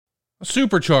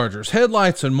Superchargers,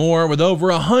 headlights, and more. With over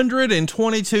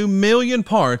 122 million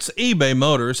parts, eBay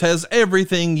Motors has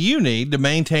everything you need to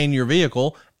maintain your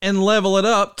vehicle and level it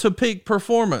up to peak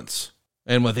performance.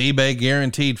 And with eBay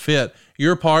Guaranteed Fit,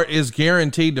 your part is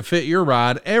guaranteed to fit your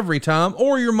ride every time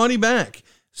or your money back.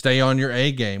 Stay on your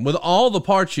A game with all the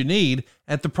parts you need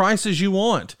at the prices you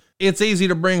want. It's easy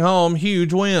to bring home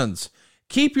huge wins.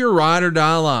 Keep your ride or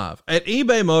die alive at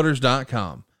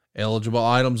ebaymotors.com. Eligible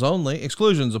items only.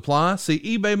 Exclusions apply. See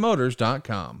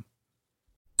ebaymotors.com.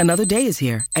 Another day is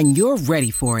here, and you're ready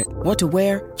for it. What to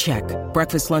wear? Check.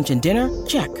 Breakfast, lunch, and dinner?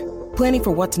 Check. Planning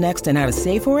for what's next and how to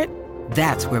save for it?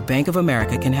 That's where Bank of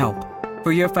America can help.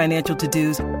 For your financial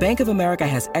to-dos, Bank of America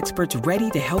has experts ready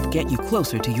to help get you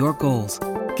closer to your goals.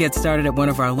 Get started at one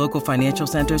of our local financial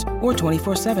centers or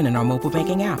 24/7 in our mobile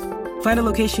banking app. Find a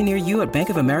location near you at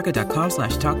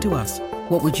bankofamerica.com/talktous.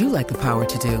 What would you like the power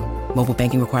to do? Mobile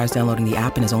banking requires downloading the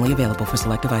app and is only available for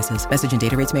select devices. Message and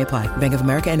data rates may apply. Bank of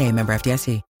America N.A., member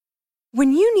FDIC.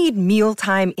 When you need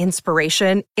mealtime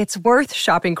inspiration, it's worth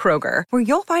shopping Kroger, where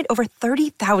you'll find over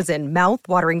 30,000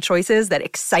 mouth-watering choices that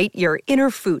excite your inner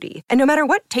foodie. And no matter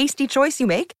what tasty choice you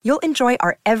make, you'll enjoy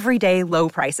our everyday low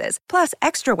prices, plus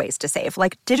extra ways to save,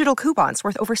 like digital coupons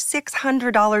worth over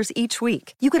 $600 each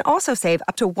week. You can also save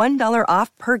up to $1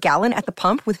 off per gallon at the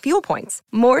pump with fuel points.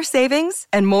 More savings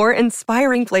and more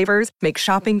inspiring flavors make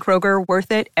shopping Kroger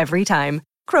worth it every time.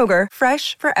 Kroger,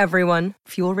 fresh for everyone.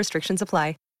 Fuel restrictions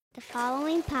apply. The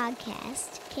following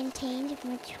podcast contains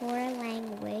mature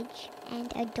language and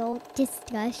adult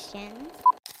discussion.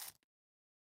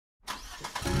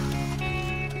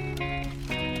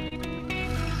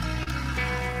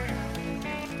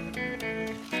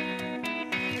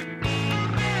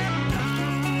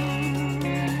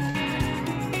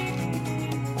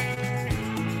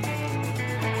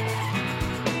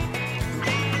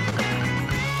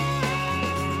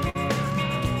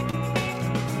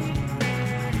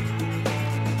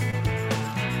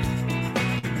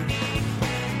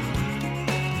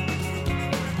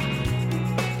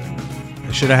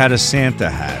 Should have had a Santa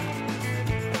hat.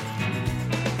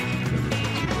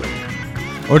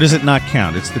 Or does it not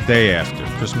count? It's the day after.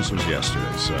 Christmas was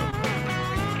yesterday, so.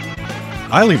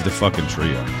 I leave the fucking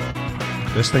tree up,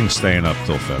 though. This thing's staying up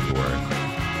till February.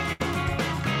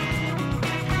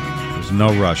 There's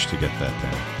no rush to get that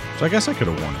down. So I guess I could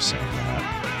have worn a Santa hat.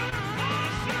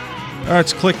 All right,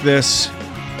 let's click this.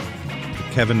 The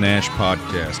Kevin Nash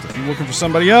Podcast. If you're looking for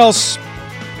somebody else,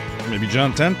 maybe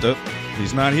John Tenta.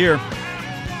 He's not here.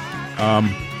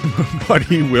 But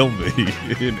he will be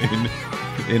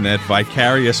in that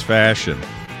vicarious fashion.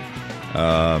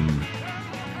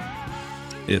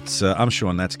 It's I'm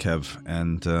Sean, that's Kev,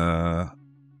 and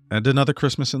another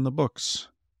Christmas in the books.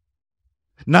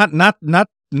 Not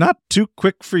too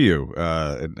quick for you,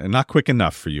 not quick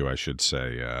enough for you, I should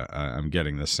say. I'm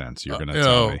getting the sense you're going to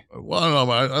tell me. Well,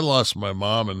 no, I lost my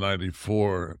mom in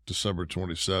 '94, December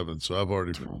 27th, so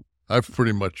I've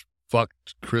pretty much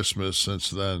fucked Christmas since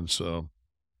then, so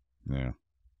yeah,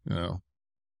 you know,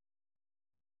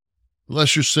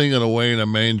 unless you're singing away in a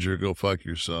manger, go fuck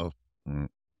yourself. What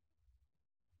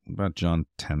about John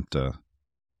Tenta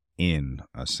in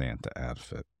a Santa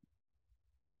outfit?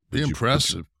 Be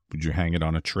impressive. Would you hang it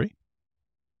on a tree?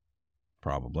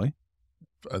 Probably.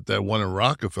 That one in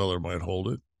Rockefeller might hold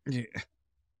it. Yeah.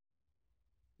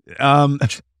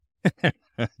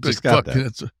 Just got that.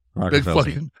 It's a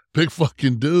big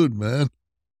fucking dude, man.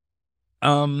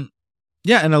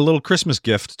 Yeah, and a little Christmas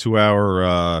gift to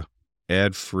our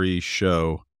ad-free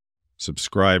show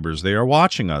subscribers. They are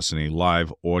watching us in a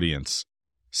live audience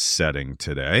setting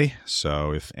today.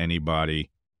 So if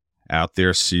anybody out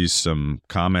there sees some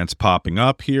comments popping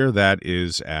up here, that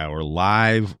is our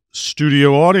live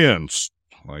studio audience.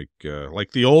 Like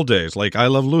the old days, like I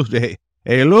Love Lucy.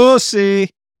 Hey, Lucy.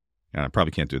 And I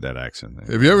probably can't do that accent.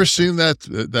 Have you ever seen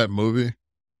that movie?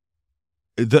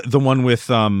 The one with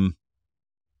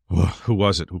who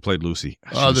was it? Who played Lucy?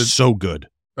 She was so good.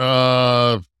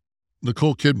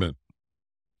 Nicole Kidman.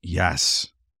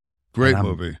 Yes, great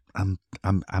movie. I'm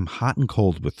hot and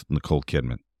cold with Nicole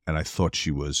Kidman, and I thought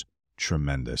she was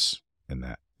tremendous in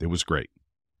that. It was great.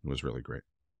 It was really great.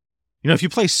 You know, if you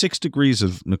play 6 Degrees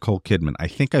of Nicole Kidman, I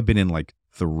think I've been in like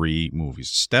 3 movies.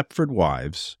 Stepford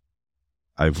Wives,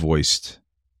 I voiced.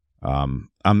 I'm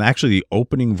actually the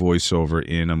opening voiceover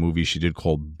in a movie she did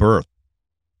called Birth.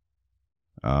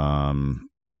 Where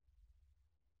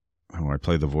I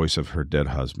play the voice of her dead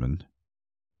husband.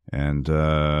 And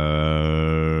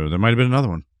there might have been another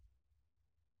one.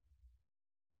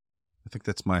 I think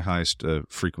that's my highest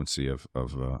frequency of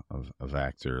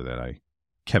actor that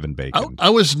Kevin Bacon. I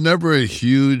was never a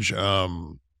huge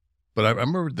But I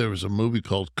remember there was a movie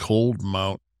called Cold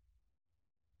Mountain,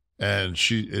 and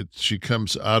she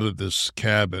comes out of this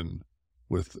cabin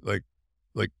with like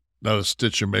not a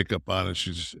stitch of makeup on it.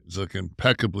 She's like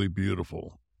impeccably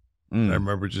beautiful. And I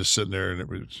remember just sitting there, and it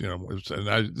was,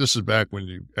 this is back when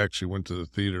you actually went to the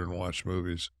theater and watched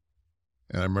movies.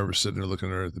 And I remember sitting there looking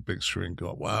at her at the big screen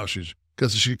going, wow,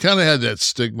 because she kind of had that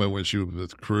stigma when she was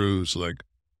with Cruise, like,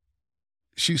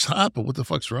 she's hot, but what the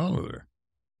fuck's wrong with her?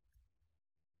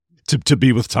 To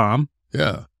be with Tom?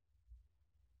 Yeah.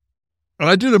 And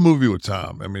I did a movie with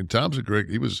Tom. I mean, Tom's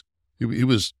he was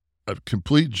a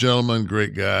complete gentleman,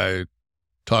 great guy,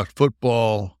 talked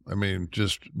football. I mean,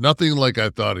 just nothing like I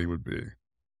thought he would be.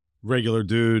 Regular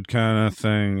dude kind of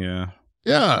thing, yeah.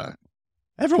 Yeah.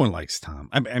 Everyone likes Tom.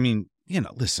 I mean,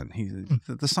 listen,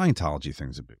 the Scientology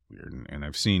thing's a bit weird, and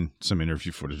I've seen some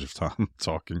interview footage of Tom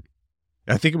talking.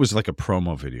 I think it was like a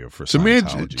promo video for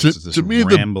Scientology. To me,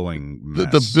 rambling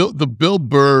mess. The Bill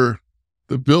Burr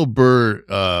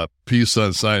piece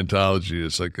on Scientology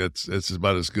is like it's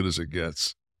about as good as it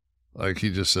gets. Like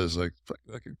he just says like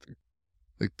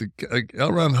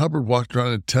L. Ron Hubbard walked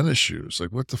around in tennis shoes.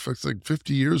 Like what the fuck's like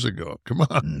 50 years ago? Come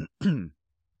on.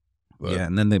 But, yeah,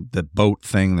 and then the boat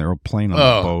thing, they're playing on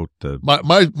the boat.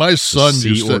 My son the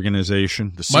used to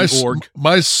organization, the Sea Org.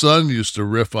 My son used to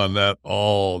riff on that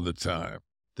all the time.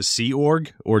 The Sea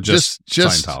Org or just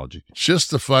Scientology?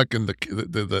 Just the fucking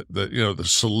the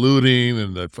saluting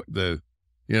and the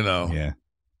yeah.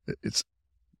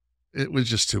 It was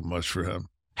just too much for him.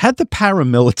 Had the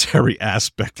paramilitary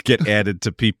aspect get added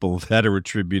to people that are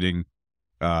attributing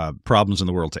problems in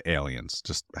the world to aliens?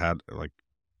 Just had like.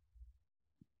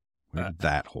 Where did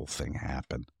that whole thing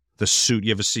happen? The suit,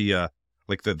 you ever see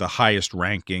like the highest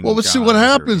ranking? Well, but see what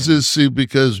happens is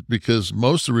because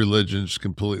most of religions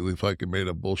completely fucking made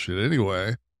up bullshit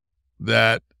anyway,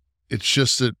 that it's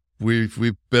just that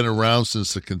we've been around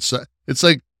since the concept. It's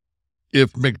like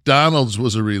if McDonald's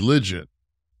was a religion,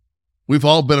 we've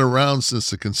all been around since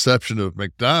the conception of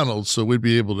McDonald's, so we'd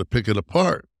be able to pick it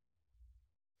apart.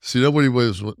 See, nobody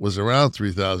was around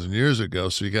 3,000 years ago,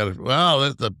 so you got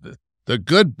to the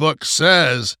good book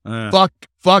says,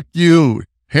 fuck you.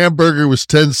 Hamburger was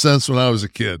 10 cents when I was a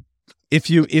kid. If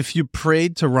you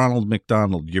prayed to Ronald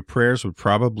McDonald, your prayers would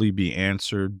probably be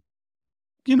answered,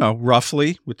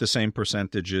 roughly with the same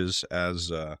percentages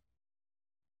as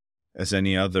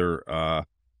any other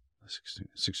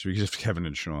 6 degrees of Kevin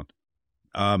and Sean.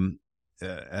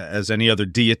 As any other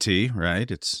deity, right?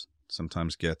 It's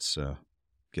sometimes gets a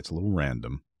little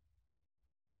random.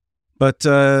 But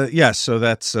yeah, so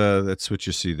that's what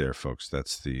you see there, folks.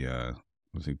 That's the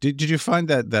did you find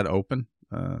that open,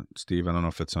 Steve? I don't know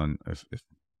if it's on if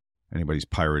anybody's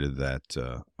pirated that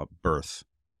Birth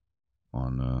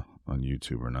on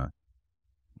YouTube or not.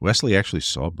 Wesley actually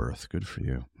saw Birth. Good for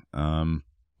you.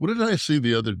 What did I see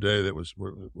the other day that was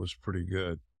pretty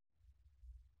good?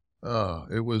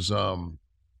 It was a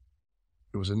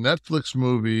Netflix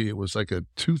movie. It was like a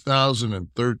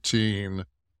 2013.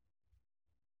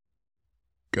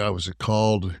 God, was it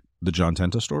called The John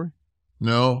Tenta Story?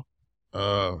 No.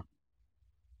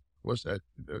 What's that?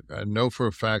 I know for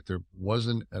a fact there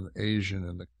wasn't an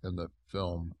Asian in the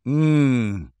film.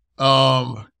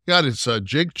 God, it's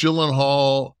Jake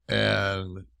Gyllenhaal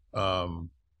and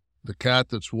the cat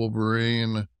that's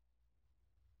Wolverine.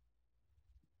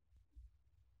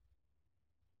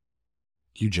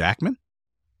 Hugh Jackman?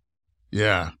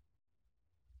 Yeah.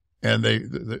 And the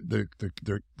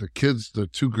kids, the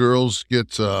two girls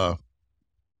get the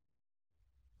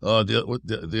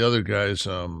other guys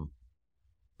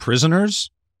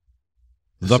prisoners.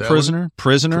 Prisoner.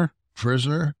 Prisoner.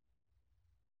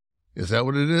 Is that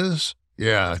what it is?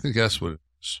 Yeah, I think that's what it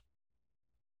is.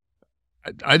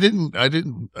 I didn't.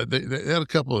 They had a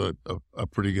couple of a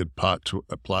pretty good plot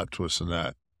twists in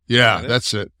that. Yeah,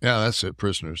 that's it. Yeah, that's it.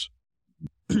 Prisoners.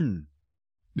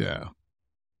 Yeah.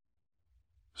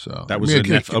 So that was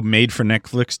a made for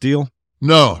Netflix deal.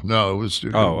 No, it was.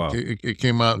 It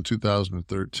came out in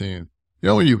 2013.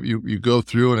 When you go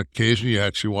through and occasionally you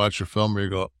actually watch a film where you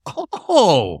go,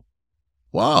 oh,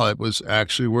 wow, it was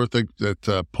actually worth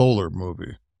that Polar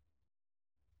movie.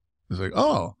 It's like,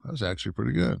 oh, that was actually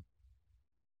pretty good.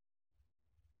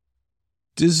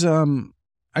 Does are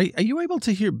you able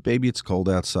to hear "Baby It's Cold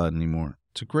Outside" anymore?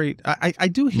 It's a great. I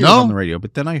do hear it on the radio,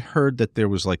 but then I heard that there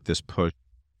was like this push.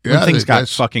 When things got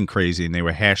fucking crazy and they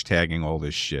were hashtagging all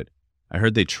this shit. I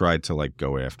heard they tried to like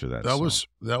go after that. That was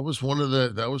one of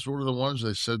the ones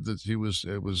they said that it was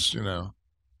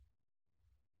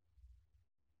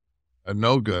a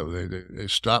no-go. They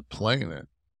stopped playing it.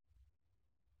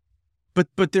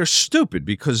 but they're stupid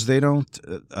because they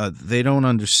don't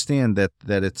understand that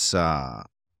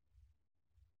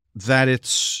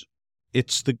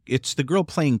it's the girl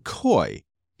playing coy.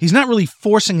 He's not really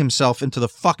forcing himself into the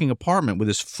fucking apartment with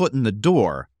his foot in the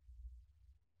door.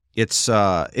 It's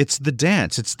the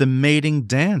dance. It's the mating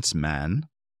dance, man.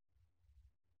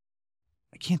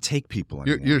 I can't take people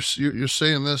anymore. You're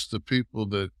saying this to people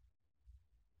that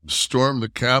stormed the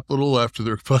Capitol after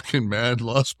their fucking man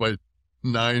lost by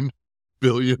 9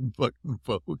 billion fucking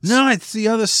votes. No, it's the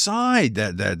other side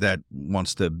that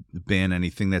wants to ban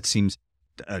anything that seems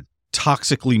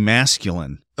toxically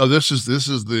masculine. Oh, this is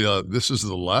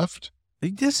the left.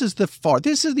 This is the far.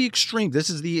 This is the extreme. This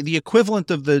is the equivalent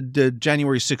of the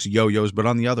January 6th yo-yos, but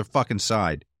on the other fucking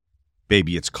side.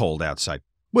 Baby, it's cold outside.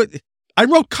 What? I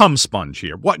wrote cum sponge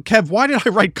here. What, Kev? Why did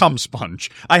I write cum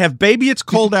sponge? I have baby, it's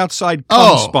cold outside.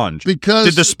 Cum sponge. Because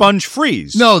did the sponge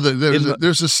freeze? No,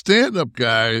 there's a stand-up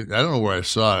guy. I don't know where I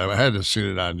saw it. I had to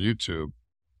see it on YouTube,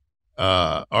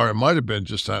 or it might have been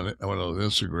just on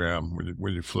Instagram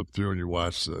when you flip through and you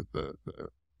watch the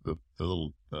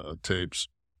little tapes.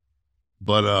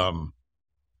 But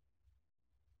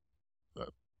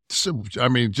I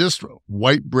mean, just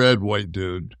white bread, white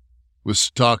dude was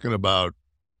talking about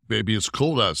Baby It's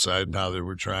Cold Outside and how they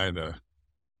were trying to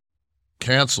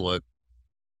cancel it.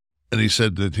 And he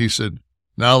said,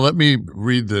 now let me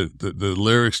read the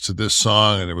lyrics to this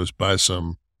song. And it was by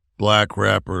some black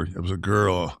rapper. It was a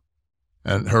girl.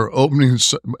 And her opening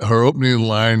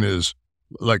line is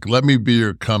like, let me be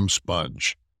your cum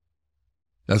sponge.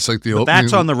 That's like the opening.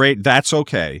 That's on the rate. That's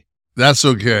okay. That's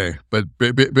okay. But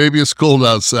Baby It's Cold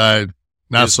Outside,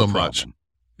 not so much.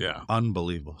 Yeah.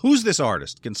 Unbelievable. Who's this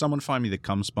artist? Can someone find me the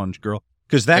cum sponge girl?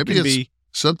 Because that maybe can be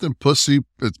something pussy.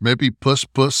 It's maybe puss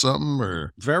something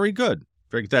or very good.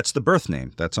 That's the birth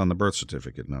name. That's on the birth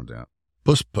certificate, no doubt.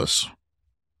 Puss.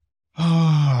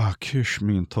 Ah, kish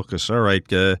me and took us. All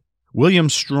right. William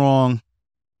Strong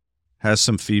has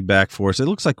some feedback for us. It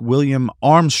looks like William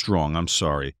Armstrong. I'm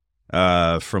sorry.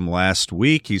 From last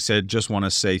week, he said, just want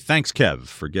to say thanks, Kev,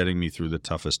 for getting me through the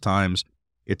toughest times.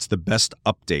 It's the best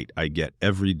update I get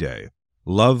every day.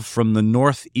 Love from the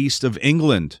northeast of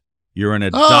England. You're an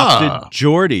adopted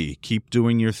Geordie. Keep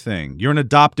doing your thing. You're an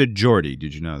adopted Geordie.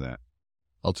 Did you know that?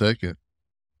 I'll take it.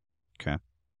 Okay. As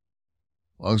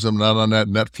long as I'm not on that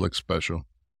Netflix special.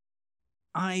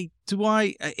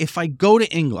 If I go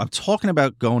to England, I'm talking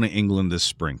about going to England this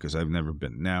spring because I've never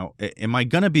been. Now, am I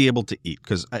going to be able to eat?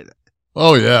 Because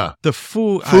oh yeah, the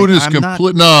food is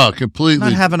completely not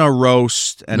having a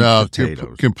roast and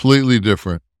potatoes. Completely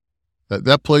different.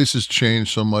 That place has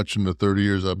changed so much in the 30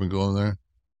 years I've been going there.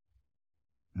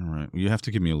 All right, well, you have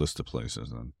to give me a list of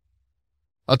places then.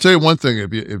 I'll tell you one thing: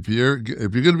 if you're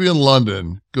going to be in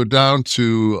London, go down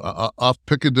to off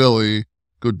Piccadilly.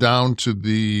 Go down to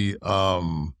the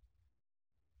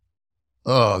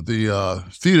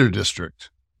theater district.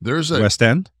 There's a West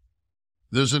End.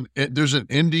 There's an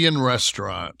Indian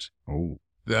restaurant. Oh,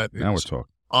 that now we're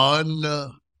talking.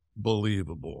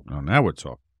 Unbelievable. Oh, now we're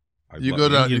talking. You go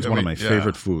down. Indian's one of my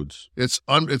favorite foods. It's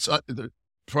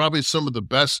probably some of the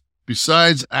best.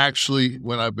 Besides, actually,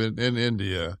 when I've been in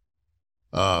India,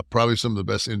 probably some of the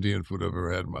best Indian food I've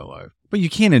ever had in my life. But you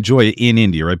can't enjoy it in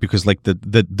India, right? Because like the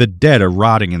dead are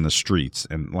rotting in the streets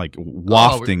and like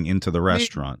wafting into the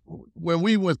restaurant. When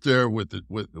we went there with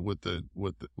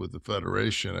the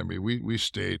Federation, I mean, we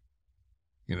stayed,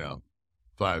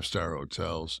 5-star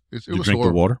hotels. It you was drink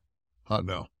horrible. the water?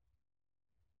 No.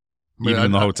 Even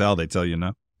in the hotel, they tell you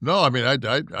no. No, I mean,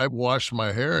 I washed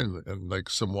my hair and like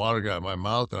some water got in my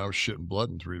mouth and I was shitting blood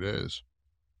in 3 days.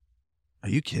 Are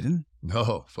you kidding?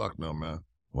 No, fuck no, man.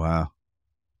 Wow.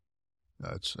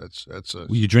 That's well,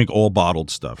 you drink all bottled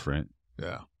stuff, right?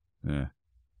 Yeah.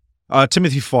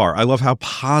 Timothy Farr, I love how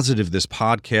positive this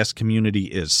podcast community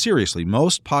is. Seriously,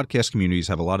 most podcast communities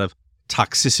have a lot of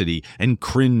toxicity and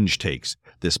cringe takes.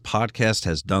 This podcast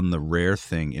has done the rare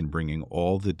thing in bringing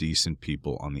all the decent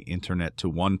people on the internet to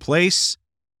one place.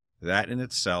 That in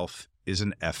itself is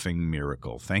an effing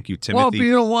miracle. Thank you, Timothy. Well,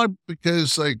 you know what?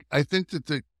 Because I think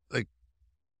that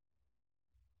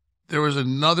there was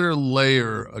another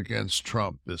layer against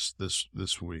Trump this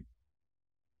week,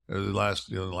 or the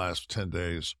last 10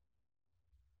 days,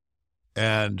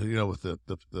 and with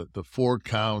the 4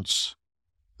 counts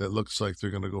that looks like they're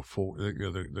going to go forward, they're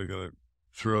going to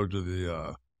throw to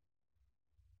the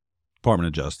Department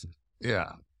of Justice.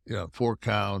 Yeah, 4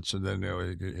 counts, and then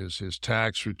his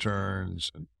tax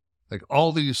returns, and like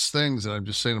all these things, and I'm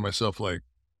just saying to myself like.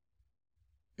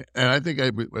 And I think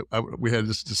we had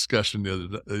this discussion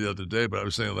the other day, but I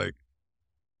was saying like,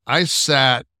 I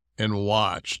sat and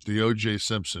watched the O.J.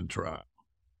 Simpson trial,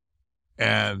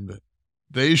 and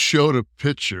they showed a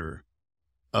picture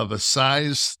of a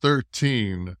size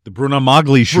 13 The Bruno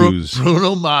Magli shoes.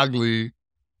 Bruno Magli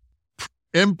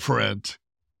imprint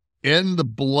in the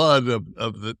blood of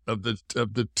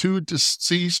the two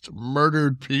deceased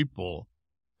murdered people.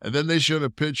 And then they showed a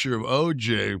picture of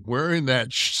OJ wearing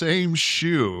that same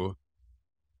shoe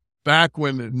back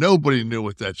when nobody knew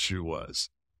what that shoe was.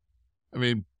 I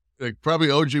mean, like, probably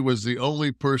OJ was the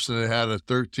only person that had a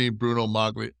 13 Bruno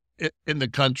Magli in the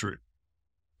country.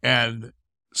 And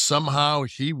somehow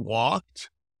he walked,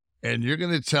 and you're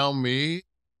going to tell me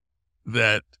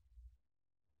that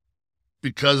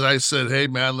because I said, hey,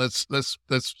 man, let's, as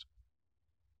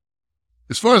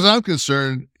far as I'm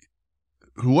concerned,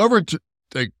 whoever,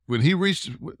 when he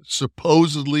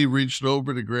supposedly reached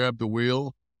over to grab the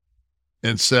wheel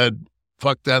and said,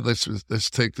 fuck that, let's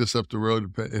take this up the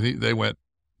road. And they went,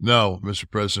 no, Mr.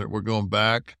 President, we're going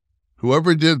back.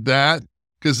 Whoever did that,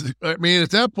 because, I mean,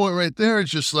 at that point right there, it's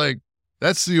just like,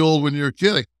 that's the old when you're a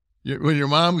kid. When your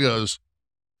mom goes,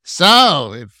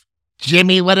 so if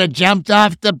Jimmy would have jumped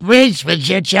off the bridge, would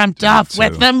you jumped off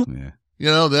with him? Yeah. You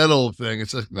know, that old thing.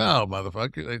 It's like, no,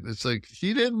 motherfucker. It's like,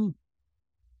 he didn't.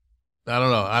 I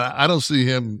don't know. I don't see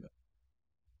him.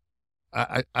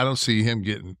 I don't see him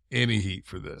getting any heat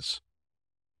for this.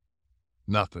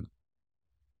 Nothing.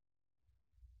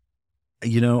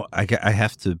 You know, I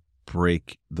have to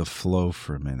break the flow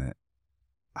for a minute.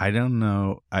 I don't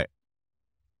know. I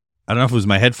don't know if it was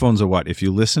my headphones or what. If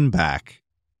you listen back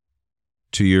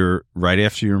to right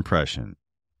after your impression,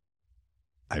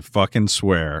 I fucking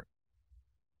swear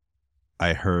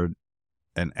I heard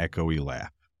an echoey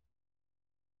laugh.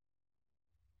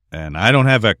 And I don't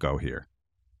have echo here.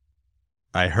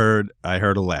 I heard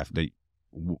a laugh.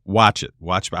 Watch it.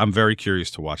 I'm very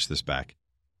curious to watch this back.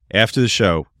 After the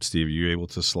show, Steve, are you able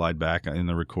to slide back in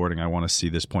the recording? I want to see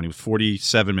this point. It was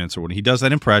 47 minutes, or when he does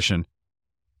that impression,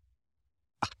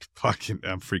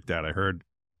 I'm freaked out. I heard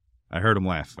him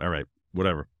laugh. All right,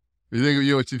 whatever. You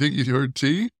think you heard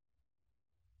T?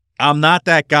 I'm not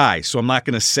that guy, so I'm not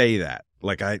going to say that.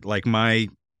 Like my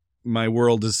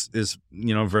world is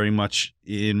very much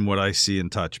in what I see and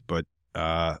touch, but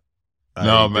man,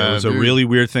 there was a really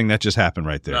weird thing that just happened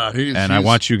right there, I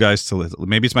want you guys to listen.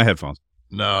 Maybe it's my headphones.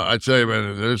 No, I tell you,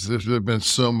 man, there's been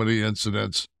so many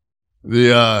incidents.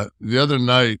 The other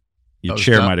night, your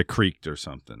chair might have creaked or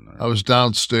something. I was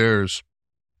downstairs.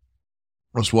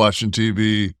 I was watching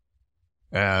TV,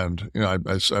 and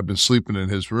I've been sleeping in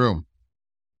his room,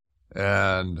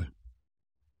 and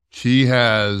he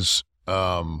has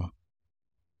probably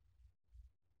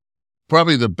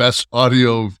the best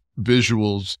audio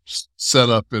visuals set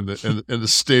up in the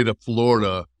state of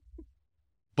Florida,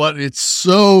 but it's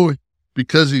so.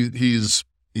 Because he's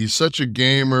such a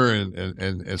gamer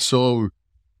and so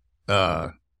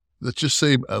let's just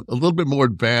say a little bit more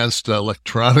advanced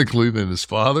electronically than his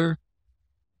father,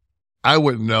 I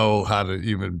wouldn't know how to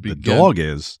even begin. The dog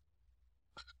is.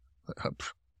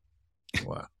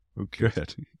 Wow. Okay.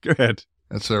 Go ahead.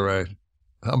 That's all right.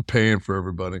 I'm paying for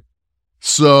everybody.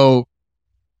 So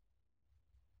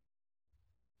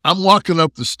I'm walking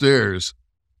up the stairs.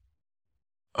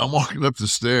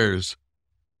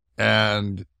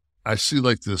 And I see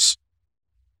this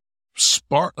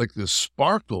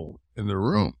sparkle in the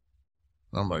room.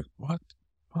 I'm like, what?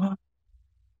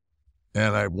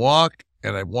 And I walk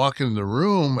in the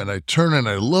room, and I turn and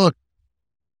I look.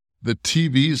 The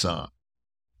TV's on.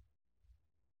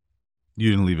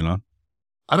 You didn't leave it on?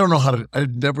 I don't know how to.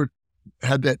 I've never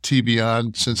had that TV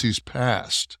on since he's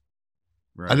passed.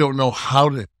 Right. I don't know how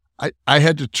to. I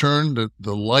had to turn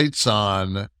the lights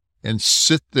on and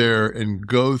sit there and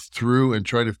go through and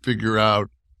try to figure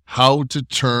out how to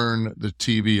turn the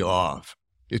TV off.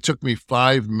 It took me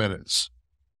 5 minutes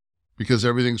because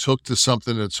everything's hooked to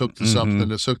something. It's hooked to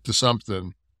something. It's hooked to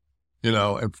something,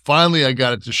 and finally I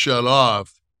got it to shut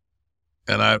off.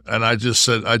 And I just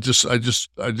said,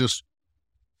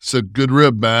 said, good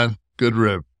rib, man. Good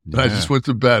rib. Yeah. And I just went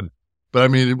to bed. But I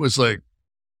mean, it was like,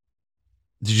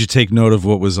 did you take note of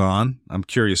what was on? I'm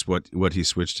curious what he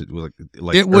switched it like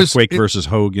it was Earthquake versus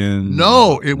Hogan.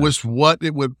 No, it was what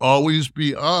it would always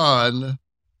be on.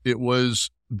 It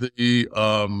was the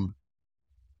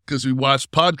because we watched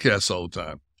podcasts all the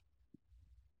time.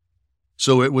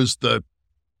 So it was the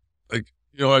when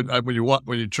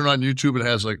you turn on YouTube, it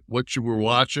has what you were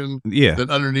watching. Yeah.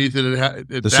 Then underneath it had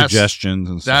the suggestions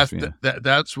and stuff.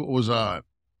 That's what was on.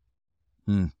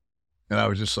 And I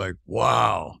was just like,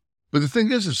 wow. But the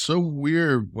thing is, it's so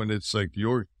weird when it's like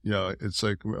it's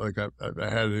like I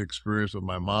had an experience with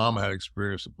my mom. I had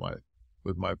experience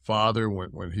with my father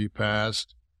when he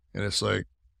passed, and it's like,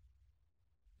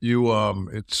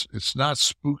 it's not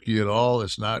spooky at all.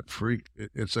 It's not freak.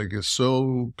 It's like, it's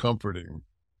so comforting.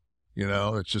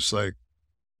 It's just like,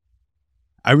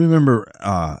 I remember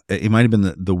it might have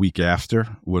been the week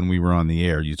after when we were on the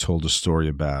air. You told a story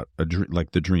about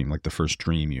the first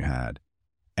dream you had.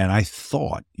 And I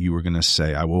thought you were going to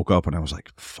say, I woke up and I was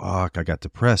like, fuck, I got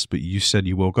depressed. But you said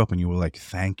you woke up and you were like,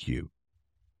 thank you.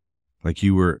 Like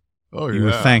you were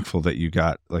thankful that you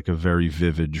got like a very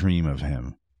vivid dream of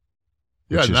him.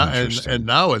 Yeah. And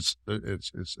now it's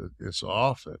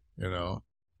off it,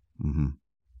 Mm-hmm.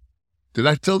 Did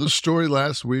I tell the story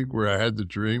last week where I had the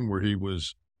dream where we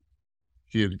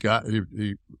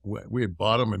had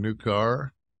bought him a new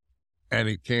car and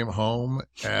he came home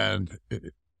and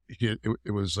it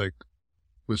was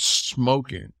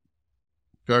smoking,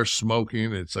 car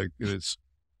smoking. It's like,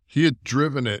 he had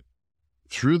driven it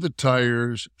through the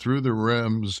tires, through the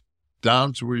rims,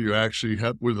 down to where you actually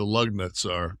have, where the lug nuts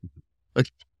are.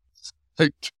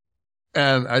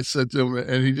 And I said to him,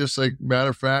 and he just like,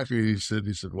 matter of fact, he said,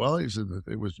 well,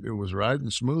 it was riding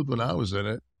smooth when I was in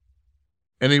it.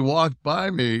 And he walked by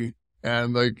me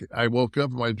and like, I woke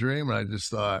up in my dream and I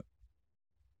just thought,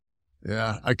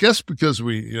 yeah, I guess because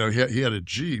he had a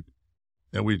Jeep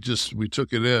and we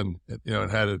took it in,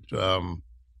 and had it,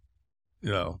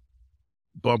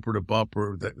 bumper to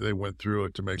bumper that they went through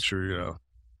it to make sure,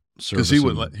 because he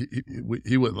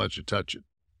wouldn't let you touch it.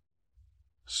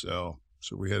 So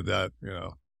we had that,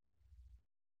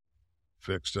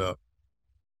 fixed up.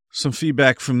 Some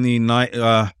feedback from the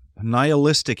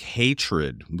nihilistic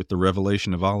hatred with the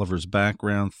revelation of Oliver's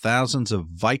background. Thousands of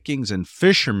Vikings and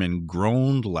fishermen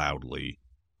groaned loudly.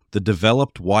 They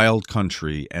developed the wild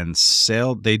country,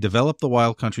 sailed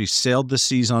the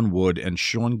seas on wood, and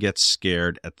Sean gets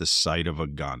scared at the sight of a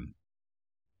gun.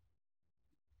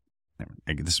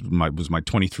 This was my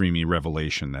 23andMe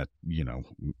revelation that,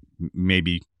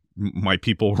 maybe my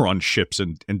people were on ships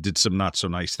and did some not so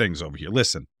nice things over here.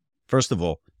 Listen, first of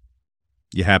all,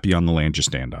 you're happy on the land you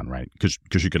stand on, right?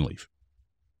 Because you can leave.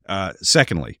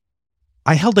 Secondly,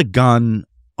 I held a gun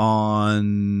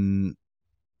on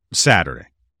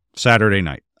Saturday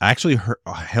night. I actually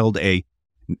held a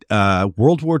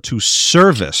World War II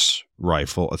service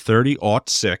rifle, a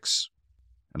 30-06,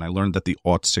 and I learned that the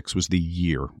 06 was the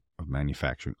year of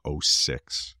manufacturing.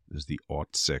 06 is the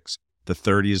 06. The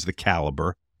 30 is the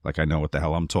caliber. Like, I know what the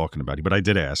hell I'm talking about. But I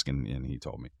did ask, and he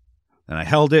told me. And I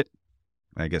held it,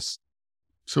 I guess.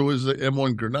 So it was the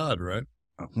M1 Grenade, right?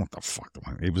 What the fuck?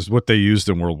 It was what they used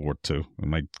in World War II.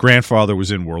 And my grandfather was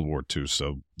in World War II,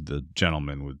 so the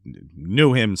gentleman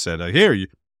knew him and said, here,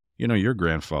 your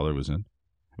grandfather was in.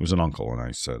 It was an uncle. And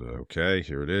I said, okay,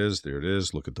 here it is. There it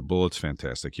is. Look at the bullets.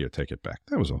 Fantastic. Here, take it back.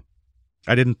 That was all.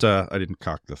 I didn't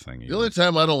cock the thing. The only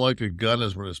time I don't like a gun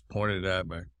is when it's pointed at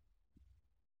me.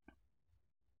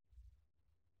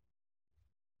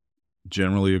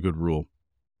 Generally a good rule.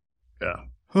 Yeah.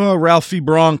 Oh, Ralphie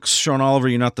Bronx, Sean Oliver,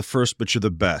 you're not the first, but you're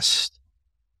the best.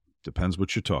 Depends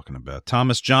what you're talking about.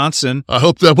 Thomas Johnson. I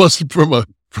hope that wasn't from a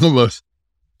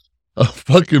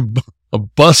fucking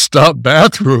bus stop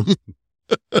bathroom.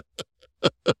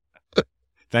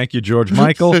 Thank you, George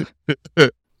Michael.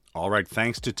 All right,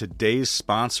 thanks to today's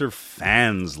sponsor,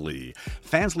 Fansly.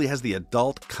 Fansly has the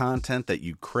adult content that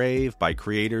you crave by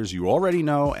creators you already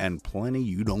know and plenty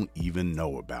you don't even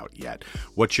know about yet.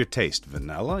 What's your taste?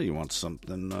 Vanilla? You want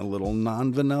something a little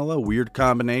non-vanilla? Weird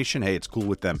combination? Hey, it's cool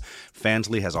with them.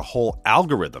 Fansly has a whole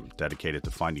algorithm dedicated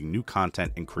to finding new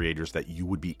content and creators that you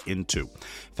would be into.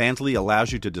 Fansly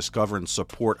allows you to discover and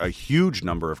support a huge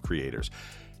number of creators.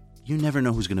 You never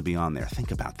know who's going to be on there.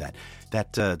 Think about that.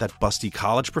 That busty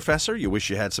college professor you wish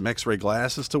you had some x-ray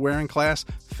glasses to wear in class?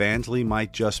 Fansly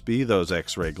might just be those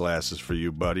x-ray glasses for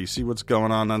you, buddy. See what's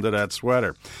going on under that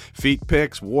sweater. Feet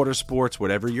pics, water sports,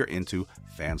 whatever you're into,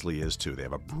 Fansly is too. They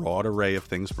have a broad array of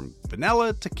things from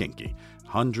vanilla to kinky.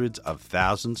 Hundreds of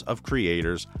thousands of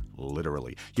creators,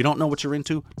 literally. You don't know what you're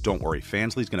into? Don't worry.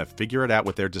 Fansly's going to figure it out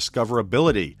with their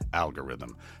discoverability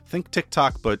algorithm. Think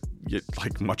TikTok, but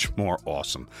much more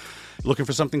awesome. Looking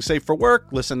for something safe for work?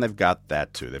 Listen, they've got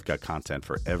that too. They've got content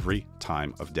for every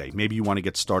time of day. Maybe you want to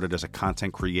get started as a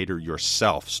content creator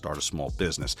yourself. Start a small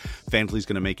business. Fansly's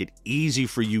going to make it easy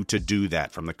for you to do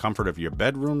that from the comfort of your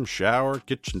bedroom, shower,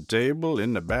 kitchen table,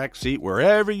 in the back seat,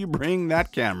 wherever you bring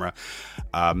that camera.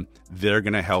 They're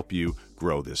going to help you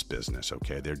grow this business,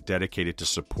 okay? They're dedicated to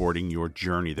supporting your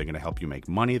journey. They're going to help you make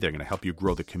money. They're going to help you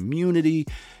grow the community,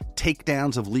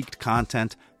 takedowns of leaked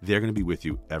content. They're going to be with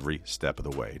you every step of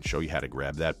the way and show you how to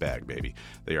grab that bag, baby.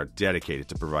 They are dedicated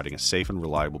to providing a safe and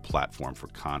reliable platform for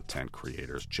content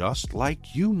creators, just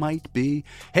like you might be.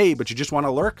 Hey, but you just want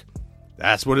to lurk?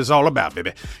 That's what it's all about,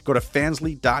 baby. Go to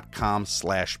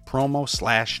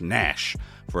fansly.com/promo/Nash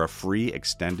for a free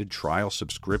extended trial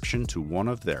subscription to one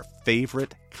of their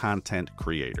favorite content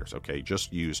creators. Okay,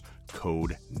 just use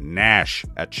code NASH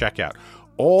at checkout.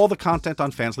 All the content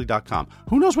on fansly.com.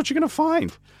 Who knows what you're going to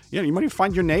find? You might even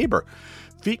find your neighbor.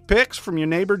 Feet pics from your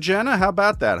neighbor Jenna. How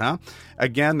about that, huh?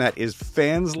 Again, that is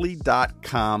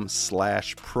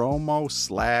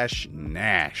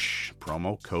fansly.com/promo/Nash.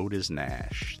 Promo code is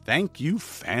Nash. Thank you,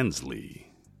 Fansly.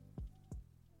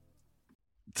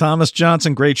 Thomas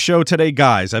Johnson, great show today,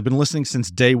 guys. I've been listening since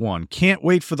day one. Can't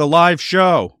wait for the live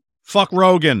show. Fuck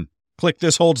Rogan. Click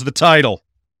this holds the title.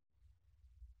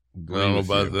 I don't know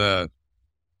about that.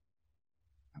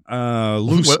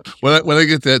 Loose. When I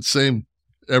get that same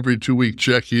every 2-week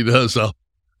check he does,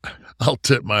 I'll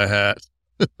tip my hat.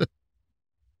 I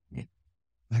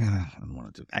don't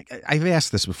want to do. I've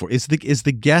asked this before. Is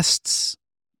the guests?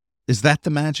 Is that the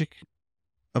magic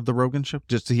of the Rogan show?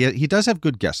 Just he does have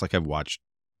good guests. Like I've watched,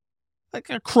 like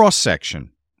a cross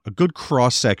section, a good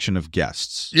cross section of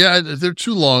guests. Yeah, they're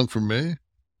too long for me.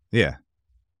 Yeah.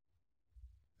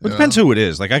 It depends who it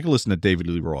is. Like I could listen to David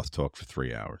Lee Roth talk for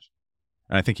 3 hours,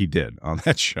 and I think he did on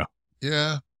that show.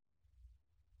 Yeah.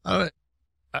 I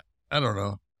don't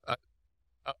know.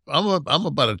 I'm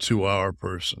about a 2-hour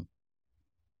person.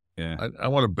 Yeah. I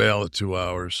want to bail at 2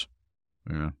 hours.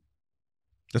 Yeah.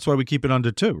 That's why we keep it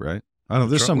under 2, right? I don't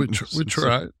know. There's we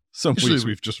try. Some Usually weeks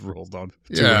we've just rolled on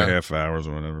 2 Yeah. and a half hours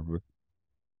or whatever.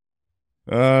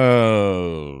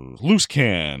 Loose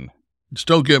can. Just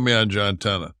don't get me on John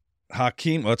Tena.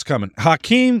 Hakeem, what's coming?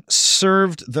 Hakeem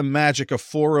served the Magic a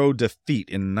 4-0 defeat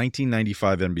in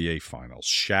 1995 NBA Finals.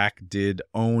 Shaq did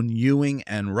own Ewing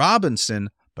and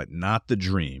Robinson, but not the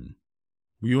Dream.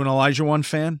 Were you an Elijah One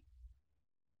fan?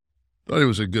 Thought he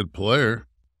was a good player.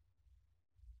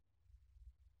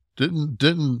 Didn't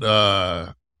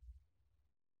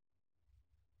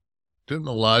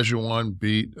Elijah One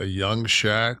beat a young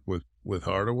Shaq with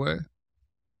Hardaway?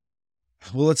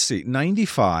 Well, let's see.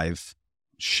 95,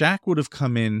 Shaq would have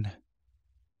come in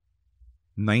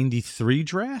 93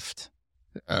 draft.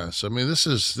 Yes, I mean this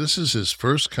is his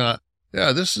first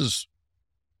this is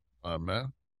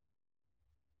man.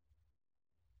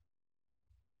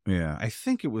 Yeah, I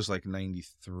think it was like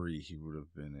 93 he would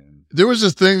have been in. There was a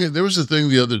thing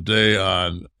the other day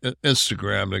on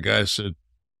Instagram. The guy said,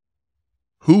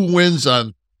 "Who wins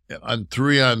on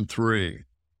 3-on-3?"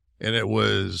 And it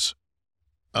was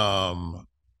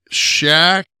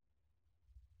Shaq,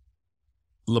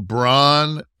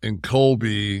 LeBron, and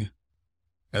Kobe,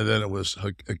 and then it was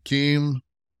Hakeem,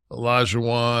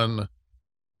 Olajuwon.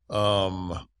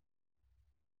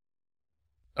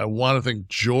 I want to think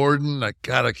Jordan. I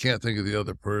can't think of the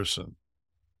other person.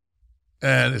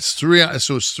 And it's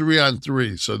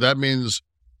 3-on-3. So that means,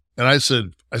 and I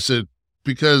said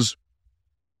because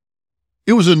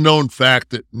it was a known fact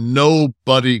that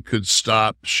nobody could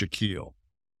stop Shaquille.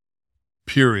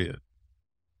 Period.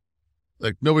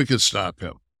 Like nobody could stop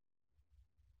him.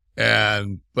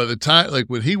 And by the time, like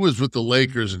when he was with the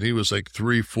Lakers and he was like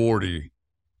 340,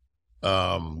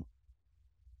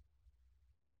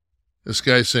 this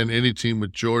guy's saying any team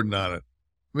with Jordan on it.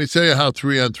 Let me tell you how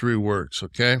 3-on-3 works,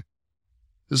 okay?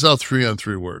 This is how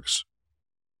 3-on-3 works.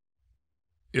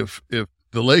 If the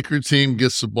Laker team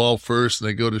gets the ball first and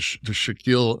they go to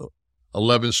Shaquille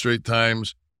 11 straight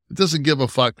times, it doesn't give a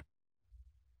fuck.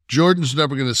 Jordan's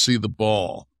never going to see the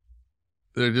ball.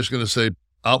 They're just going to say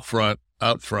out front,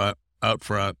 out front, out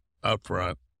front, out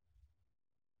front.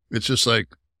 It's just like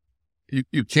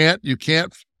you can't.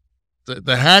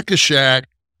 The hack of Shaq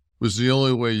was the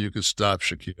only way you could stop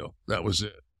Shaquille. That was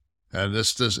it. And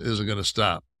this isn't going to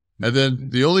stop. And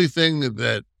then the only thing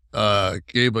that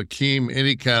gave Hakeem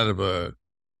any kind of a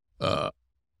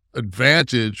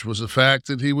advantage was the fact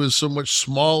that he was so much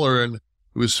smaller and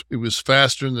it was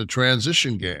faster in the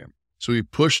transition game. So he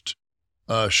pushed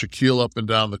Shaquille up and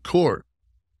down the court.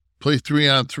 Play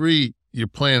 3-on-3, you're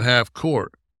playing half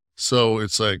court. So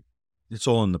it's like It's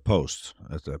all in the post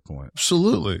at that point.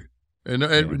 Absolutely. And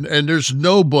there's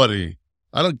nobody,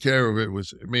 I don't care if it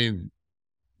was,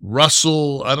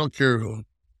 Russell, I don't care who,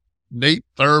 Nate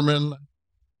Thurman,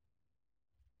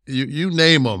 you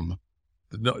name them,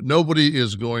 nobody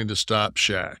is going to stop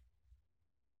Shaq.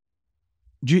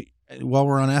 While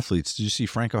we're on athletes, did you see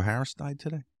Franco Harris died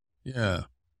today? Yeah.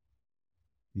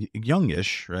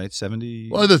 Youngish, right?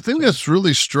 70. Well, the thing that's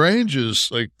really strange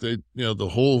is like they were doing the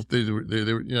whole.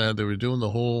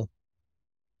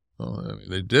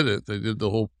 They did it. They did the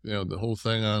whole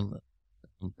thing on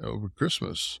over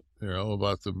Christmas.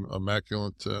 About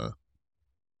the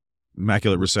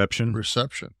immaculate reception.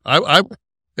 I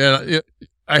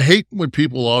I hate when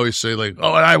people always say like,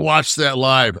 oh, I watched that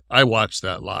live. I watched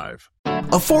that live.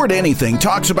 Afford Anything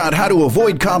talks about how to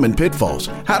avoid common pitfalls,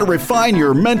 how to refine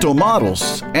your mental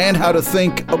models, and how to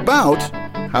think about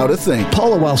how to think.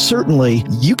 Paula, while certainly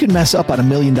you can mess up on $1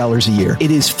 million a year,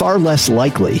 it is far less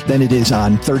likely than it is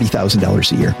on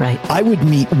 $30,000 a year. Right. I would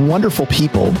meet wonderful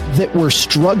people that were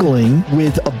struggling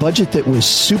with a budget that was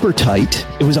super tight.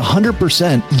 It was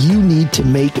 100%. You need to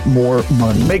make more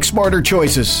money. Make smarter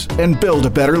choices and build a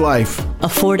better life.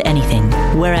 Afford Anything,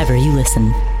 wherever you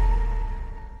listen.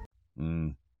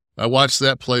 I watched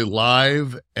that play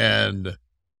live and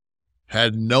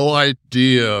had no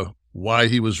idea why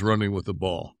he was running with the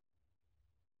ball.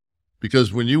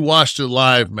 Because when you watched it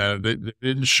live, man, it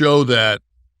didn't show that.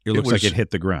 It looks like it hit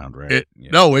the ground, right?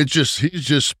 No, he's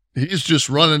just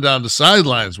running down the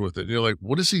sidelines with it. And you're like,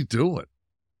 what is he doing?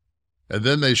 And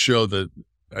then they show that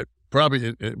it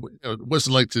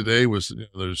wasn't like today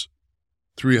there's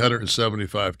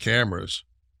 375 cameras.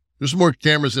 There's more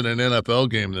cameras in an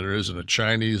NFL game than there is in a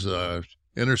Chinese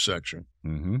intersection,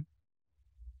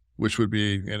 which would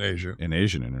be in Asia. An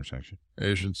Asian intersection.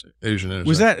 Asian intersection.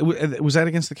 Was that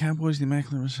against the Cowboys, the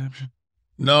Immaculate Reception?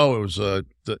 No, it was the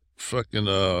fucking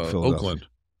Oakland.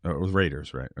 Oh, it was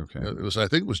Raiders, right? Okay. I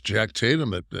think it was Jack Tatum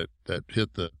that hit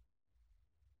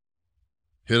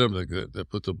him that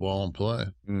put the ball in play.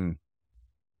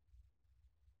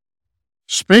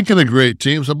 Speaking of great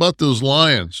teams, how about those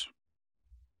Lions?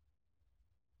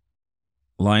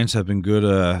 Lions have been good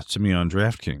to me on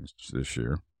DraftKings this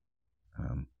year.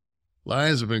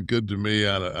 Lions have been good to me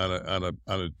on a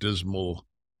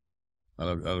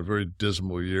very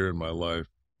dismal year in my life.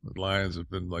 The Lions have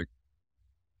been like,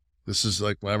 this is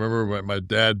like, I remember my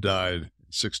dad died in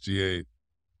 '68,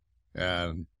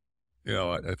 and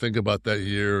I think about that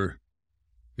year.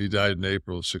 He died in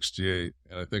April of '68,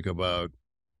 and I think about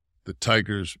the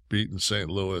Tigers beating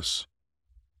St. Louis,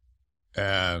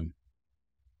 and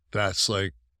that's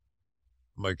like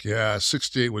yeah,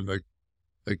 '68 when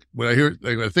when I hear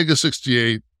when I think of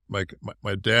 '68, my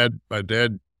dad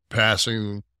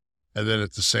passing, and then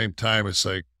at the same time it's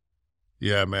like,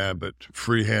 yeah, man, but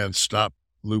Freehand stopped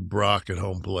Lou Brock at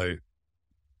home plate,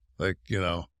 and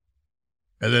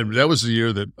then that was the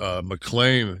year that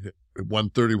McClain won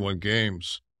 31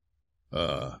 games.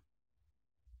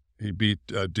 He beat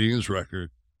Dean's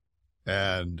record,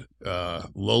 and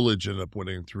Lolich ended up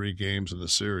winning 3 games in the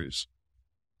series.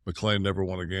 McClain never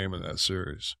won a game in that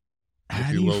series.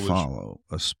 How do you follow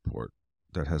a sport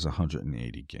that has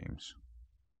 180 games?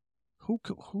 Who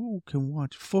can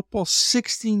watch football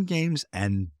 16 games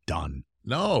and done?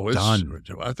 No, it's done.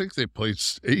 I think they played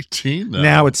 18 now.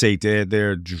 Now it's 8.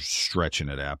 They're just stretching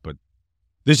it out, but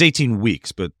there's 18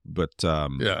 weeks, but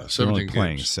yeah, 17 they're only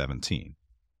playing games. 17.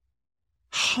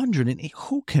 108.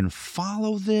 Who can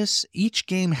follow this? Each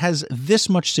game has this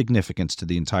much significance to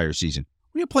the entire season.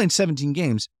 When you're playing 17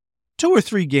 games, 2 or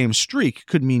 3 game streak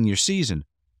could mean your season.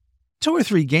 2 or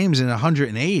 3 games in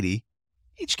 180,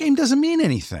 each game doesn't mean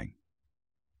anything.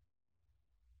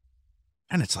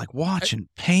 And it's like watching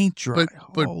paint dry.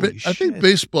 But I think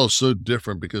baseball's so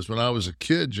different because when I was a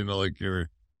kid, like your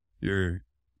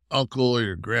uncle or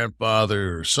your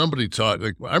grandfather or somebody taught.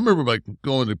 Like I remember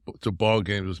going to ball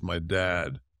games with my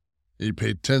dad. You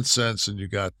paid 10 cents and you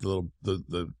got the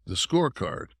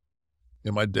scorecard.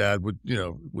 And my dad would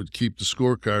keep the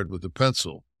scorecard with the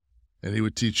pencil, and he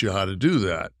would teach you how to do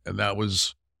that. And that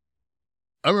was,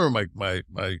 I remember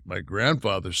my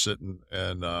grandfather sitting,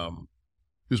 and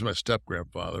he was my step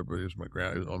grandfather, but he was my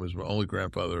only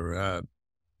grandfather I ever had.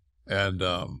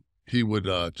 And he would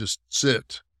just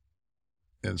sit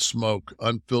and smoke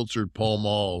unfiltered Pall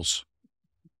Malls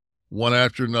one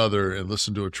after another and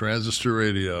listen to a transistor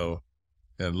radio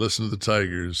and listen to the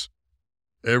Tigers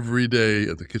every day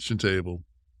at the kitchen table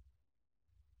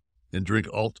and drink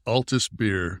Altus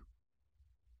beer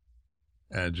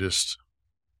and just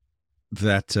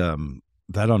that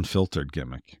unfiltered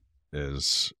gimmick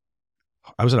is.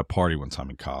 I was at a party one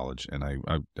time in college, and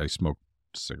I smoked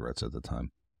cigarettes at the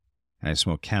time, and I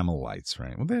smoked Camel Lights.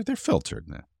 Right, well they're filtered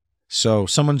now. So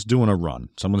someone's doing a run,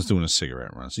 someone's doing a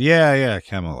cigarette run. So yeah,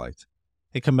 Camel Lights.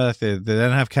 They come back, they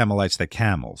don't have Camel Lights, they're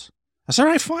Camels. I said, all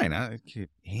right, fine. He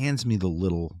hands me the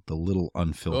little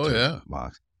unfiltered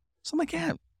box. So I'm like,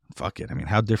 yeah, fuck it. I mean,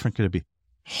 how different could it be?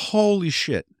 Holy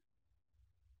shit.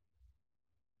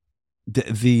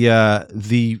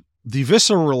 The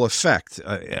visceral effect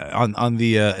on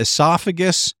the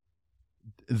esophagus,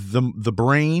 the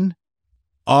brain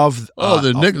of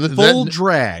full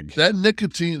drag. That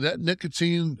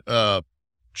nicotine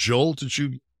jolt that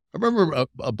you. I remember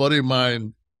a buddy of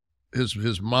mine,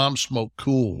 his mom smoked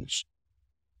Cools.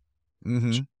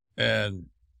 Mm-hmm. And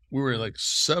we were in like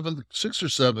 6th or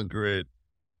 7th grade.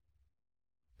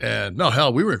 And no,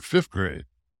 hell, we were in 5th grade.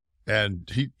 And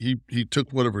he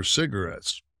took one of her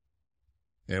cigarettes.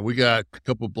 And we got a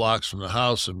couple blocks from the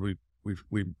house, and we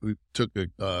took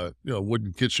a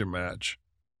wooden kitchen match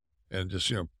and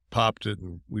just, popped it,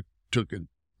 and we took it.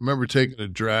 Remember taking a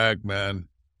drag, man.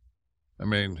 I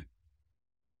mean,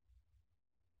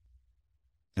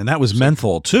 and that was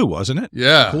menthol too, wasn't it?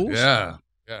 Yeah, Cools? yeah,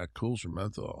 Cools or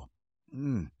menthol.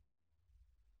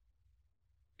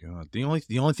 God, the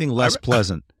only thing less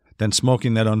pleasant than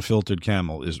smoking that unfiltered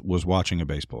Camel was watching a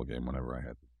baseball game whenever I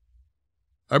had.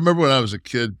 I remember when I was a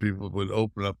kid, people would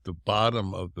open up the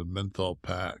bottom of the menthol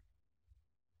pack.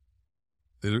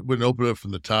 They wouldn't open it up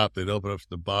from the top; they'd open it up from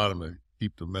the bottom and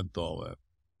keep the menthol in.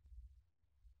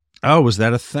 Oh, was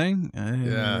that a thing?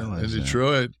 Yeah, in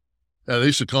Detroit. Yeah, they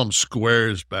used to call them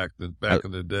squares back in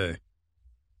the day.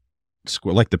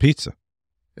 Like the pizza.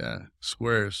 Yeah,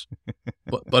 squares.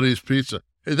 Buddy's Pizza.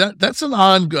 Hey, that's an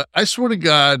ongoing. I swear to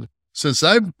God, since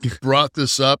I've brought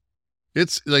this up,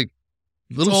 it's like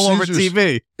Little all Caesars, over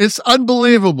TV. It's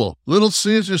unbelievable. Little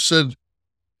Caesar said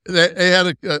they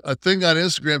had a thing on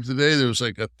Instagram today. There was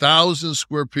like 1,000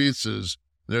 square pizzas.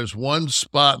 There's one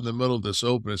spot in the middle that's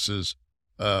open. It says,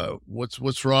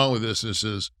 what's wrong with this? And it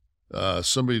says,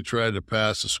 somebody tried to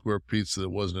pass a square pizza that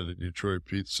wasn't a Detroit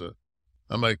pizza.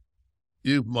 I'm like,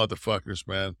 you motherfuckers,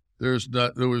 man. There was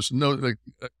no, like,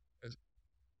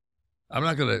 I'm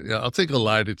not going to, I'll take a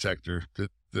lie detector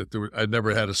I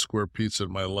never had a square pizza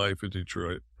in my life in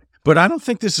Detroit. But I don't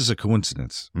think this is a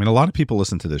coincidence. I mean, a lot of people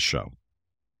listen to this show.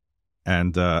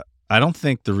 And I don't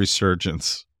think the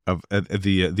resurgence of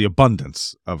the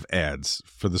abundance of ads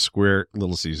for the square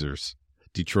Little Caesars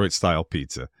Detroit-style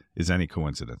pizza is any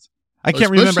coincidence. I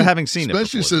can't remember having seen it.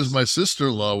 Especially since my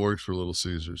sister-in-law works for Little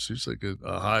Caesars. She's like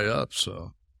a high up.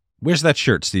 So, where's that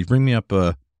shirt, Steve? Bring me up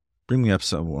one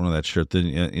of that shirt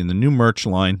in the new merch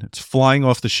line. It's flying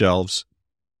off the shelves.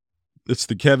 It's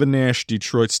the Kevin Nash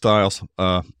Detroit-style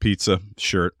pizza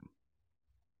shirt.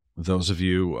 Those of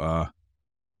you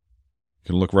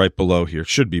can look right below here.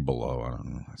 Should be below. I don't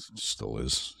know. It still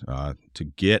is. To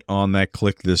get on that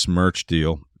Click This merch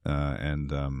deal, and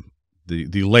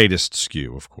the latest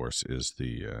SKU, of course, is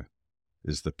the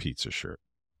pizza shirt,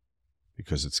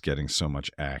 because it's getting so much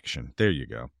action. There you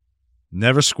go.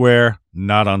 Never square,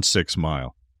 not on 6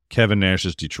 Mile. Kevin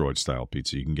Nash's Detroit-style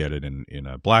pizza. You can get it in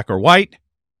black or white.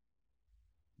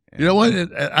 You know what?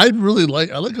 I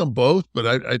like them both,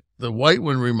 but the white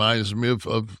one reminds me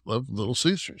of Little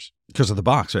Caesars because of the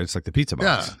box, right? It's like the pizza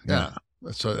box. Yeah.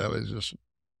 That's what that was just.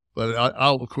 But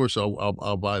I'll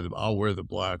buy them. I'll wear the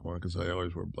black one because I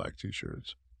always wear black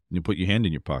T-shirts. You put your hand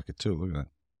in your pocket too. Look at that.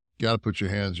 You got to put your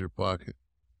hands in your pocket.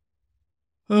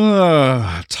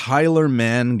 Tyler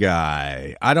Man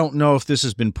Guy. I don't know if this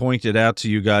has been pointed out to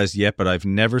you guys yet, but I've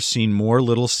never seen more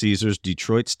Little Caesars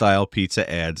Detroit-style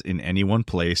pizza ads in any one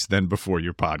place than before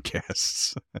your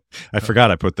podcasts. I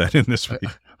forgot I put that in this week.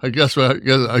 I guess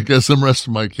I'm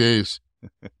resting my case.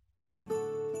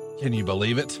 Can you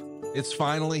believe it? It's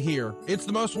finally here. It's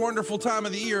the most wonderful time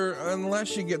of the year,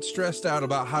 unless you get stressed out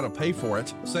about how to pay for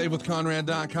it.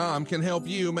 SaveWithConrad.com can help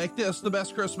you make this the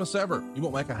best Christmas ever. You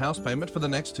won't make a house payment for the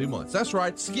next 2 months. That's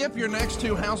right. Skip your next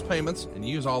 2 house payments and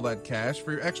use all that cash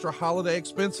for your extra holiday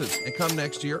expenses. And come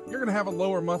next year, you're going to have a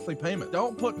lower monthly payment.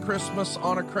 Don't put Christmas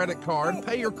on a credit card.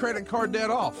 Pay your credit card debt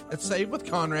off at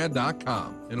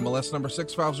SaveWithConrad.com. NMLS number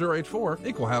 65084,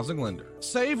 Equal Housing Lender.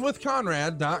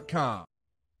 SaveWithConrad.com.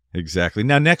 Exactly.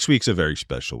 Now, next week's a very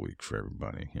special week for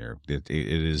everybody here. It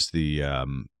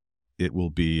will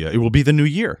be the new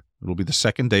year. It will be the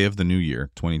second day of the new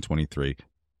year, 2023.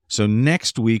 So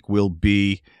next week will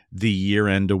be the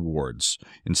year-end awards.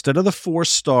 Instead of the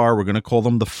 4-star, we're going to call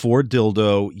them the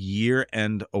 4-dildo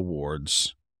year-end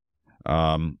awards.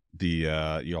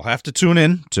 You'll have to tune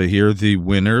in to hear the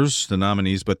winners, the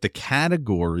nominees, but the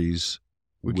categories.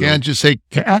 We can't just say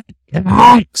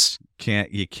cats.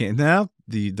 You can't now.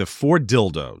 The 4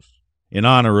 dildos in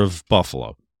honor of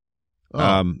Buffalo.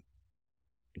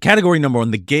 Category number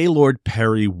 1, the Gaylord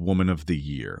Perry Woman of the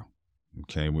Year.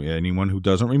 Okay, anyone who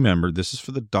doesn't remember, this is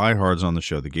for the diehards on the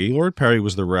show. The Gaylord Perry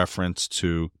was the reference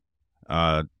to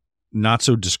not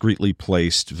so discreetly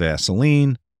placed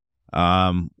Vaseline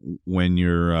when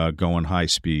you're going high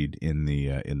speed in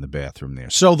the bathroom there.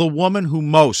 So the woman who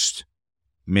most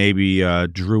maybe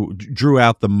drew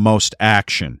out the most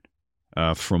action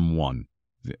from one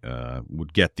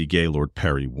would get the Gaylord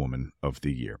Perry Woman of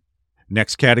the Year.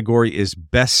 Next category is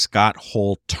Best Scott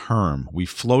Hall Term. We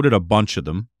floated a bunch of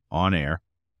them on air,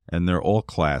 and they're all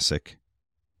classic.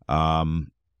 I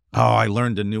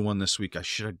learned a new one this week. I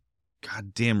should have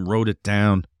goddamn wrote it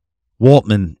down.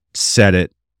 Waltman said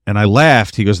it, and I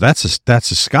laughed. He goes, "That's a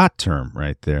Scott term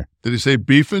right there." Did he say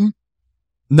beefing?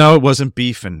 No, it wasn't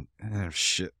beefing. Oh,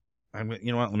 shit.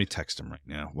 You know what? Let me text him right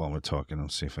now while we're talking. I'll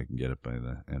see if I can get it by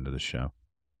the end of the show.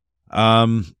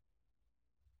 The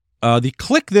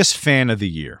Click This Fan of the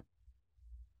Year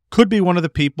could be one of the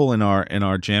people in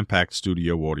our jam-packed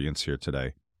studio audience here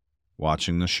today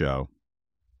watching the show.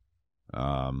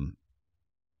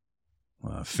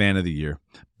 Fan of the Year.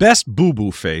 Best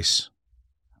boo-boo face.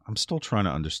 I'm still trying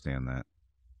to understand that.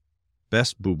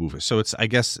 Best boo-boo face. So I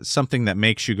guess it's something that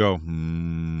makes you go,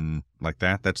 like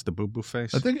that. That's the boo-boo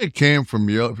face? I think it came from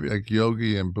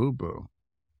Yogi and Boo Boo.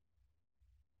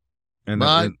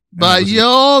 But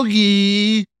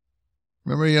Yogi.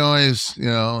 Remember, you always,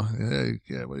 hey,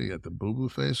 what do you got, the boo-boo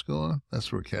face going?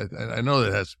 That's where I know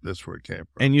that's where it came from.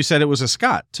 And you said it was a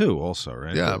Scott, too, also,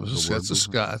 right? Yeah, it's a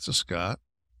Scott. It's a Scott.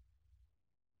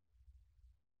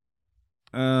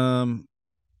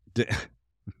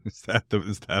 Is that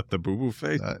the boo-boo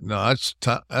face? No,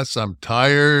 that's I'm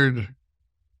tired.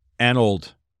 And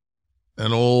old.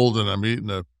 And I'm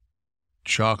eating a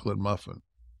chocolate muffin.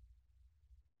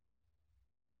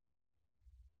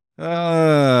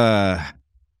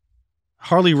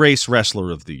 Harley Race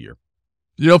Wrestler of the Year.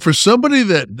 For somebody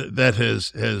that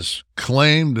has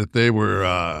claimed that they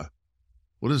were,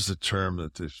 what is the term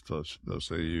that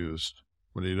they used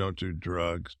when you don't do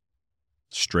drugs?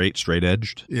 Straight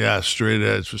edged. Yeah, straight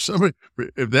edge. For somebody,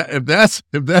 if that's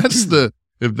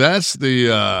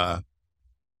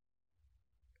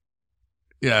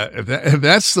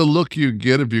the look you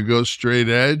get if you go straight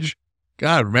edge.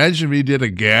 God, imagine if he did a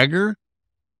gagger.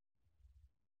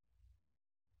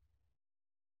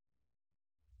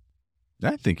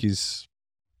 I think he's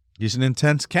an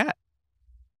intense cat.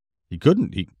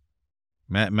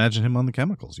 Imagine him on the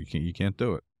chemicals. You can't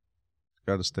do it.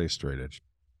 Got to stay straight edge.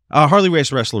 Harley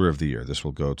Race Wrestler of the Year. This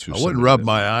will go to. I wouldn't rub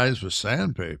my eyes with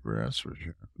sandpaper. That's for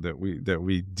sure. That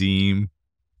we deem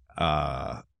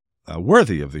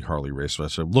worthy of the Harley Race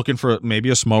Wrestler. Looking for maybe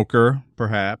a smoker,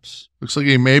 perhaps. Looks like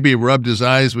he maybe rubbed his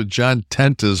eyes with John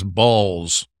Tenta's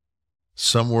balls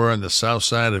somewhere on the south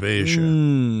side of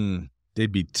Asia.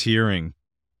 They'd be tearing.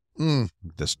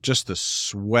 Just the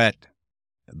sweat,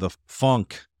 the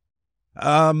funk.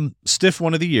 Stiff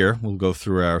One of the Year. We'll go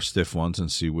through our stiff ones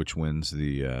and see which wins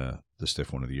the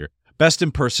Stiff One of the Year. Best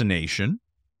Impersonation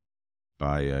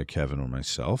by Kevin or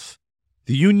myself.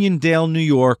 The Uniondale, New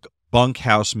York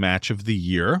Bunkhouse Match of the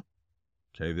Year.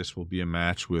 Okay, this will be a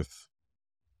match with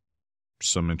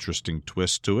some interesting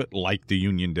twist to it, like the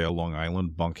Uniondale, Long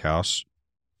Island Bunkhouse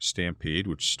Stampede,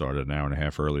 which started an hour and a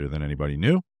half earlier than anybody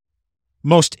knew.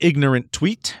 Most Ignorant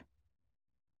Tweet.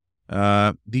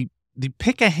 The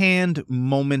Pick a Hand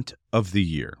Moment of the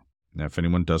Year. Now, if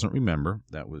anyone doesn't remember,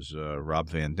 that was Rob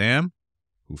Van Dam,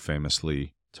 who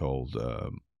famously told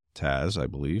Taz, I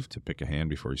believe, to pick a hand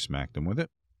before he smacked him with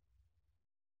it.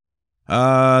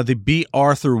 The B.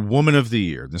 Arthur Woman of the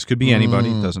Year. This could be anybody.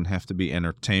 It doesn't have to be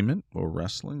entertainment or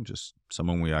wrestling, just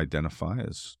someone we identify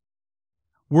as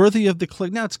worthy of the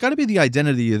click. Now, it's got to be the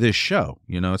identity of this show.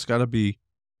 It's got to be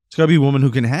a woman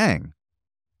who can hang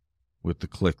with the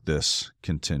Click This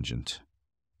contingent.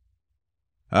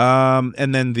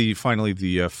 And then finally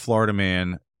the Florida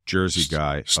Man Jersey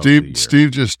guy.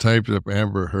 Steve just typed up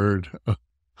Amber Heard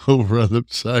over on the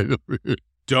side over here.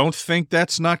 Don't think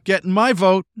that's not getting my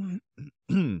vote.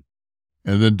 And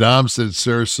then Dom said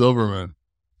Sarah Silverman.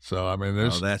 So I mean,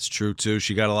 that's true too.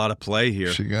 She got a lot of play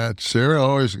here. Sarah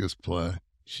always gets play.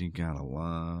 She got a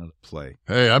lot of play.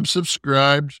 Hey, I'm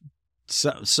subscribed.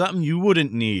 Something you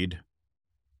wouldn't need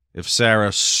if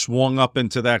Sarah swung up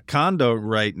into that condo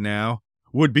right now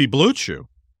would be Blue Chew.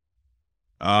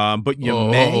 But you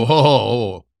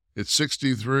may. It's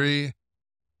 63.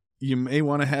 You may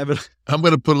want to have it. I'm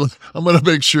gonna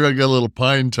make sure I got a little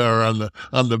pine tar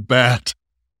on the bat.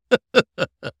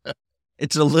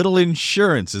 It's a little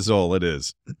insurance, is all it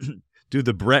is. Dude,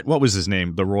 the Brett, what was his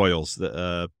name? The Royals.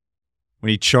 When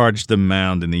he charged the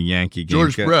mound in the Yankee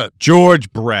game.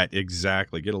 George Brett,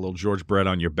 exactly. Get a little George Brett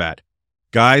on your bat.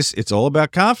 Guys, it's all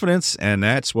about confidence, and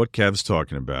that's what Kev's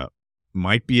talking about.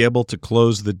 Might be able to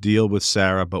close the deal with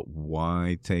Sarah, but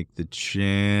why take the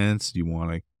chance? You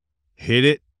want to hit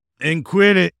it and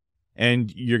quit it,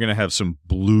 and you're going to have some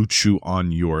Blue Chew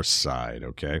on your side,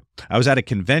 okay? I was at a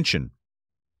convention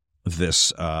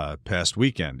this past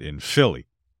weekend in Philly,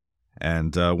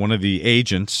 and one of the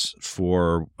agents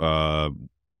for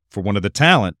one of the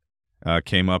talent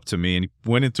came up to me, and he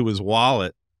went into his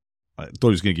wallet. I thought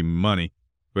he was going to give me money,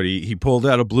 but he pulled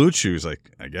out a Blue Chew. He's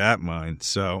like, I got mine.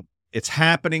 So it's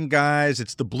happening, guys.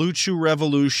 It's the Blue Chew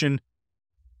revolution.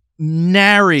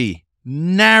 Nary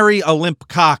nary a limp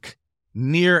cock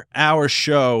near our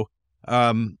show.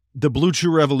 The Blue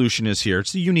Chew revolution is here.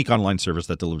 It's a unique online service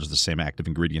that delivers the same active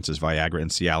ingredients as Viagra and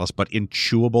Cialis, but in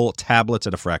chewable tablets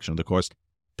at a fraction of the cost.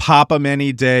 Pop them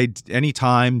any day,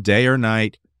 anytime, day or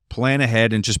night. Plan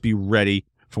ahead and just be ready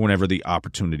for whenever the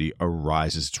opportunity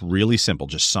arises. It's really simple.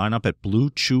 Just sign up at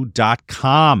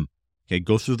BlueChew.com. Okay,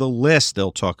 go through the list.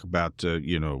 They'll talk about,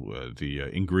 the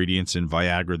ingredients in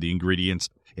Viagra, the ingredients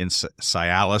in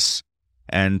Cialis,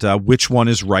 and which one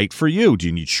is right for you. Do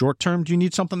you need short-term? Do you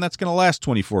need something that's going to last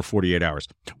 24, 48 hours?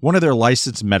 One of their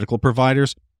licensed medical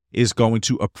providers is going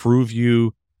to approve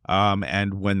you,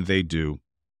 and when they do,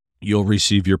 you'll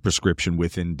receive your prescription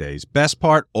within days. Best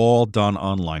part, all done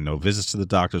online. No visits to the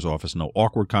doctor's office, no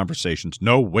awkward conversations,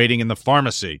 no waiting in the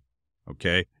pharmacy.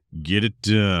 Okay? Get it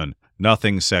done.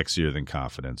 Nothing sexier than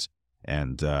confidence.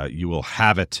 And you will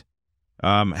have it.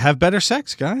 Have better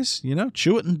sex, guys.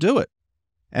 Chew it and do it.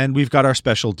 And we've got our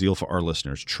special deal for our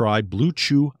listeners. Try Blue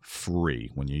Chew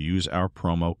free when you use our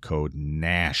promo code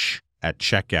NASH at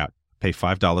checkout. Pay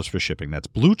 $5 for shipping. That's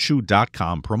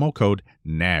BlueChew.com, promo code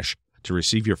NASH. To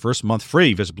receive your first month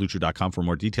free, visit BlueChew.com for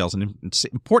more details and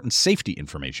important safety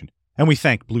information. And we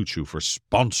thank Blue Chew for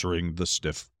sponsoring the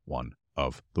Stiff One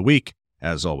of the Week,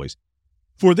 as always.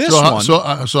 For this one... So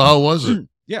how was it?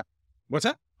 Yeah. What's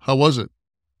that? How was it?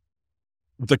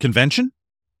 The convention?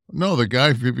 No, the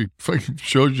guy fucking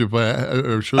showed you.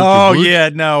 I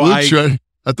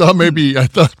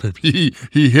thought maybe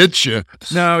he hit you.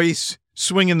 No, he's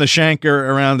swinging the shanker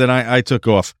around, and I took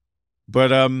off. But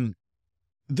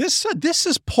this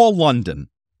is Paul London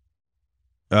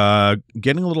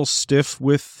getting a little stiff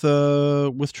with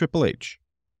Triple H,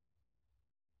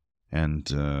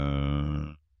 and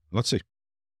let's see.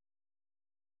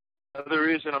 The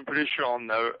reason I'm pretty sure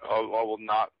I will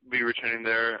not be returning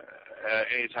there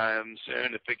anytime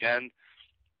soon. If again,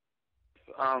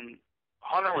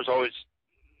 Hunter was always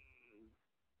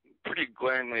pretty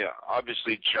glaringly,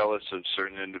 obviously jealous of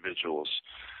certain individuals.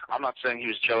 I'm not saying he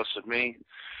was jealous of me,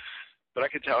 but I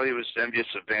could tell he was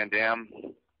envious of Van Dam.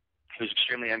 He was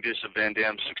extremely envious of Van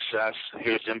Dam's success.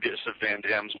 He was envious of Van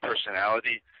Dam's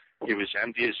personality. He was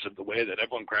envious of the way that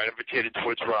everyone gravitated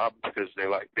towards Rob because they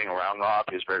liked being around Rob.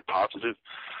 He was very positive.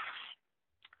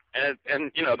 And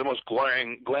the most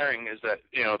glaring is that,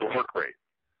 the work rate.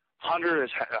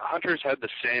 Hunter's had the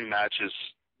same matches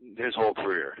his whole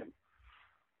career,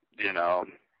 And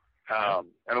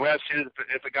the way I've seen it,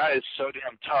 if a guy is so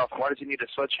damn tough, why does he need a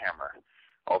sledgehammer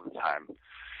all the time?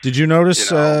 Did you notice,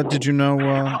 did you know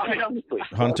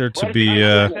Hunter to be...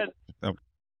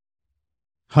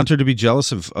 Hunter to be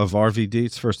jealous of RVD?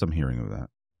 It's the first I'm hearing of that.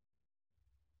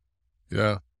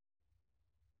 Yeah.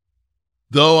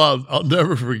 Though I'll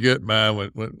never forget, man,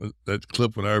 when that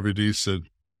clip when RVD said,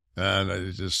 "Man,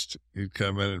 he'd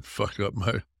come in and fuck up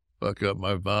my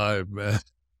vibe, man."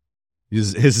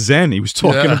 His Zen. He was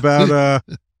talking about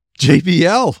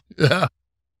JBL. Yeah.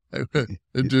 The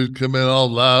dude come in all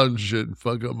loud and shit and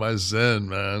fuck up my Zen,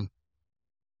 man.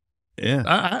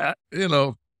 Yeah.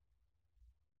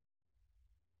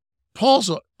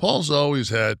 Paul's always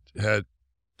had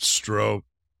stroke.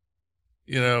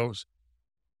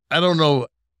 I don't know.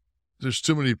 There's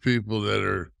too many people that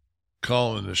are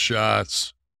calling the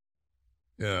shots.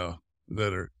 That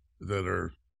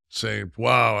are saying,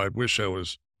 "Wow, I wish I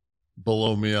was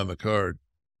below me on the card."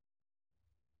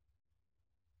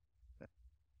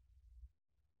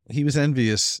 He was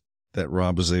envious that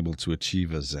Rob was able to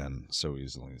achieve a Zen so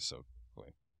easily, so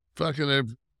quickly.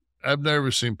 Fucking, I've never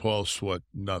seen Paul sweat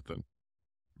nothing.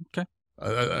 Okay.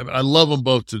 I love them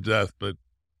both to death, but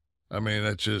I mean,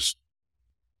 that's just,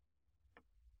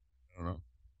 I don't know.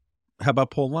 How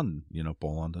about Paul London? You know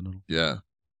Paul London? Yeah.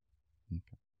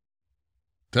 Okay.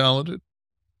 Talented.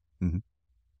 Mm-hmm.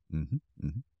 Mm-hmm.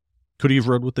 Mm-hmm. Could he have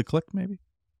rode with the Click, maybe?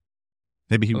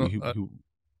 Maybe he I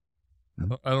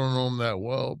don't know him that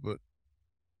well, but.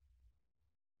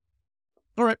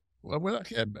 All right. Well,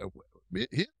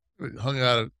 he hung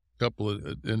out at a couple of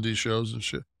indie shows and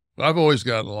shit. I've always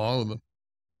gotten along with him.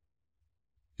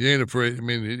 He ain't afraid. I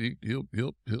mean, he'll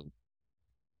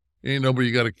he ain't nobody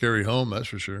you got to carry home. That's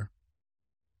for sure.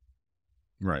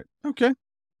 Right. Okay.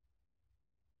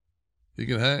 He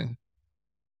can hang.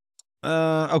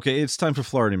 Okay. It's time for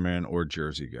Florida Man or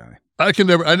Jersey Guy. I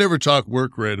never talk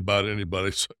work rate about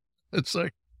anybody. So it's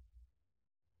like,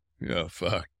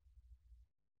 fuck.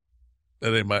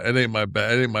 It ain't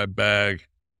my bag.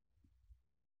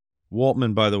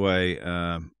 Waltman, by the way,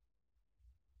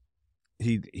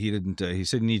 he didn't. He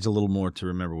said he needs a little more to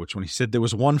remember which one. He said there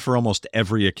was one for almost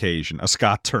every occasion. A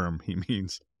Scott term, he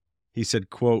means. He said,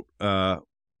 "quote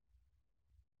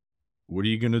what are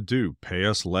you going to do? Pay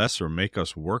us less or make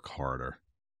us work harder?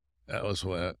 That was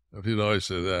what he'd always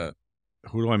say that.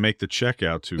 Who do I make the check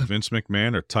out to? Vince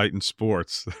McMahon or Titan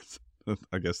Sports?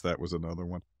 I guess that was another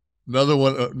one. Another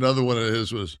one of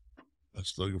his was, I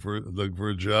was looking for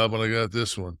a job when I got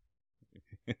this one.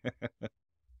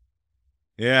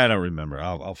 Yeah, I don't remember.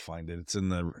 I'll find it. It's in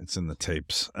the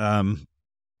tapes.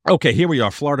 Okay, here we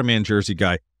are. Florida Man, Jersey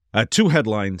Guy. 2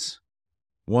 headlines.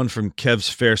 One from Kev's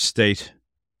fair state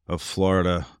of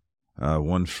Florida.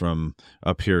 One from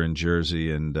up here in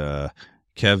Jersey. And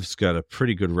Kev's got a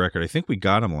pretty good record. I think we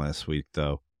got him last week,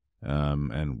 though.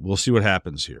 And we'll see what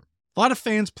happens here. A lot of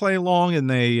fans play along, and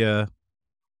they...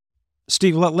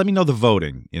 Steve, let me know the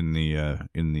voting in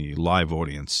the live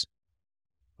audience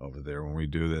over there when we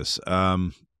do this.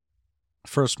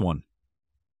 First one.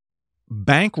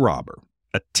 Bank robber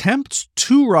attempts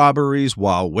 2 robberies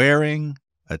while wearing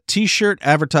a T-shirt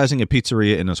advertising a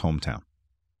pizzeria in his hometown.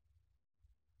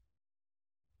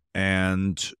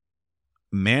 And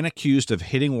man accused of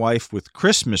hitting wife with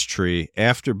Christmas tree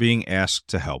after being asked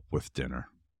to help with dinner.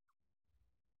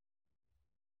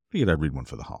 Figured I'd read one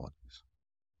for the holidays.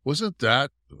 Wasn't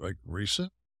that like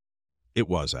recent? It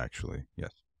was actually,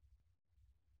 yes.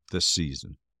 This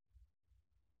season.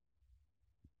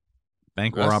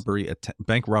 Bank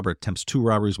robber attempts 2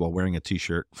 robberies while wearing a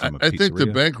T-shirt from a pizzeria. I think the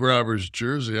bank robber's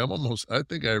jersey. I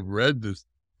think I read this.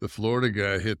 The Florida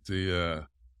guy hit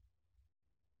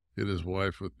his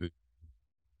wife with the.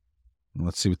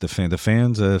 Let's see what the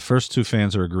fans. First 2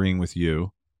 fans are agreeing with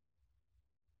you.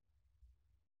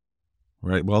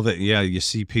 Right. Well, you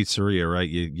see pizzeria, right?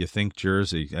 You think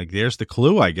Jersey. Like, there's the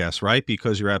clue, I guess, right?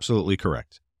 Because you're absolutely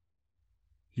correct.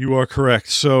 You are correct.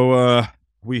 So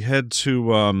we head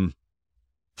to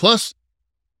plus.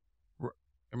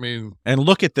 I mean, and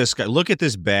look at this guy. Look at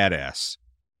this badass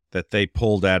that they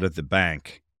pulled out of the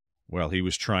bank. Well, he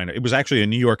was trying to. It was actually a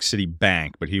New York City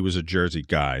bank, but he was a Jersey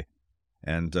guy.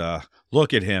 And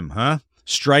look at him, huh?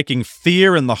 Striking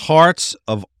fear in the hearts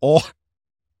of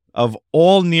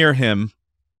all near him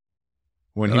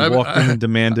when he walked in and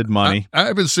demanded money. I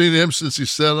haven't seen him since he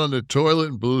sat on the toilet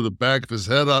and blew the back of his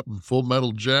head up in Full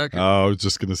Metal Jacket. Oh, I was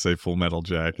just going to say Full Metal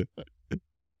Jacket.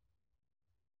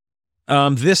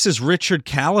 This is Richard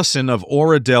Callison of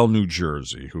Oradell, New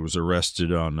Jersey, who was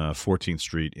arrested on 14th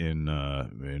Street in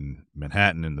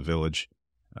Manhattan in the Village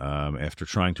after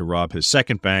trying to rob his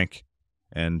second bank.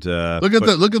 And look at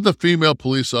the female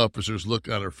police officer's look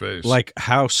on her face. Like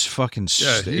how fucking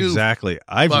exactly.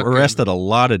 I've arrested a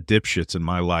lot of dipshits in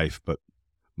my life, but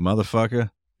motherfucker,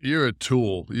 you're a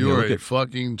tool. You're a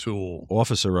fucking tool.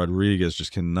 Officer Rodriguez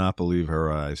just cannot believe her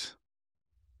eyes.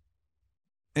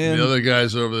 And the other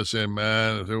guys over there saying,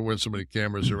 "Man, if there weren't so many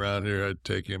cameras around here, I'd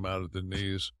take him out at the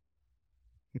knees."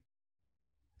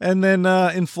 And then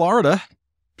in Florida,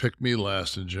 pick me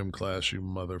last in gym class, you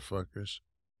motherfuckers.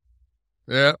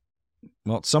 Yeah.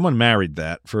 Well, someone married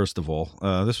that, first of all.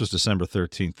 This was December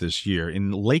 13th this year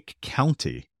in Lake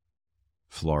County,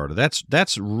 Florida.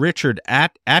 That's Richard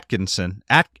Atkinson.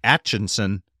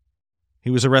 He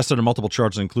was arrested on multiple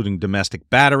charges, including domestic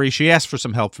battery. She asked for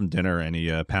some help from dinner, and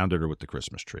he pounded her with the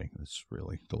Christmas tree. That's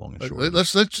really the long and short.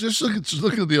 Let's just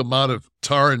look at the amount of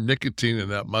tar and nicotine in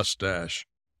that mustache.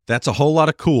 That's a whole lot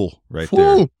of cool right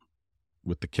there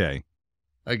with the K.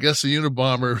 I guess the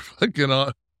Unabomber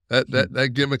fucking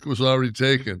that gimmick was already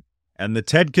taken. And the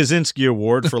Ted Kaczynski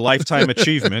Award for Lifetime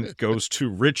Achievement goes to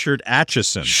Richard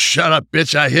Atchison. Shut up,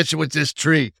 bitch. I hit you with this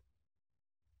tree.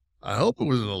 I hope it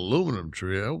was an aluminum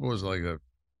tree. I hope it was like a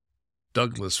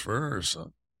Douglas fir or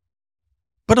something.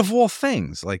 But of all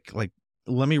things, like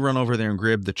let me run over there and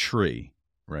grab the tree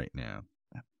right now.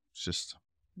 It's just...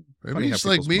 Maybe he's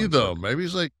like me, though. Maybe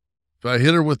he's like, if I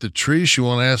hit her with the tree, she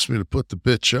won't ask me to put the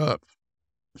bitch up.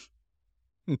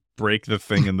 Break the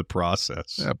thing in the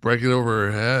process. Yeah, break it over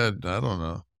her head. I don't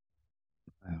know.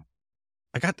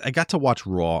 I got to watch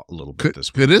Raw a little bit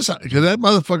this week. Could that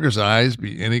motherfucker's eyes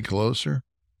be any closer?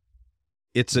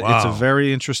 It's a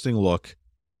very interesting look.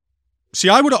 See,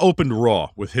 I would have opened Raw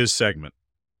with his segment.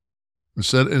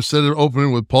 Instead of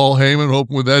opening with Paul Heyman,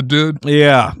 open with that dude.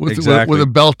 Yeah, exactly. With a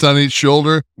belt on each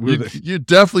shoulder. You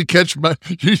definitely catch my...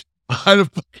 I'd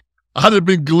have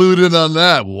been glued in on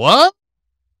that. What?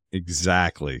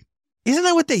 Exactly. Isn't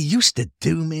that what they used to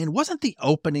do, man? Wasn't the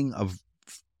opening of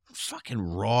fucking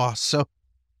Raw so...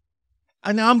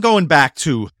 Now I'm going back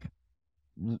to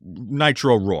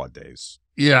Nitro Raw days.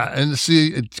 Yeah, and see,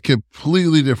 it's a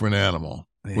completely different animal.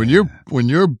 Yeah. When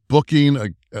you're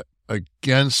booking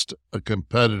against a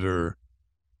competitor,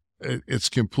 it's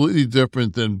completely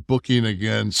different than booking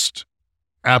against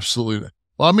absolutely.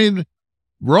 Well, I mean,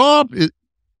 Raw,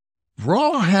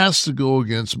 Raw has to go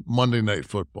against Monday Night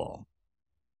Football.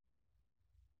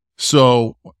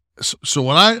 So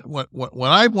when I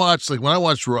watched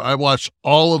Raw, I watched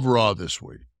all of Raw this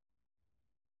week.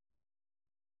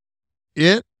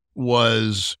 It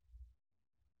was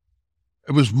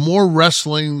more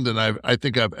wrestling than I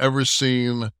think I've ever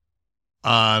seen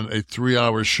on a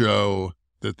 3-hour show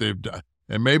that they've done.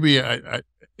 And maybe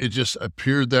it just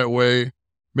appeared that way.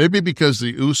 Maybe because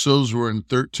the Usos were in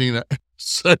 13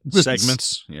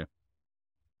 segments. Yeah.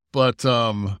 But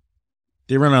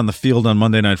they run on the field on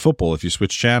Monday Night Football if you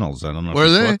switch channels. I don't know if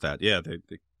you thought that. Yeah,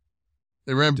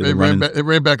 they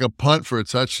ran back a punt for a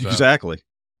touchdown. Exactly.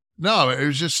 No, it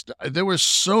was just there was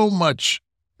so much,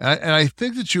 and I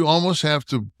think that you almost have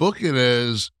to book it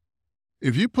as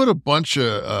if you put a bunch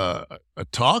of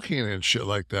talking and shit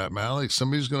like that, man. Like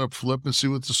somebody's gonna flip and see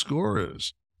what the score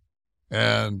is,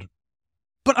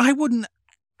 but I wouldn't.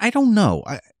 I don't know.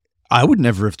 I would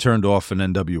never have turned off an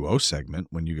NWO segment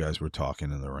when you guys were talking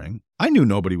in the ring. I knew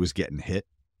nobody was getting hit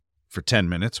for 10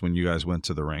 minutes when you guys went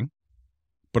to the ring,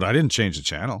 but I didn't change the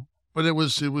channel. But it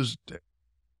was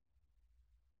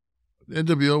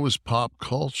NWO was pop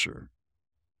culture.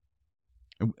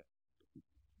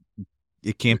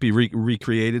 It can't be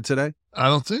recreated today? I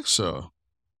don't think so.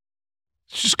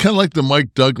 It's just kind of like the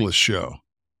Mike Douglas show.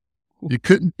 You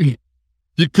couldn't do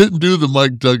the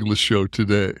Mike Douglas show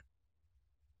today.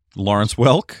 Lawrence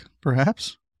Welk,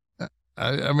 perhaps?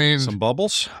 I mean, some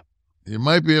bubbles? You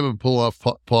might be able to pull off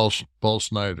Paul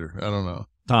Snyder. I don't know.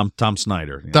 Tom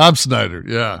Snyder. Yeah. Tom Snyder,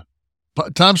 yeah.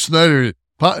 Tom Snyder.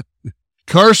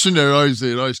 Carson,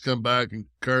 they'd always come back, and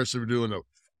Carson were doing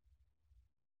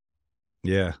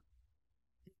yeah.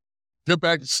 Get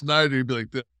back to Snyder, he'd be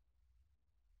like this.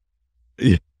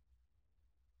 Yeah.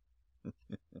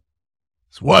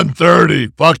 It's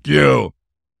 1:30. Fuck you.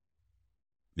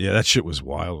 Yeah, that shit was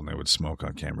wild when they would smoke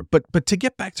on camera. But to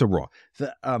get back to Raw,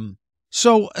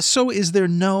 so is there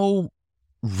no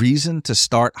reason to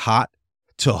start hot,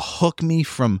 to hook me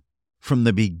from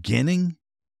the beginning,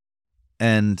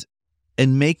 and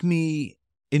make me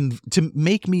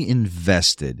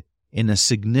invested in a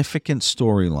significant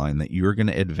storyline that you're going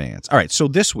to advance? All right, so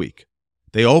this week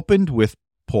they opened with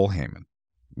Paul Heyman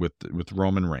with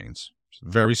Roman Reigns,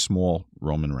 very small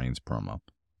Roman Reigns promo.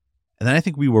 And then I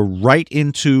think we were right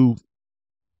into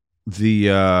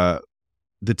the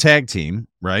tag team,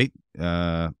 right?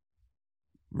 Right.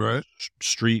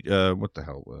 Street, what the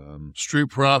hell? Street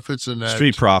Profits and that.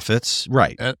 Street Profits,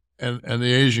 right? And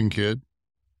the Asian kid.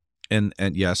 And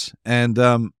yes, and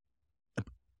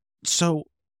so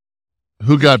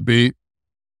who got beat?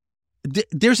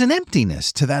 There's an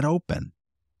emptiness to that open.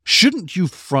 Shouldn't you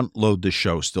front load the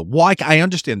show still? Why? I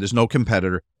understand there's no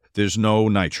competitor, there's no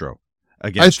Nitro.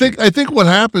 I think what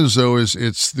happens though is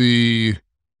it's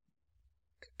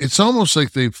almost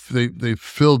like they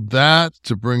filled that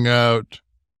to bring out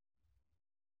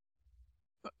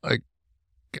like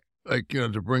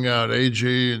to bring out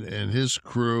AJ and his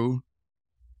crew,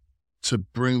 to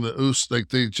bring the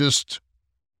like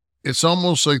it's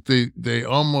almost like they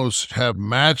almost have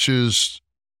matches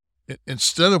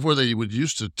instead of where they would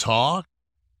used to talk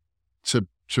to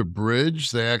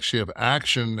bridge, they actually have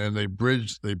action, and they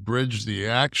bridge the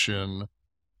action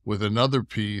with another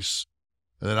piece.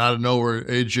 And then out of nowhere,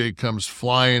 AJ comes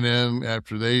flying in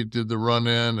after they did the run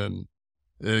in, and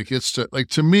it gets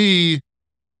to me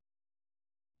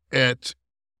at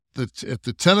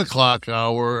the 10 o'clock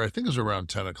hour. I think it was around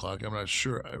 10 o'clock. I'm not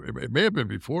sure. It may have been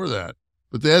before that,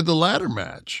 but they had the ladder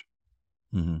match.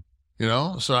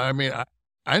 Mm-hmm. So I mean,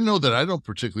 I know that I don't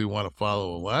particularly want to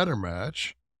follow a ladder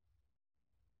match.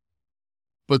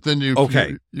 But then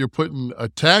you're putting a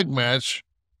tag match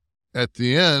at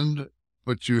the end,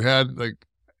 but you had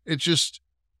it just,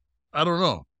 I don't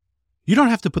know. You don't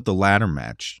have to put the ladder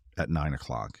match at 9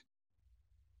 o'clock,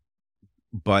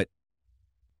 but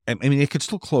I mean, it could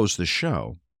still close the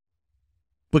show.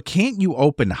 But can't you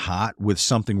open hot with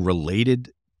something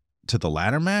related to the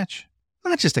ladder match?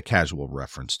 Not just a casual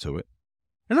reference to it.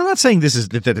 And I'm not saying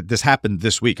that this happened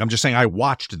this week. I'm just saying I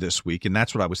watched this week, and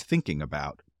that's what I was thinking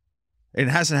about. It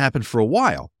hasn't happened for a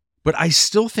while, but I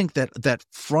still think that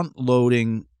front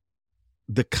loading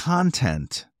the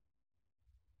content,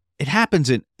 it happens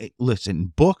in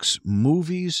books,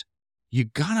 movies. You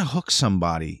gotta hook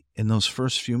somebody in those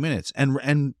first few minutes,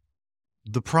 and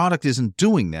the product isn't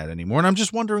doing that anymore. And I'm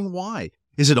just wondering why.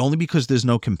 Is it only because there's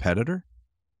no competitor?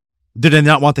 Do they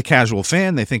not want the casual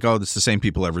fan? They think, oh, it's the same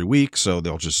people every week, so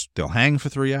they'll hang for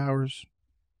 3 hours.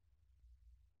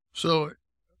 So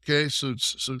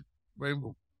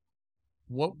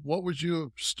what would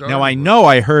you start? Now I know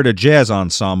I heard a jazz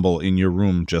ensemble in your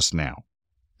room just now.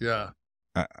 Yeah.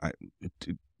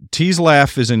 T's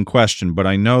laugh is in question, but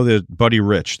I know that Buddy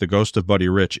Rich, the ghost of Buddy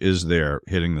Rich, is there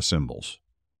hitting the cymbals.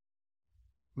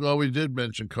 Well, we did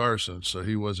mention Carson, so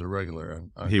he was a regular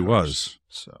on He Carson, was.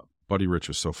 So Buddy Rich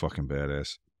was so fucking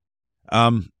badass.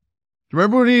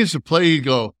 remember when he used to play? He'd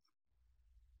go.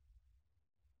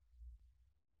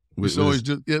 With, He's always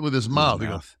do it with his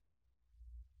mouth.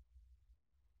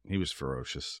 He was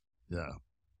ferocious. Yeah.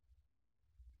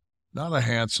 Not a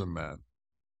handsome man.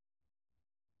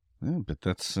 Yeah, but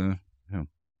that's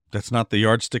that's not the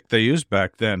yardstick they used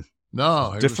back then.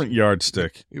 No, Different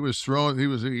yardstick. He was throwing. He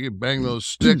could bang those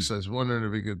sticks. I was wondering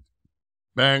if he could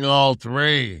bang all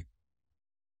three.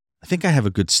 I think I have a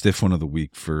good stiff one of the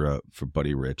week for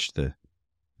Buddy Rich.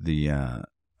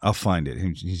 I'll find it.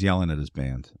 He's yelling at his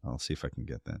band. I'll see if I can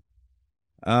get that.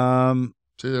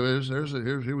 See,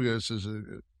 here we go. It says,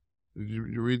 did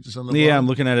you read this on the Yeah, bottom? I'm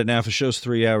looking at it now. If a show's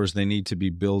 3 hours, they need to be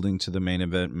building to the main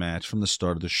event match from the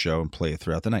start of the show and play it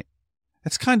throughout the night.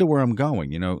 That's kind of where I'm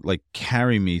going, like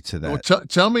carry me to that. Well,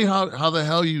 tell me how the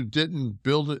hell you didn't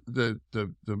build it,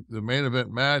 the main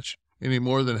event match any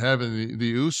more than having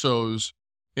the Usos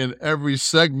in every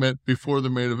segment before the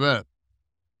main event.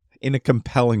 In a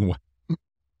compelling way.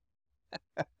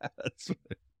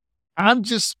 I'm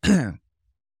just...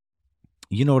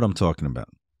 You know what I'm talking about.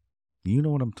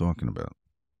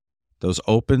 Those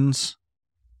opens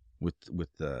with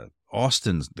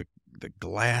Austin's the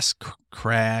glass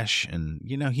crash, and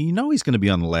he's going to be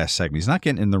on the last segment. He's not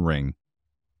getting in the ring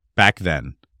back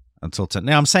then until 10.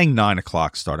 Now I'm saying 9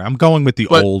 o'clock start. I'm going with the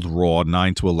old Raw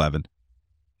 9 to 11.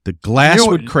 The glass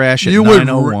would crash at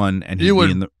 9:01, and he'd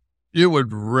be in the. You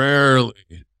would rarely.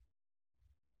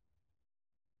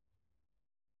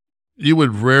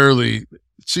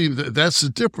 See. That's the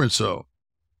difference, though.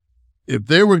 If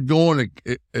they were going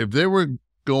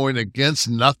against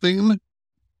nothing,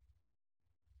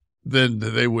 then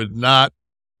they would not.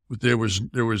 There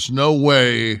was no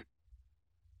way.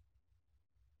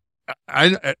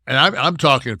 I'm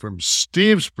talking from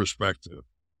Steve's perspective.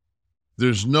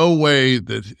 There's no way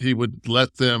that he would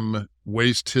let them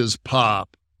waste his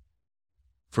pop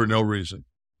for no reason.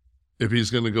 If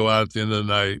he's going to go out at the end of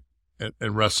the night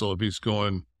and wrestle, if he's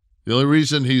going, the only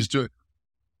reason he's doing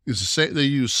is they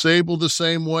use Sable the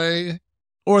same way.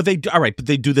 Or but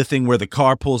they do the thing where the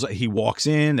car pulls, he walks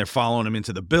in, they're following him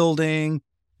into the building,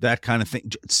 that kind of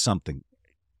thing. Something.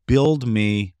 Build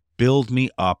me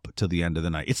up to the end of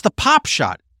the night. It's the pop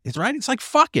shot. It's right. It's like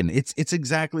fucking. It's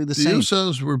exactly the same. The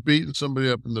Usos were beating somebody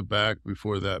up in the back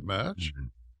before that match. Mm-hmm.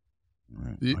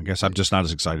 Right. I guess I'm just not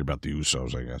as excited about the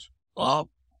Usos, I guess. Well,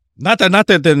 not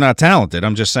that they're not talented.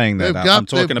 I'm just saying that I'm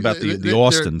talking about the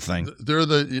Austin thing. They're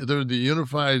the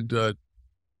unified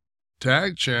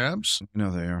tag champs.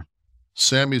 No, they are.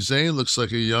 Sami Zayn looks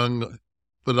like a young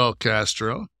Fidel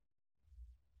Castro.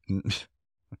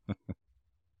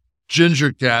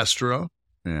 Ginger Castro.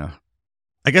 Yeah.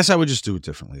 I guess I would just do it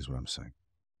differently is what I'm saying.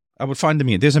 I would find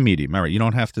there's a medium. All right, you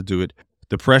don't have to do it.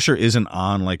 The pressure isn't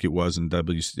on like it was in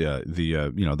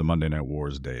the Monday Night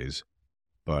Wars days.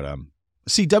 But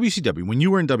see, WCW, when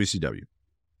you were in WCW,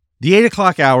 the 8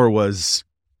 o'clock hour was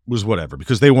whatever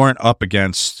because they weren't up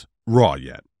against Raw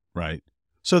yet, right?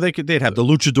 So they'd have the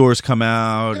luchadors come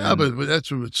out. Yeah, but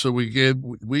that's so we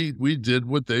did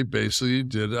what they basically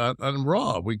did on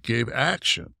Raw. We gave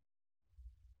action,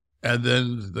 and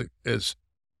then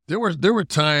there were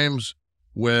times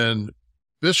when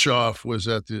Bischoff was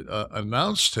at the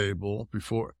announce table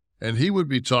before, and he would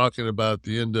be talking about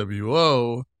the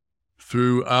NWO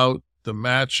throughout the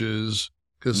matches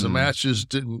because the matches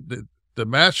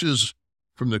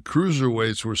from the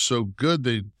cruiserweights were so good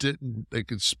they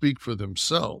could speak for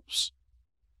themselves.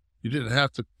 You didn't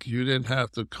have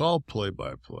to call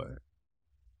play-by-play.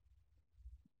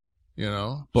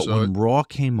 But when Raw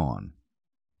came on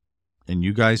and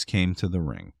you guys came to the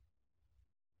ring,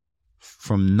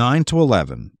 from 9 to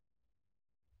 11,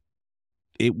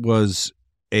 it was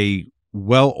a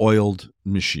well-oiled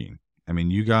machine. I mean,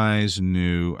 you guys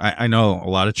knew. I know a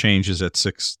lot of changes at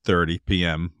 6:30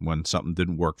 p.m. when something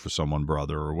didn't work for someone,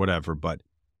 brother, or whatever. But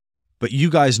you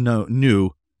guys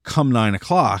knew come 9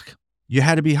 o'clock, you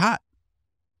had to be hot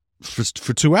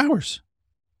for 2 hours.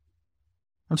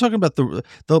 I'm talking about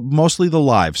the mostly the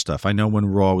live stuff. I know when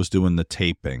Raw was doing the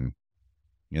taping,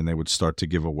 and they would start to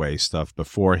give away stuff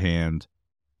beforehand,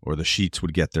 or the Sheets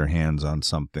would get their hands on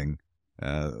something,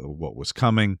 what was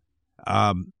coming.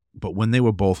 But when they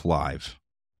were both live,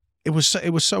 it was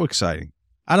so exciting.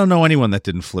 I don't know anyone that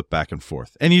didn't flip back and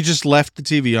forth. And you just left the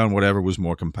TV on whatever was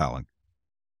more compelling.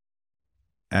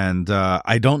 And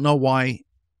I don't know why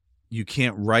you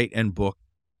can't write and book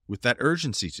with that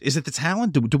urgency? Is it the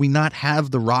talent? Do we not have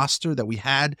the roster that we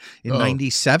had in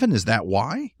 '97? Is that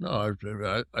why? No,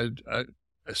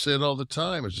 I say it all the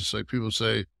time. It's just like people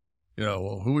say,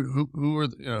 well,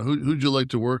 who'd you like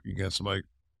to work against? I'm like,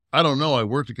 I don't know. I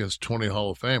worked against 20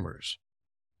 Hall of Famers,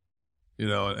 in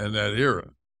that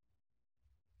era.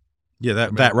 Yeah,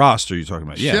 that roster you're talking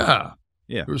about. Yeah.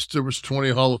 Yeah. There was 20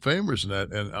 Hall of Famers in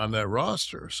that and on that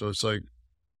roster. So it's like,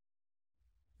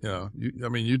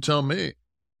 you tell me.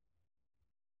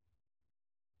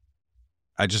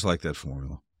 I just like that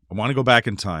formula. I want to go back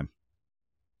in time.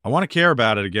 I want to care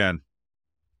about it again.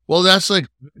 Well, that's like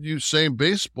you saying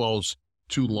baseball's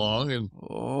too long. And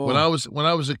when I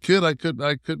was a kid, I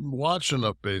couldn't watch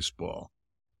enough baseball.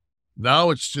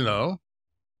 Now it's,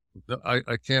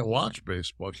 I can't watch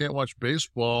baseball. I can't watch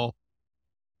baseball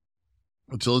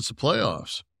until it's the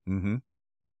playoffs. Mm-hmm.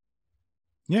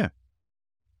 Yeah.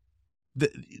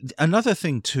 Another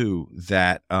thing too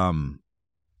that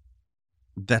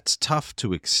that's tough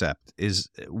to accept is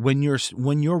when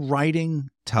you're writing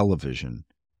television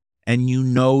and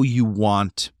you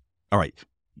want, all right,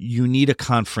 you need a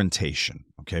confrontation,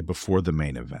 okay, before the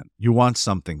main event. You want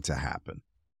something to happen.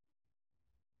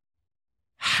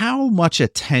 How much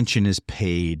attention is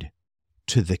paid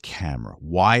to the camera?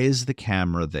 Why is the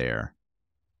camera there?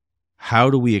 How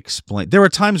do we explain? There are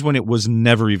times when it was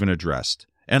never even addressed.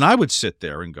 And I would sit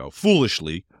there and go,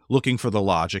 foolishly, looking for the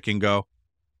logic and go,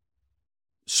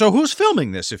 so who's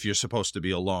filming this if you're supposed to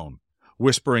be alone?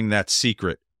 Whispering that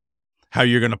secret. How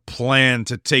you're going to plan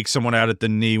to take someone out at the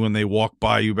knee when they walk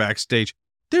by you backstage.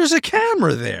 There's a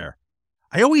camera there.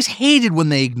 I always hated when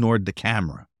they ignored the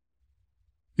camera.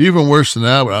 Even worse than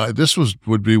that, this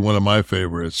would be one of my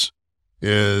favorites,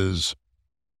 is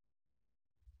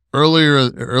earlier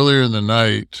in the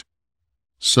night,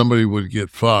 somebody would get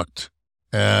fucked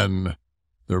and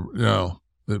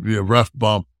there'd be a ref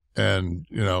bump and,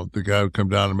 the guy would come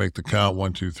down and make the count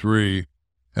 1, 2, 3.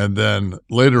 And then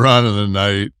later on in the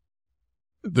night,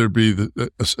 there'd be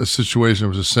a situation that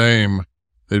was the same.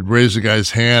 They'd raise the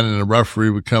guy's hand and the referee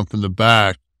would come from the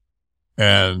back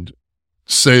and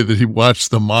say that he watched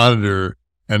the monitor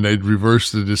and they'd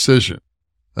reverse the decision.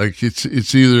 Like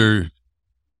it's either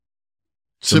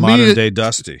to modern day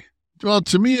Dusty. Well,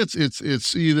 to me,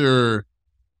 it's either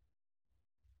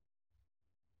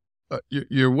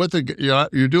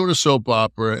you're doing a soap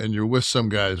opera and you're with some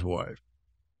guy's wife.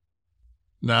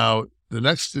 Now then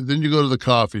you go to the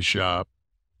coffee shop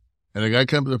and a guy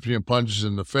comes up to you and punches you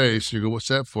in the face. You go, "What's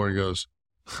that for?" He goes,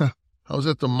 "I was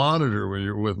at the monitor when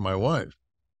you were with my wife."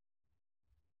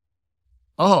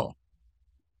 Oh,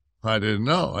 I didn't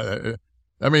know.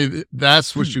 I mean,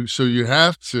 that's what so you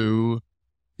have to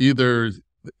either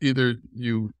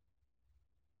you,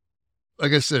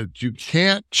 like I said, you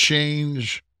can't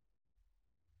change.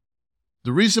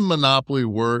 The reason Monopoly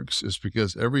works is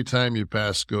because every time you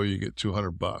pass go, you get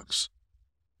 $200.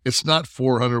 It's not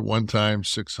 400 one time,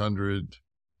 600.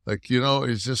 Like,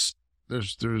 it's just,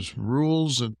 there's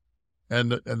rules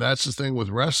and that's the thing with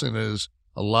wrestling is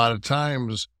a lot of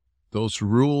times those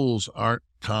rules aren't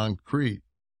concrete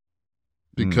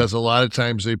because a lot of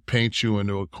times they paint you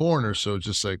into a corner. So it's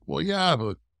just like, well, yeah,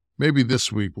 but maybe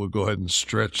this week we'll go ahead and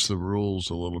stretch the rules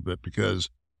a little bit because,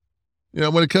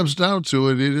 when it comes down to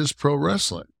it, it is pro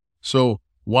wrestling. So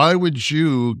why would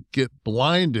you get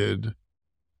blinded,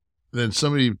 then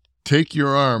somebody take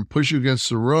your arm, push you against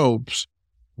the ropes?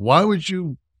 Why would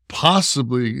you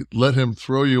possibly let him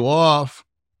throw you off?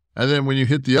 And then when you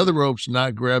hit the other ropes,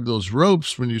 not grab those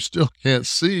ropes when you still can't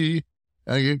see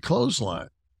and get clothesline.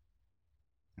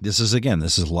 This is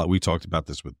a lot. We talked about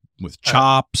this with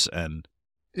chops and,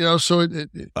 so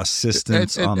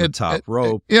assistance on the top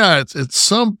rope. Yeah. It's at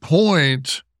some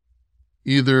point,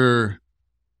 either,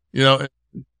 then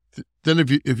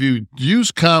if you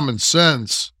use common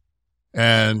sense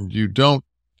and you don't,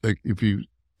 like, if you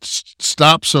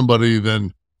stop somebody,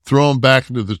 then throw them back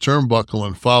into the turnbuckle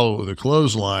and follow with a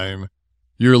clothesline,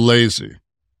 you're lazy.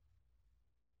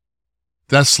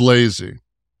 That's lazy.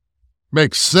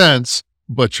 Makes sense,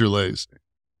 but you're lazy.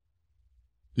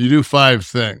 You do 5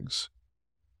 things.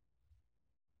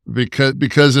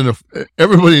 Because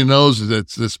everybody knows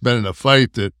that it's been in a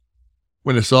fight that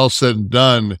when it's all said and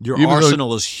done, your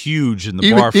arsenal is huge in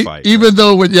the bar fight. Even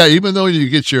though you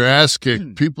get your ass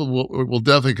kicked, people will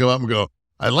definitely come up and go,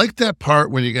 "I like that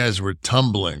part when you guys were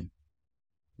tumbling."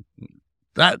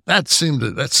 That seemed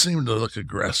to look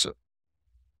aggressive.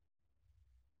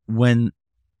 When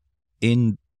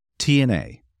in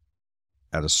TNA,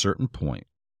 at a certain point,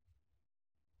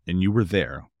 and you were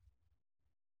there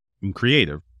in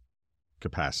creative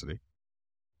capacity,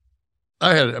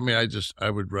 I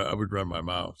would run my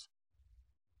mouth.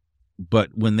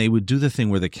 But when they would do the thing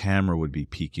where the camera would be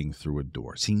peeking through a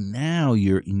door, see, now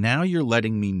you're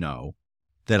letting me know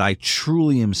that I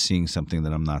truly am seeing something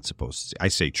that I'm not supposed to see. I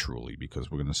say truly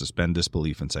because we're going to suspend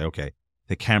disbelief and say, okay,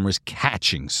 the camera's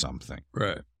catching something.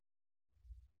 Right.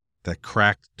 That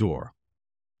cracked door.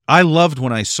 I loved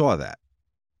when I saw that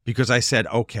because I said,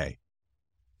 okay,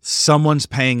 someone's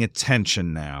paying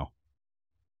attention now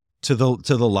to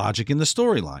the logic in the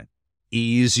storyline.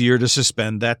 Easier to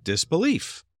suspend that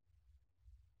disbelief.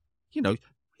 You know,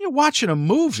 you're watching a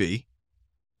movie.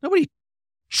 Nobody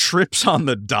trips on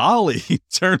the dolly. He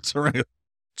turns around.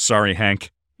 Sorry,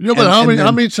 Hank. But how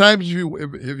many times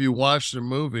have you watched a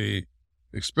movie,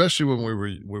 especially when we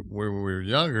were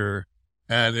younger,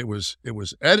 and it was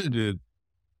edited,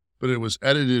 but it was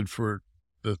edited for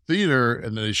the theater,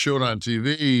 and then they showed on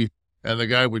TV, and the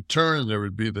guy would turn, and there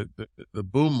would be the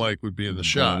boom mic would be in the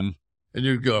shot, and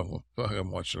you'd go, well, fuck,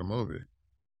 I'm watching a movie.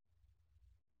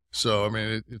 So, I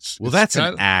mean, that's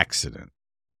an accident.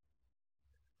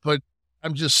 But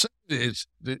I'm just saying,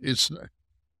 it's not.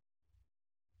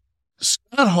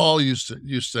 Scott Hall used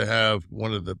to have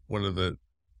one of the.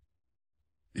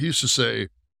 He used to say,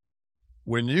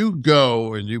 when you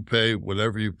go and you pay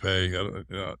whatever you pay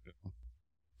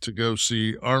to go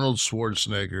see Arnold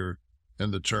Schwarzenegger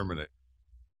and the Terminator,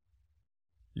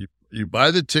 you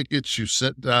buy the tickets, you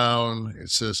sit down. It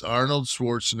says Arnold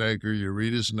Schwarzenegger. You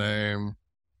read his name.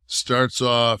 Starts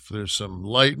off, there's some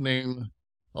lightning.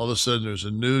 All of a sudden, there's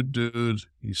a nude dude.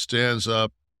 He stands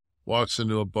up, walks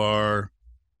into a bar,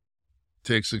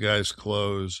 takes the guy's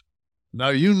clothes. Now,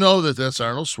 you know that that's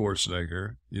Arnold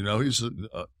Schwarzenegger. You know he's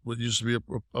what used to be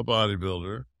a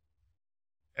bodybuilder.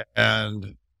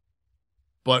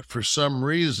 But for some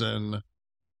reason,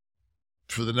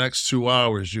 for the next 2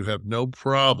 hours, you have no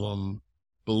problem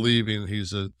believing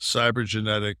he's a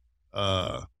cybergenetic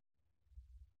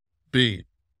being.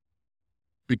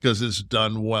 Because it's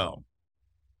done well.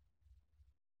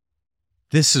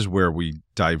 This is where we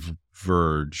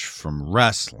diverge from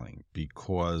wrestling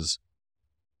because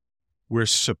we're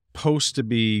supposed to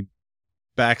be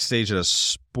backstage at a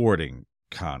sporting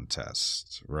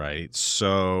contest, right?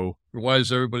 So why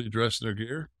is everybody dressed in their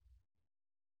gear?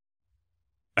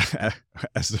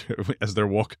 as they're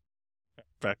walking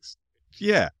backstage.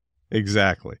 Yeah,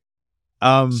 exactly.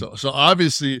 So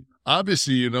obviously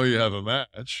you know you have a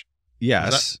match.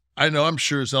 Yes. I know I'm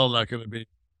sure as hell not going to be,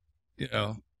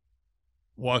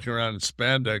 walking around in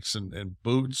spandex and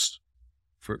boots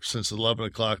since 11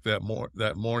 o'clock that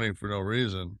morning for no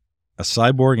reason. A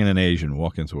cyborg and an Asian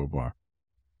walk into a bar.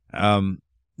 John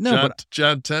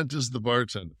Tenta is the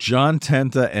bartender. John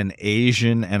Tenta, an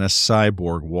Asian, and a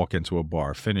cyborg walk into a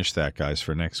bar. Finish that, guys,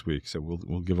 for next week. So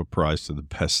we'll give a prize to the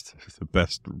best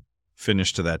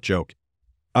finish to that joke.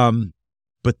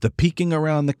 But the peeking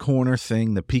around the corner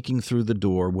thing, the peeking through the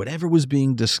door, whatever was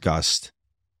being discussed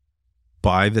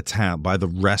by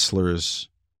the wrestlers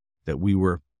that we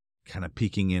were kind of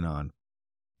peeking in on,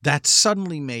 that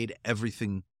suddenly made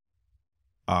everything,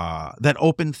 that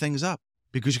opened things up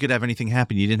because you could have anything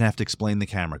happen. You didn't have to explain the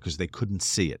camera because they couldn't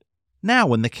see it. Now,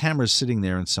 when the camera's sitting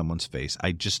there in someone's face,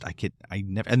 I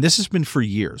never, and this has been for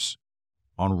years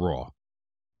on Raw,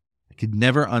 I could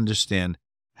never understand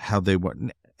how they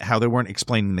weren't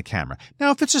explaining the camera.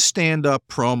 Now, if it's a stand-up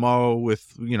promo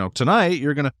with, tonight,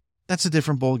 that's a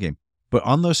different ballgame. But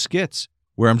on those skits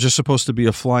where I'm just supposed to be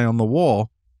a fly on the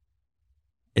wall,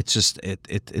 it's just,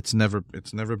 it's never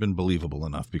been believable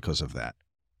enough because of that.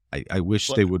 I wish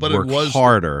they would work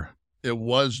harder. It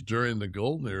was during the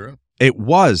golden era. It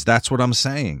was. That's what I'm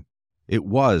saying. It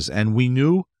was. And we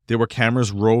knew there were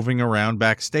cameras roving around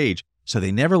backstage. So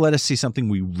they never let us see something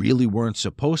we really weren't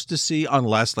supposed to see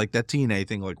unless like that TNA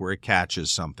thing, like where it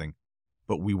catches something.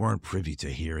 But we weren't privy to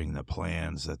hearing the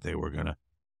plans that they were going to,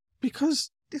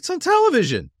 because it's on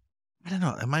television. I don't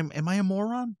know. Am I a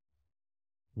moron?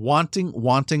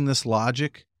 Wanting this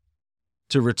logic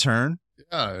to return?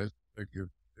 Yeah.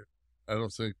 I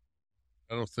don't think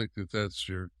that that's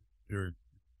your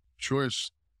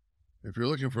choice. If you're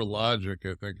looking for logic,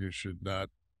 I think you should not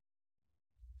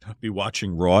be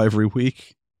watching Raw every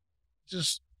week.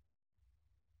 Just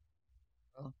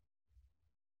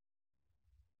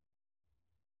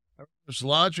there's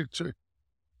logic to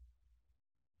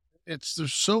it.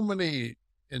 There's so many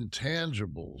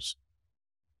intangibles.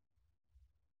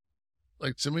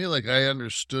 Like to me, like I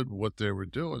understood what they were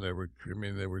doing. They were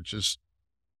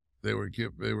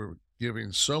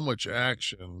giving so much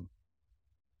action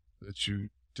that you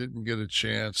didn't get a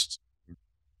chance.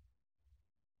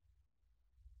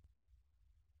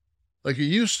 Like it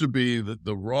used to be that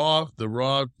the Raw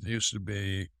used to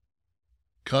be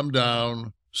come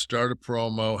down, start a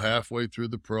promo. Halfway through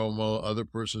the promo, other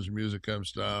person's music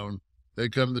comes down. They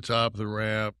come to the top of the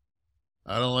ramp.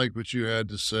 I don't like what you had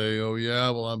to say. Oh, yeah,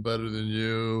 well, I'm better than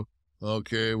you.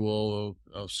 Okay, well,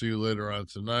 I'll see you later on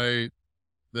tonight.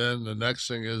 Then the next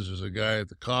thing is there's a guy at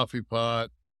the coffee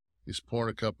pot. He's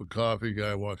pouring a cup of coffee.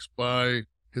 Guy walks by,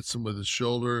 hits him with his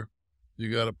shoulder.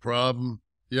 You got a problem?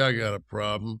 Yeah, I got a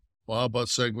problem. Well, how about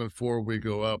segment 4? We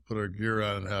go out, put our gear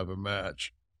on, and have a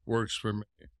match. Works for me.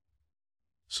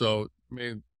 So, I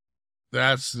mean,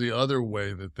 that's the other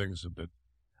way that things have been.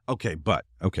 Okay,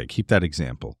 keep that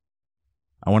example.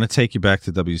 I want to take you back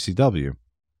to WCW.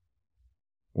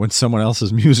 When someone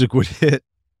else's music would hit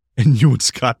and you and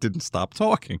Scott didn't stop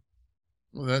talking.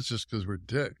 Well, that's just because we're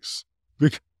dicks.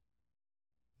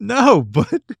 No,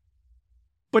 but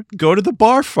go to the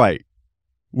bar fight.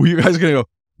 Were you guys going to go,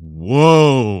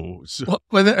 whoa.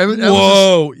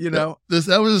 Whoa, you know.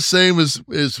 That was the same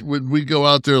as when we go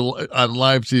out there on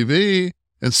live TV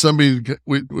and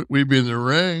we'd be in the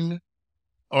ring,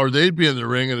 or they'd be in the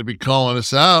ring and they'd be calling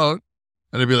us out.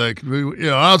 And they'd be like,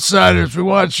 outsiders, we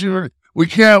watch you. We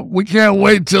can't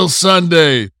wait till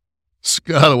Sunday.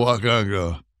 Scott will walk on and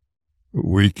go,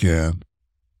 we can.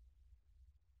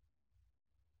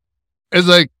 It's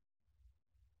like,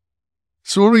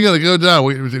 so when are we going to go down?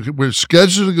 We're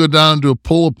scheduled to go down and do a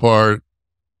pull apart.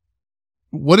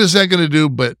 What is that going to do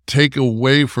but take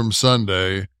away from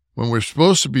Sunday when we're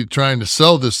supposed to be trying to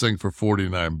sell this thing for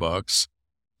 $49?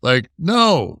 Like,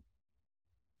 no.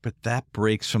 But that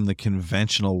breaks from the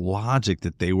conventional logic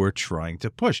that they were trying to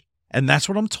push. And that's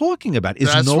what I'm talking about.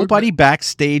 Is nobody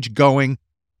backstage going,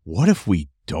 what if we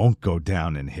don't go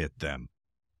down and hit them?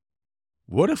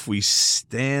 What if we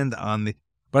stand on the...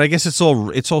 But I guess it's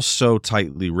all so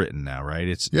tightly written now, right?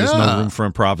 There's no room for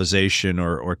improvisation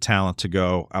or talent to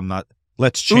go,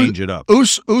 let's change it up.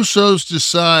 Usos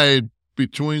decide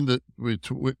between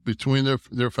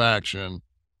their faction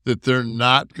that they're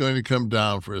not going to come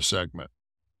down for a segment.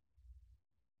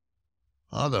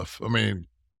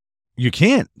 You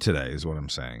can't today, is what I'm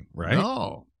saying, right?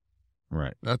 No,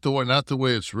 right. Not the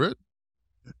way it's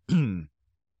written.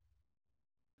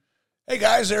 Hey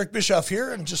guys, Eric Bischoff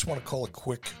here, and just want to call a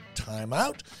quick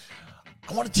timeout.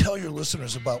 I want to tell your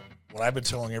listeners about what I've been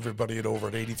telling everybody at Over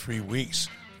at 83 Weeks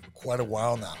for quite a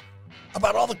while now,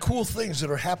 about all the cool things that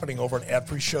are happening over at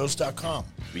adfreeshows.com.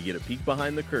 We get a peek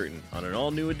behind the curtain on an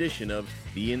all-new edition of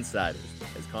The Insiders,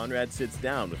 as Conrad sits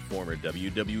down with former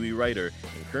WWE writer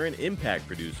and current Impact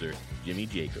producer Jimmy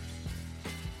Jacobs.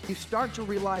 You start to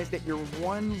realize that you're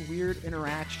one weird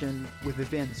interaction with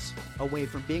Vince away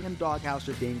from being in the doghouse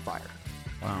or being fired.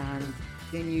 Wow. And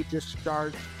then you just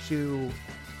start to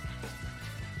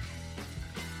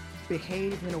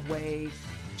behave in a way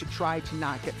to try to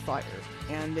not get fired.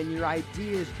 And then your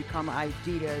ideas become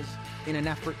ideas in an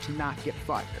effort to not get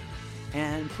fired.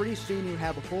 And pretty soon you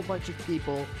have a whole bunch of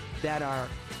people that are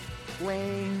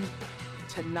playing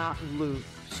to not lose.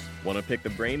 Want to pick the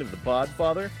brain of the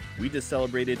Podfather? We just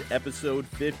celebrated episode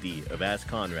 50 of Ask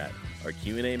Conrad, our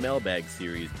Q&A mailbag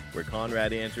series where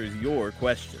Conrad answers your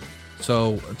questions.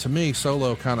 So, to me,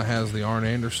 Solo kind of has the Arn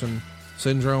Anderson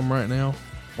syndrome right now,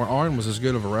 where Arn was as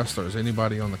good of a wrestler as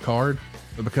anybody on the card,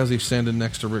 but because he's standing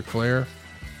next to Ric Flair,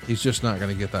 he's just not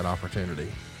going to get that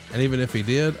opportunity. And even if he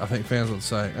did, I think fans would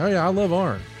say, oh yeah, I love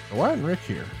Arn, but why isn't Rick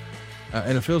here?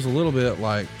 And it feels a little bit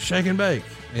like Shake and Bake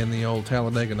in the old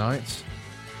Talladega Nights.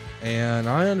 And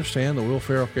I understand the Will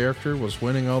Ferrell character was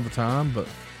winning all the time, but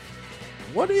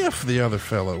what if the other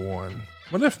fellow won?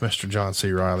 What if Mr. John C.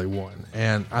 Reilly won?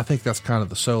 And I think that's kind of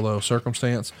the Solo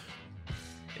circumstance.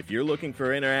 If you're looking for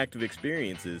interactive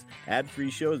experiences,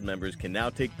 Ad-Free Shows members can now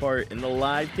take part in the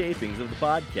live tapings of the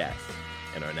podcast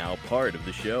and are now part of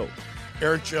the show.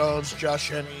 Eric Jones,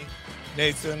 Josh Henney,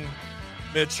 Nathan,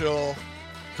 Mitchell,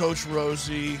 Coach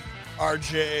Rosie,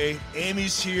 RJ,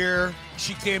 Amy's here.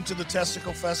 She came to the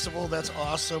Testicle Festival. That's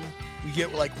awesome. We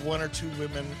get like one or two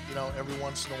women, every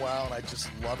once in a while, and I just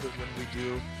love it when we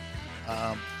do.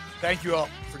 Thank you all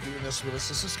for doing this with us.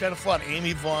 This is kind of fun.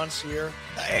 Amy Vaughn's here.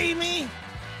 Amy!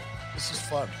 This is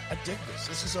fun. I dig this.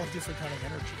 This is a different kind of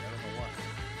energy. I don't know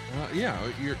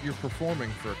why. You're performing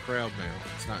for a crowd now.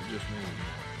 It's not just me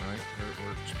anymore, right?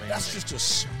 We're expanding. That's just a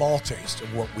small taste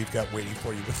of what we've got waiting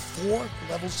for you with 4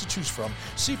 levels to choose from.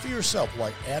 See for yourself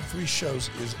why Ad-Free Shows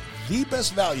is the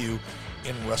best value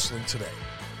in wrestling today.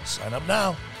 Sign up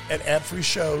now at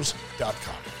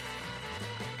adfreeshows.com.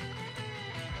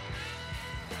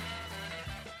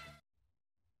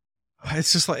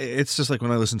 It's just like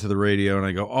when I listen to the radio and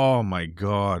I go, "Oh my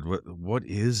God, what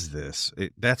is this?"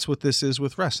 That's what this is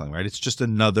with wrestling, right? It's just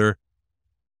another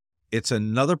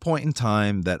point in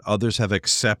time that others have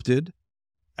accepted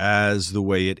as the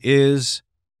way it is,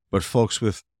 but folks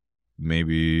with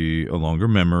maybe a longer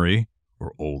memory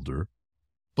or older.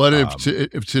 But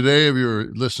if today, if you were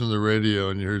listening to the radio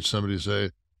and you heard somebody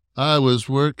say, I was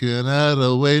working at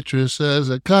a waitress as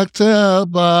a cocktail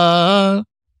bar,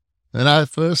 and I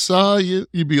first saw you,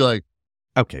 you'd be like,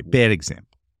 okay, bad example.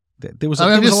 There was a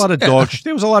lot of dog.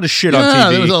 There was a lot of shit on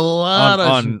TV. There was a lot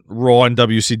on Raw and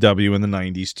WCW in the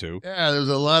 90s too. Yeah, there's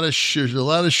a lot of shit. There's a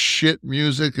lot of shit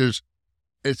music.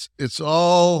 It's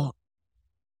all.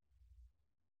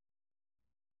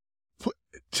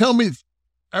 Tell me,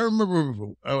 I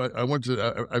remember I went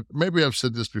to. Maybe I've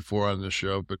said this before on this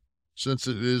show, but since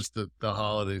it is the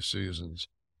holiday seasons,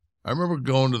 I remember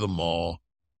going to the mall,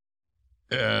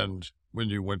 and when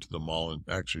you went to the mall and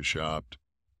actually shopped.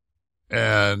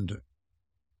 And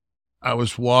I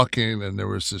was walking, and there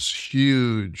was this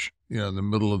huge, in the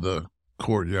middle of the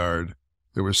courtyard,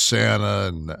 there was Santa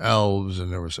and the elves,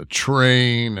 and there was a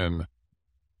train, and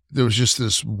there was just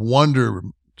this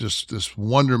wonderment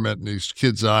in these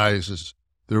kids' eyes as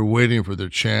they're waiting for their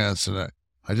chance. And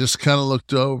I just kind of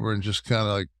looked over and just kind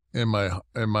of like in my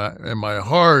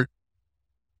heart,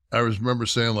 I remember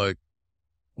saying like,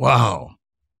 wow.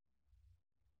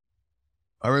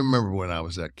 I remember when I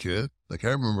was that kid. Like,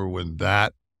 I remember when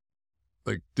that,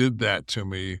 like, did that to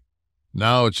me.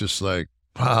 Now it's just like,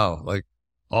 wow, like,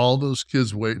 all those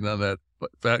kids waiting on that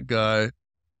fat guy.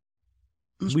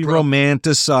 We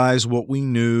romanticize what we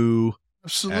knew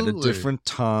Absolutely. At a different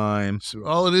time. So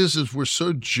all it is we're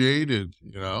so jaded,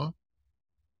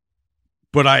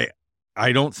 But I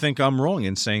don't think I'm wrong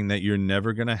in saying that you're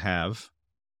never going to have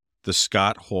the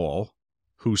Scott Hall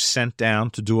who's sent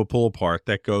down to do a pull apart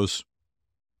that goes,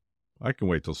 I can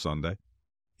wait till Sunday.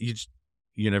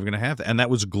 You're never going to have that. And that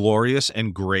was glorious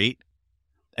and great.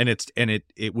 And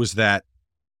it was that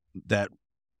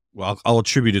well, I'll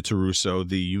attribute it to Russo,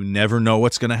 you never know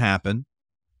what's going to happen,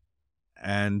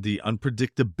 and the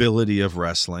unpredictability of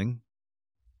wrestling.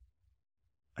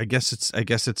 I guess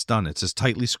it's done. It's as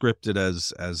tightly scripted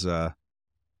as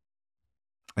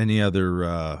any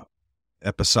other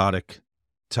episodic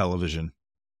television.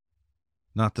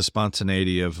 Not the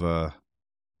spontaneity of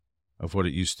what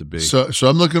it used to be. So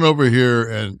I'm looking over here,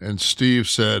 and Steve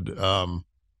said,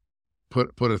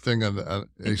 put a thing on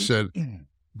he said,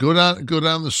 go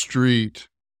down the street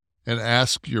and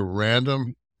ask your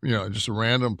random, just a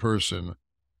random person,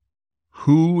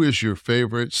 who is your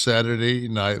favorite Saturday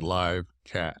Night Live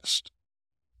cast?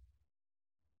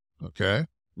 Okay.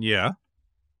 Yeah.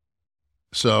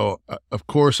 So of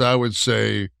course I would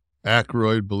say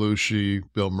Aykroyd, Belushi,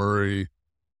 Bill Murray,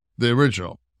 the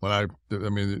original.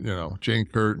 Jane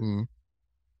Curtin,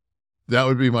 that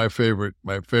would be my favorite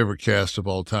cast of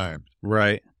all time.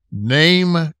 Right.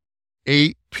 Name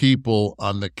 8 people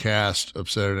on the cast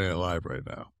of Saturday Night Live right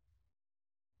now.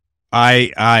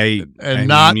 Not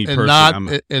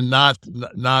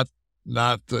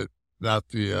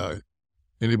the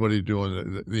anybody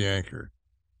doing the anchor.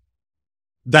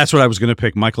 That's what I was going to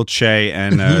pick. Michael Che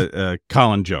and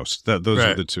Colin Jost. Those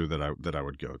are the two that I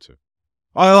would go to.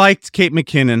 I liked Kate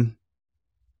McKinnon,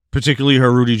 particularly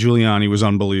her Rudy Giuliani was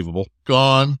unbelievable.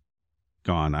 Gone,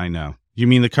 I know. You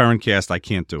mean the current cast? I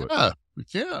can't do it. Yeah, we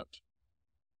can't.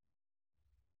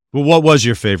 Well, what was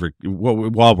your favorite?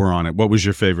 While we're on it, what was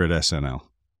your favorite SNL?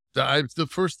 That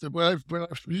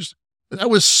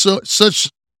was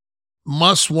such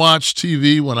must-watch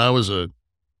TV when I was a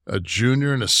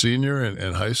junior and a senior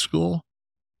in high school.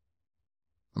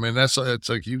 I mean, it's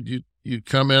like you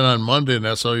come in on Monday and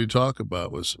that's all you talk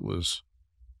about was.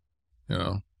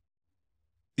 Yeah,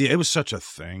 it was such a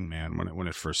thing, man. When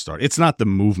it first started, it's not the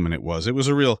movement. It was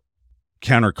a real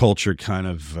counterculture kind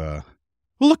of.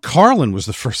 Well, look, Carlin was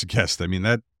the first guest. I mean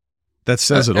that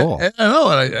says it all. I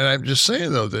know, and I'm just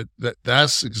saying though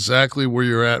that's exactly where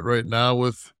you're at right now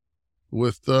with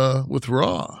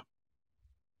Raw.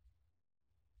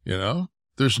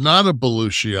 There's not a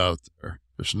Belushi out there.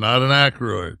 There's not an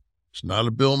Aykroyd. There's not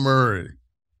a Bill Murray.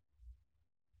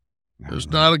 There's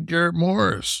not a Garrett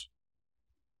Morris.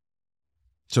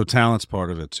 So talent's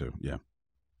part of it too. Yeah.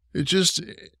 It just,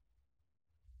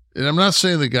 and I'm not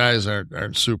saying the guys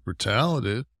aren't super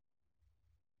talented,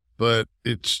 but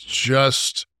it's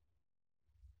just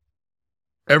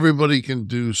everybody can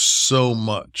do so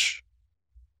much.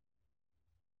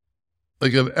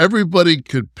 Like if everybody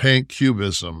could paint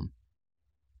cubism,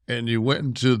 and you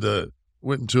went into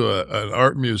an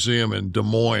art museum in Des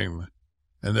Moines,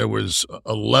 and there was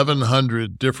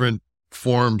 1,100 different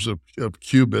forms of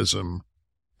cubism,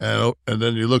 and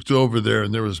then you looked over there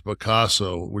and there was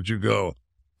Picasso, would you go,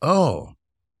 oh,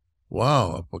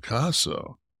 wow, a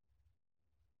Picasso?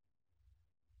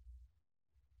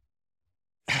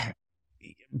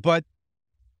 but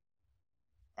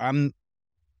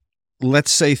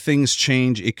let's say things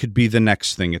change. It could be the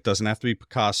next thing. It doesn't have to be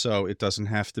Picasso. It doesn't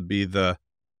have to be but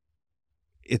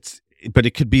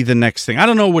it could be the next thing. I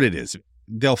don't know what it is.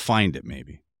 They'll find it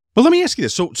maybe. But let me ask you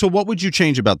this. So what would you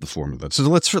change about the formula? So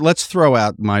let's throw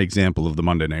out my example of the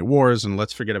Monday Night Wars, and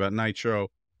let's forget about Nitro.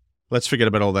 Let's forget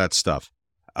about all that stuff.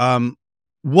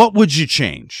 What would you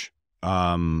change?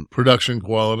 Production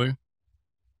quality.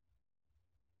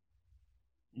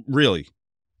 Really?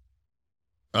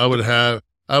 I would have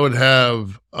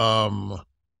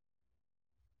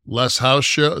less house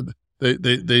show.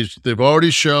 They've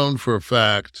already shown for a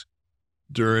fact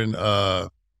during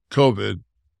COVID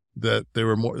that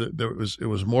it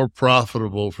was more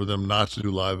profitable for them not to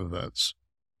do live events.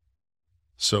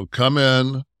 So come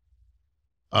in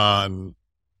on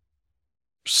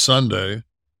Sunday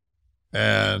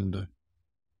and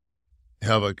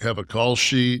have a call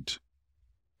sheet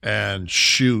and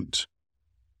shoot.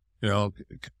 Have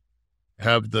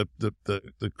the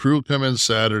crew come in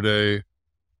Saturday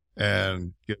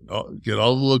and get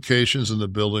all the locations in the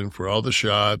building for all the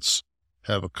shots.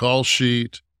 Have a call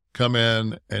sheet. Come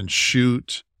in and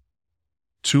shoot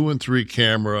 2 and 3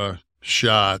 camera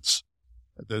shots.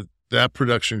 That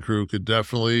production crew could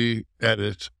definitely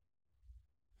edit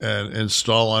and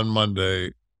install on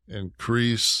Monday.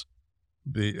 Increase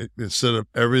instead of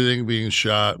everything being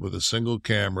shot with a single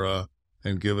camera,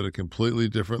 and give it a completely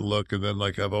different look. And then,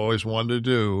 like I've always wanted to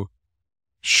do,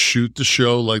 shoot the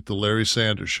show like the Larry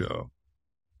Sanders Show.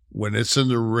 When it's in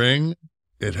the ring,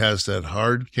 it has that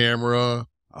hard camera.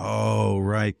 Oh,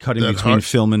 right. Cutting between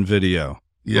film and video.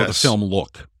 Yes. Well, the film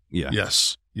look. Yeah.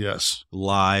 Yes.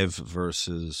 Live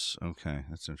versus, okay,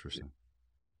 that's interesting.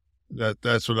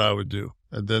 That's what I would do.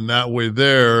 And then that way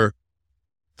there,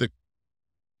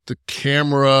 the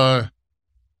camera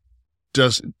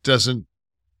doesn't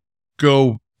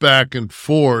go back and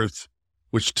forth,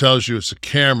 which tells you it's a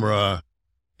camera.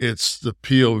 It's the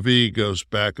POV goes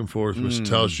back and forth, which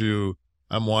tells you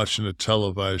I'm watching a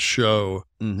televised show,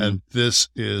 and this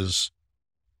is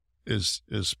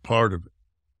part of it.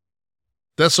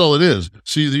 That's all it is.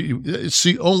 See, it's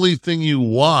the only thing you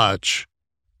watch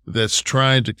that's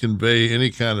trying to convey any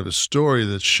kind of a story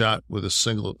that's shot with a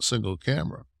single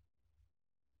camera.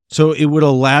 So it would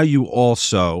allow you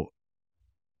also,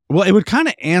 well, it would kind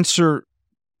of answer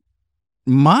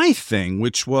my thing,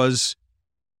 which was,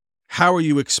 how are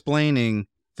you explaining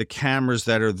the cameras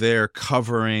that are there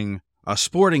covering a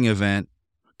sporting event,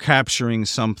 capturing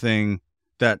something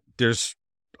that there's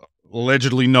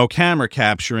allegedly no camera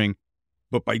capturing?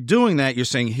 But by doing that, you're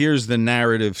saying, here's the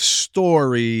narrative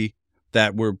story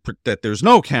that there's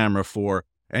no camera for,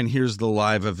 and here's the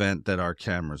live event that our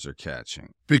cameras are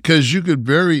catching. Because you could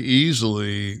very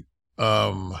easily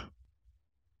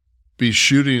be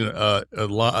shooting a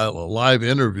live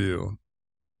interview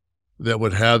that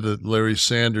would have the Larry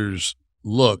Sanders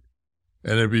look,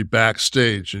 and it'd be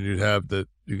backstage, and you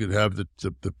could have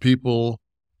the people,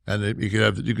 and you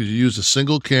could use a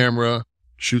single camera,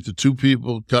 shoot the 2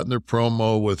 people cutting their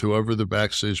promo with whoever the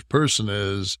backstage person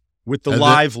is, with the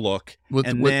live look, with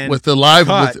the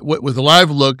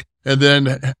live look, and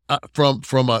then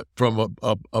from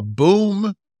a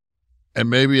boom and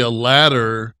maybe a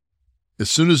ladder. As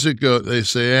soon as it goes, they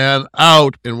say "and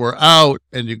out," and we're out,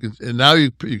 and now you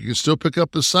can still pick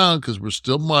up the sound because we're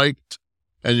still mic'd,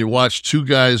 and you watch 2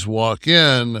 guys walk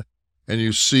in, and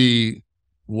you see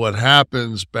what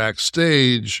happens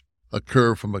backstage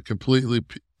occur from a completely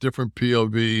different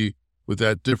POV with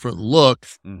that different look,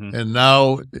 and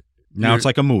now it's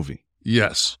like a movie.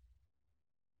 Yes.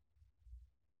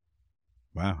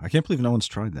 Wow, I can't believe no one's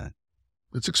tried that.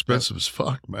 It's expensive as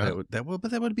fuck, man. That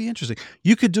would be interesting.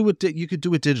 You could do it. You could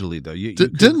do it digitally, though.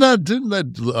 Didn't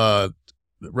that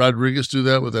Rodriguez do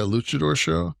that with that Luchador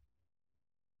show?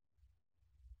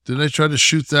 Didn't they try to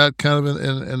shoot that kind of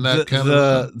in that kind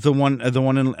of the one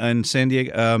in San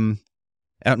Diego,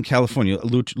 out in California,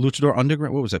 Luchador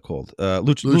Underground? What was that called?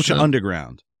 Lucha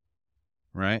Underground,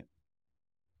 right?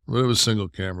 Well, it was single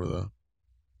camera though.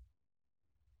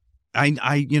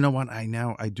 You know what?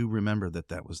 I do remember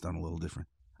that was done a little different.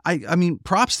 I mean,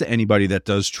 props to anybody that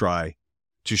does try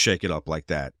to shake it up like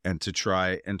that and to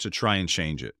try and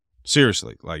change it.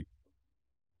 Seriously, like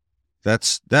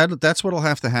that's what'll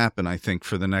have to happen, I think,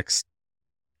 for the next,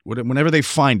 whenever they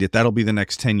find it, that'll be the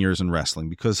next 10 years in wrestling,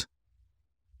 because,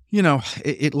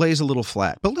 it lays a little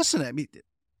flat. But listen, I mean,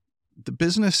 the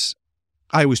business,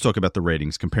 I always talk about the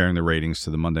ratings, comparing the ratings to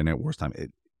the Monday Night Wars time.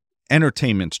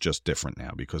 Entertainment's just different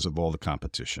now because of all the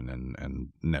competition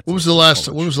and Netflix. When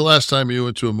was the last time you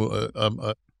went to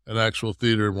an actual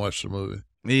theater and watched a movie?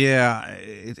 Yeah,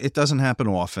 it doesn't happen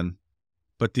often.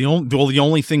 But the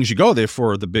only things you go there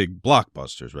for are the big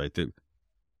blockbusters, right?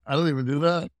 I don't even do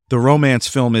that. The romance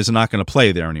film is not going to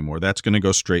play there anymore. That's going to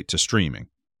go straight to streaming.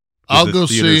 I'll go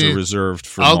theaters see. Are reserved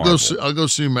for. I'll Marvel. go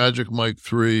see Magic Mike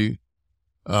 3.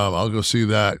 I'll go see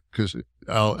that because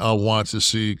I'll want to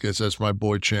see because that's my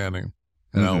boy Channing,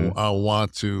 and I'll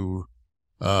want to,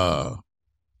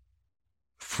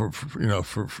 for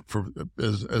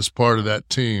as part of that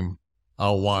team,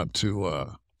 I'll want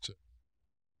to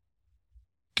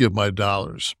give my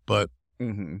dollars. But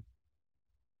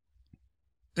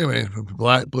anyway,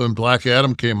 when Black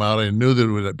Adam came out, I knew that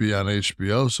it would be on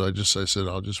HBO, so I said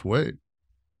I'll just wait.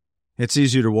 It's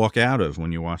easier to walk out of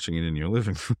when you're watching it in your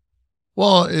living room.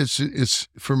 Well, it's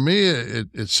for me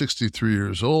at 63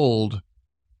 years old,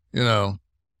 if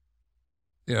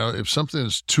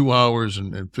something's 2 hours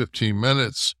and 15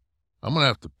 minutes, I'm gonna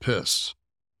have to piss.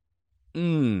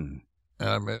 And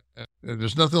I mean,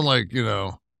 there's nothing like You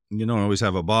don't always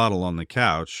have a bottle on the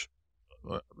couch.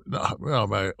 No,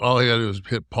 well, all I gotta do is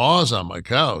hit pause on my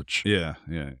couch. Yeah.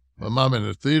 When I'm in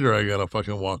the theater, I gotta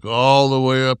fucking walk all the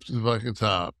way up to the fucking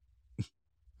top.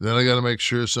 Then I gotta make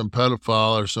sure some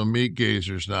pedophile or some meat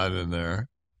gazer's not in there.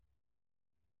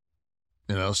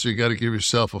 So you gotta give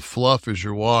yourself a fluff as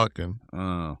you're walking.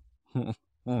 Oh. You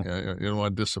don't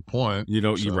want to disappoint.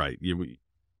 You're right.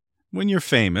 When you're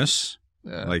famous,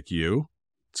 like you,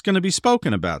 it's going to be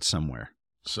spoken about somewhere.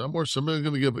 Somebody's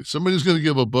going to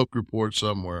give a book report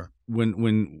somewhere.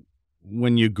 When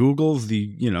you Google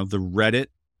the Reddit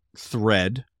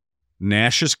thread,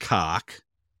 Nash's cock,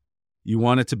 you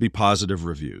want it to be positive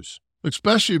reviews.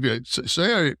 Especially if you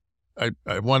say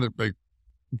I want to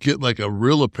get like a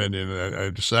real opinion, and I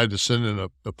decide to send in a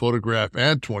photograph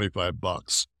and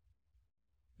 $25.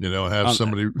 Have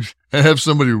somebody Is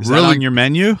really that on your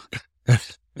menu,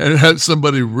 and have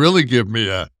somebody really give me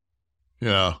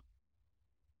the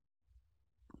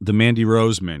Mandy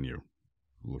Rose menu.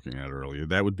 Looking at earlier,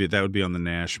 that would be on the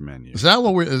Nash menu. Is that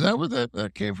where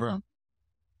that came from?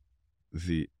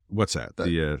 What's that?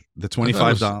 The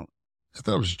 $25. I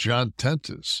thought it was John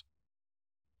Tentis.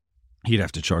 He'd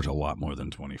have to charge a lot more than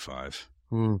 $25.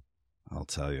 I'll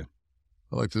tell you.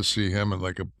 I'd like to see him in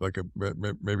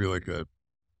maybe like a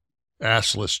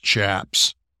assless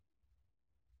chaps.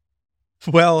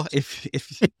 Well, if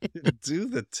you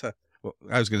do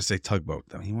I was going to say tugboat.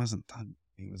 Though he wasn't tug.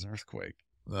 He was earthquake.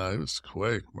 No, he was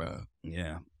Quake, man.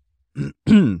 Yeah.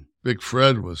 Big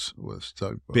Fred was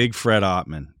tugboat. Big Fred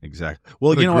Ottman, exactly.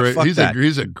 Well, he's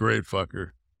a great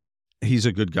fucker. He's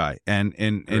a good guy, and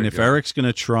if guy. Eric's going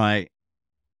to try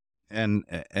and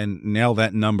nail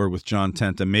that number with John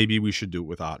Tenta, maybe we should do it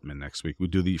with Ottman next week. We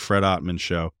do the Fred Ottman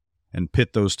show and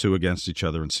pit those two against each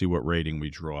other and see what rating we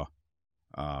draw.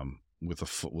 With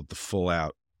the full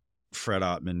out Fred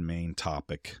Ottman main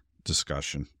topic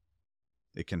discussion,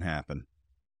 it can happen.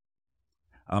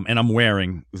 And I'm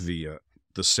wearing the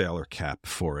sailor cap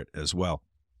for it as well.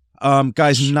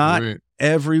 Guys, Sweet. Not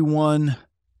everyone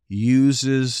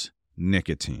uses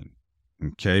nicotine.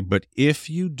 Okay, but if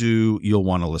you do, you'll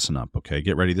want to listen up. Okay,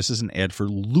 get ready. This is an ad for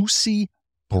Lucy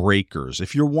Breakers.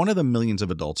 If you're one of the millions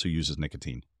of adults who uses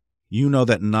nicotine, you know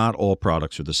that not all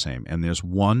products are the same, and there's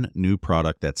one new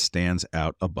product that stands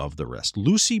out above the rest.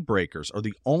 Lucy Breakers are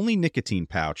the only nicotine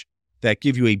pouch that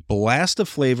give you a blast of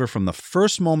flavor from the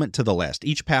first moment to the last.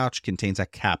 Each pouch contains a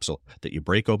capsule that you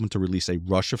break open to release a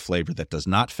rush of flavor that does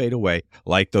not fade away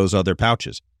like those other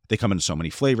pouches. They come in so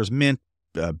many flavors: mint,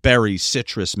 berry,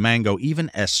 citrus, mango, even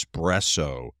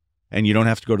espresso. And you don't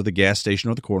have to go to the gas station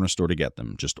or the corner store to get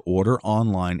them. Just order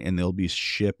online and they'll be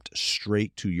shipped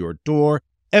straight to your door.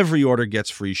 Every order gets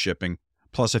free shipping.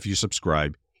 Plus, if you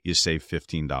subscribe, you save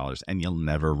 $15 and you'll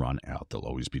never run out. They'll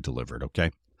always be delivered,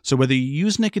 okay? So whether you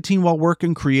use nicotine while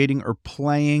working, creating, or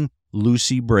playing,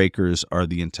 Lucy Breakers are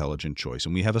the intelligent choice.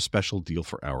 And we have a special deal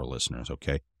for our listeners,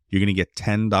 okay? You're going to get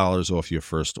 $10 off your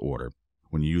first order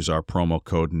when you use our promo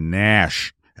code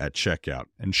NASH at checkout.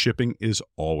 And shipping is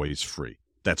always free.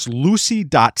 That's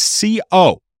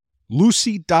lucy.co,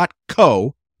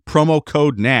 lucy.co, promo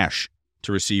code NASH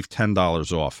to receive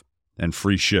 $10 off and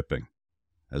free shipping.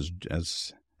 As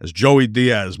Joey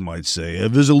Diaz might say,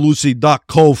 visit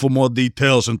lucy.co for more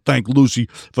details, and thank Lucy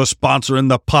for sponsoring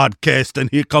the podcast. And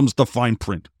here comes the fine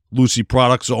print. Lucy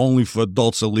products are only for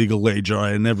adults of legal age, all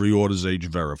right, and every order's age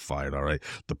verified, all right?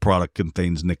 The product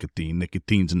contains nicotine.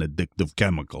 Nicotine's an addictive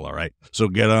chemical, all right? So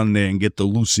get on there and get the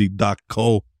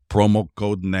lucy.co, promo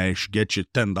code NASH. Get you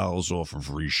 $10 off and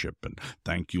free shipping.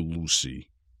 Thank you, Lucy.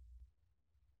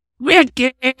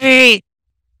 Ricky!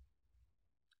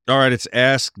 All right, it's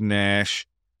Ask Nash.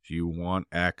 If you want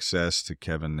access to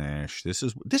Kevin Nash, this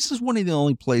is one of the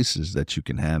only places that you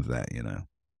can have that, you know.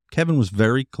 Kevin was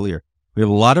very clear. We have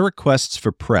a lot of requests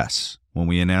for press when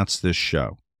we announced this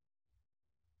show.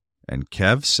 And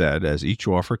Kev said, as each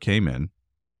offer came in,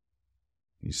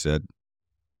 he said,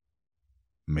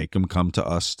 make them come to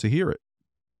us to hear it.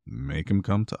 Make them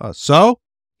come to us. So,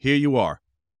 here you are.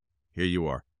 Here you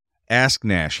are. Ask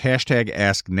Nash. Hashtag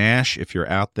Ask Nash if you're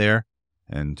out there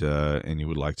and you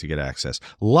would like to get access.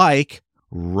 Like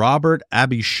Robert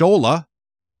Abishola,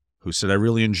 who said, I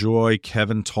really enjoy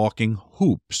Kevin talking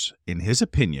hoops. In his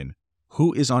opinion,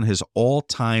 who is on his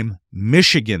all-time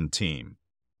Michigan team?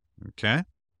 Okay.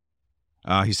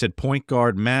 He said point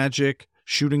guard Magic,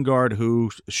 shooting guard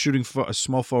who,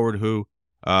 small forward who,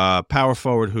 power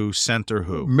forward who, center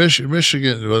who.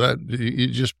 Michigan. Well, you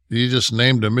just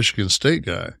named a Michigan State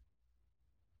guy.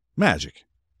 Magic.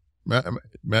 Matt,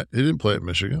 he didn't play at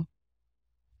Michigan.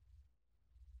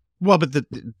 Well, but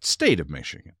the state of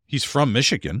Michigan. He's from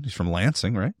Michigan. He's from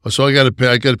Lansing, right? So I got to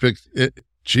pick it.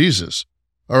 Jesus.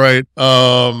 All right.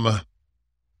 You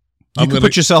can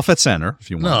put yourself at center if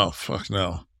you want. No, fuck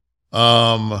no.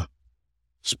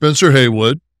 Spencer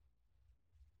Haywood.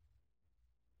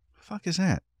 The fuck is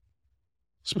that?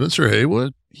 Spencer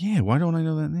Haywood? Yeah, why don't I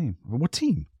know that name? What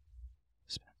team?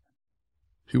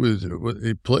 He was I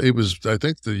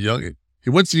think he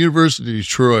went to the University of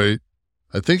Detroit.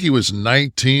 I think he was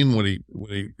 19 when he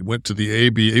went to the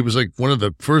ABA. He was like one of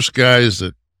the first guys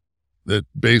that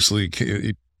basically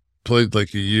he played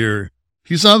like a year.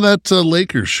 He's on that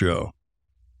Lakers show.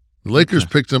 The Lakers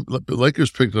picked him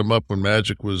up when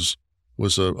Magic was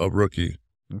a rookie.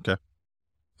 Okay.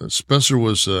 Spencer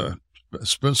was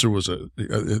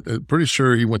pretty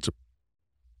sure he went to,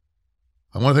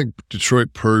 I want to think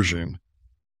Detroit Pershing.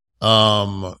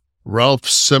 Ralph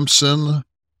Simpson,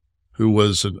 who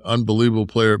was an unbelievable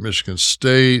player at Michigan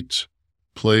State,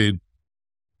 played,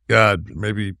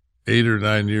 maybe 8 or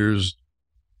 9 years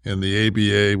in the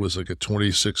ABA, was like a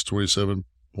 26, 27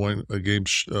 point a game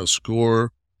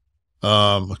score.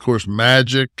 Of course,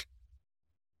 Magic.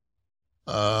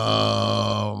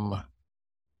 Let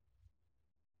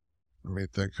me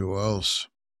think who else.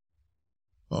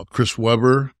 Oh, Chris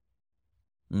Webber.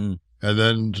 And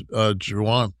then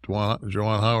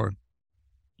Juwan Howard.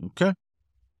 Okay.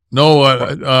 No,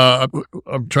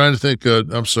 I'm trying to think.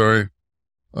 I'm sorry.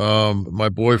 My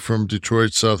boy from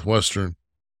Detroit Southwestern,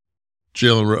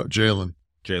 Jalen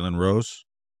Rose.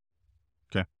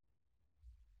 Okay.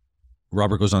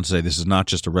 Robert goes on to say, this is not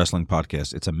just a wrestling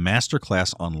podcast. It's a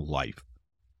masterclass on life.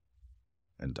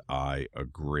 And I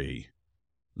agree.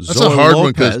 That's a hard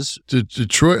one because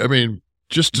Detroit, I mean,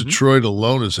 just Detroit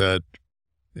alone has had,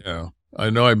 I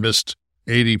know I missed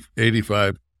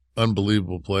 85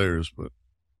 unbelievable players, but.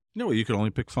 No, you could only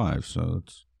pick 5, so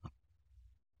it's.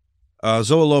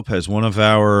 Zoa Lopez, one of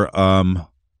our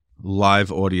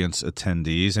live audience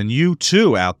attendees, and you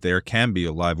too out there can be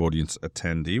a live audience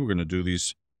attendee. We're going to do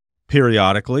these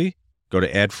periodically. Go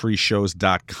to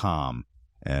adfreeshows.com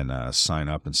and sign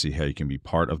up and see how you can be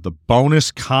part of the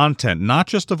bonus content, not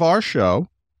just of our show,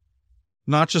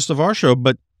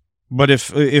 but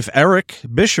if Eric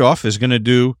Bischoff is going to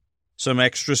do some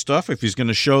extra stuff, if he's going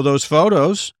to show those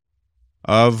photos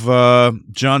of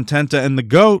John Tenta and the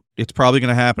GOAT, it's probably going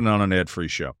to happen on an ad-free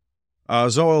show.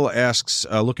 Zoel asks,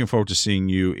 looking forward to seeing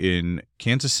you in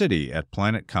Kansas City at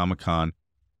Planet Comic-Con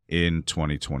in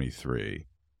 2023.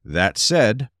 That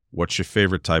said, what's your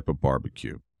favorite type of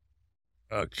barbecue?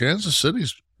 Kansas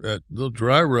City's little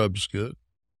dry rub's good.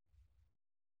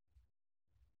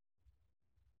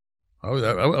 I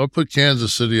would put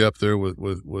Kansas City up there with.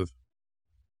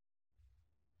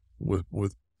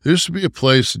 There used to be a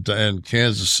place in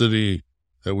Kansas City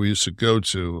that we used to go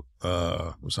to.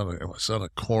 It was on a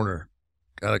corner.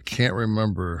 God, I can't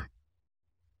remember.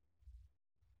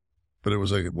 But it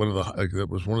was like that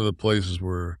was one of the places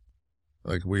where,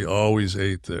 like, we always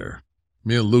ate there.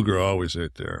 Me and Luger always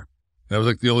ate there. That was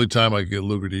like the only time I could get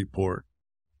Luger to eat pork.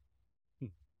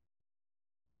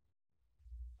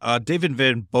 David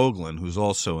Van Boeglen, who's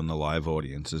also in the live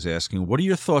audience, is asking, what are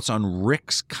your thoughts on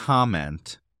Rick's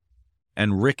comment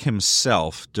and Rick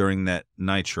himself during that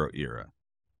Nitro era?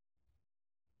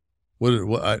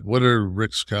 What are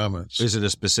Rick's comments? Is it a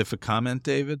specific comment,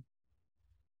 David?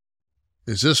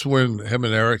 Is this when him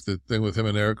and Eric, the thing with him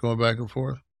and Eric going back and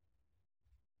forth?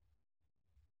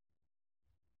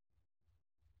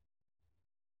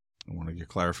 I want to get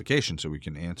clarification so we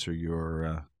can answer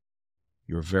your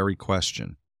very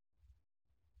question.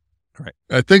 All right.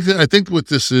 I think what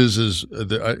this is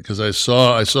because I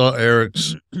saw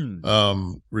Eric's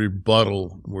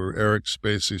rebuttal where Eric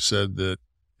basically said that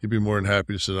he'd be more than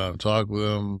happy to sit down and talk with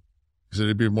him. He said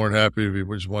he'd be more than happy if he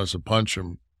just wants to punch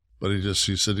him, but he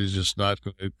said he's just not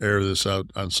going to air this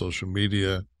out on social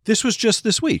media. This was just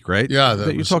this week, right? Yeah,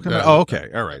 that you're talking about. Oh, okay,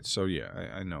 all right. So yeah,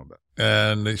 I know about.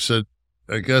 And they said,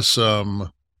 I guess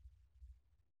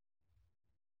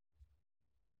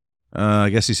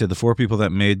he said the 4 people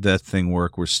that made that thing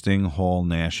work were Sting, Hall,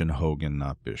 Nash, and Hogan,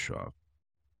 not Bischoff.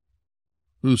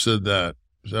 Who said that?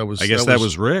 That was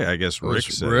Rick. I guess Rick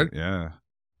said Rick? It. Yeah.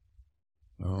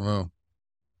 I don't know.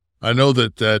 I know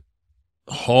that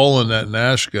Hall and that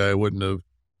Nash guy wouldn't have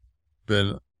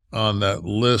been on that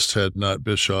list had not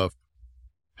Bischoff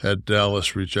had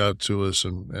Dallas reach out to us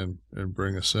and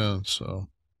bring us in. So.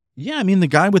 Yeah, I mean, the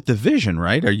guy with the vision,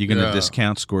 right? Are you going to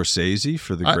discount Scorsese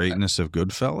for the greatness of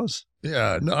Goodfellas?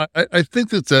 Yeah, no, I think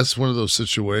that's one of those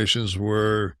situations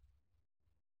where,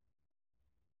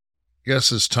 I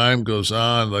guess as time goes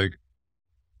on, like,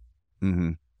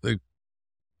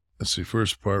 let's see,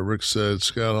 first part, Rick said,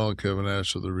 Scott Hall and Kevin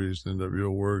Nash are the reason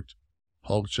NWO worked.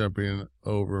 Hulk jumping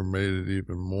over made it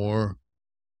even more.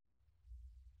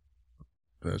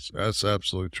 That's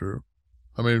absolutely true.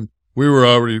 I mean, we were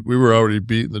already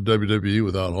beating the WWE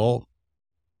without Hulk.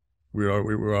 We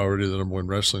were already the #1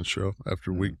 wrestling show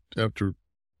after I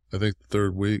think the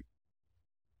 3rd week.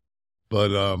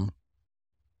 But I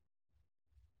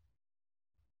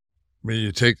mean,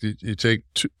 you take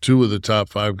two of the top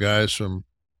 5 guys from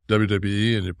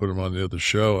WWE and you put them on the other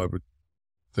show. I would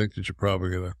think that you're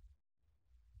probably gonna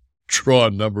draw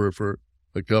a number for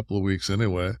a couple of weeks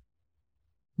anyway.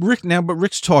 But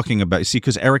Rick's talking about, see,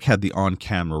 because Eric had the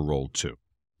on-camera role too.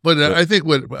 But I think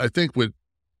where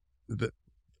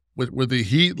the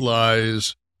heat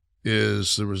lies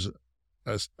is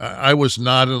I was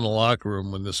not in the locker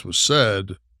room when this was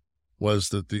said, was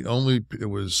that it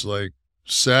was like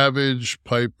Savage,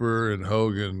 Piper, and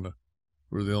Hogan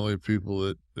were the only people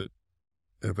that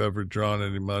have ever drawn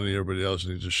any money. Everybody else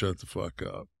needs to shut the fuck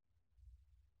up.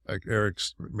 Like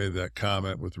Eric's made that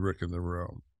comment with Rick in the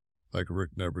room. Like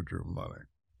Rick never drew money.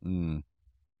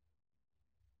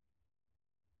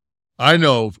 I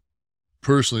know,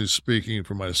 personally speaking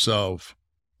for myself,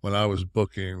 when I was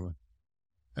booking,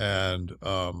 and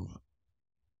I'm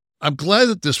glad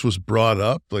that this was brought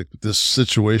up, like this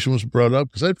situation was brought up,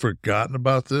 because I'd forgotten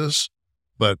about this.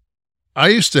 But I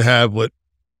used to have what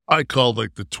I called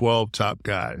like the 12 top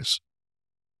guys.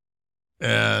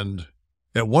 And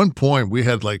at one point, we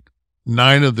had like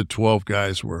 9 of the 12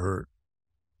 guys were hurt.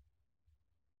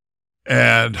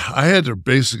 And I had to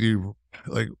basically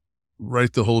like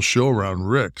write the whole show around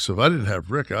Rick. So if I didn't have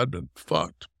Rick, I'd been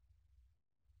fucked.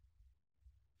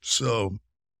 So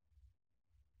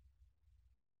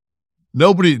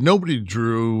nobody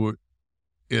drew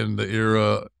in the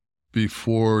era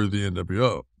before the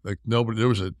NWO. Like nobody, there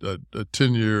was a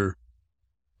 10-year,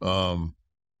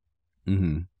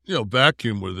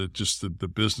 vacuum with it. Just the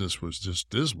business was just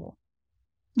dismal.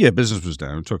 Yeah, business was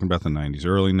down. We're talking about the 90s,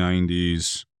 early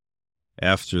 90s.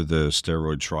 After the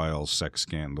steroid trials, sex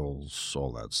scandals,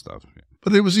 all that stuff.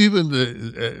 But it was even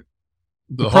the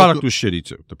product was shitty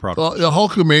too. The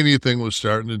Hulkamania thing was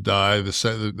starting to die. The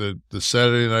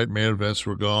Saturday night main events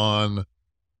were gone.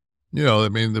 You know, I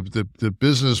mean, the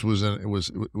business was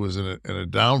in a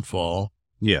downfall.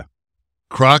 Yeah,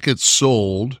 Crockett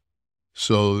sold,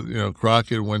 so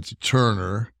Crockett went to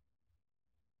Turner.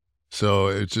 So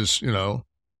it just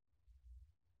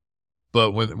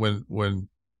but when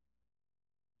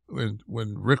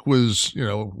Rick was,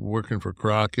 working for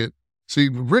Crockett, see,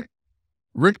 Rick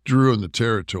drew in the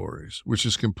territories, which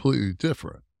is completely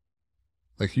different.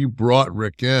 Like you brought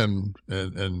Rick in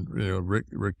and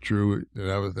Rick drew,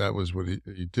 and that was what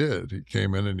he did. He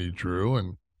came in and he drew,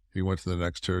 and he went to the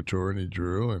next territory and he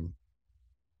drew. And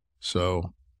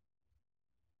so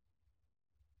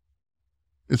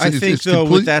I think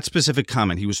with that specific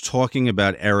comment, he was talking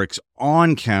about Eric's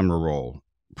on-camera role,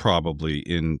 probably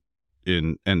in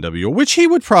NWO, which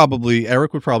Eric would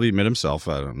probably admit himself,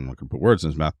 I don't know, I can put words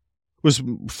in his mouth, was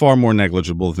far more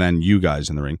negligible than you guys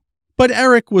in the ring. But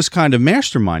Eric was kind of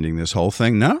masterminding this whole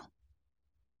thing, no?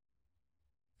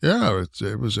 Yeah,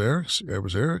 it was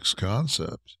Eric's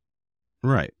concept.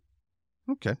 Right.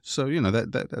 Okay. So,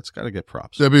 that's got to get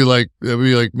props. That'd be like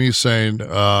me saying,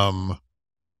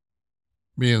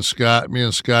 me and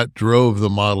Scott drove the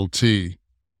Model T.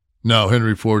 No,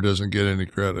 Henry Ford doesn't get any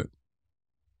credit.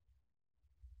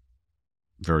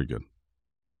 Very good.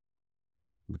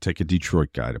 It would take a Detroit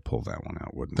guy to pull that one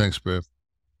out, wouldn't it? Thanks, babe.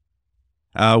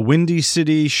 Windy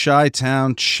City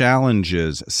Chi-Town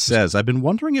Challenges says, I've been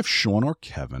wondering if Sean or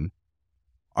Kevin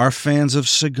are fans of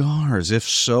cigars. If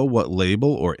so, what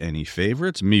label or any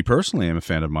favorites? Me personally, I'm a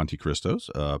fan of Monte Cristos.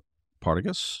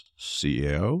 Partagas,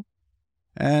 CEO,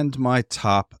 and my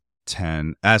top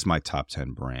 10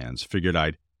 brands. Figured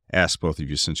I'd ask both of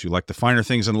you since you like the finer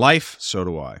things in life. So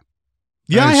do I.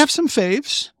 Yeah, I have some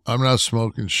faves. I'm not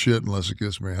smoking shit unless it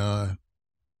gets me high.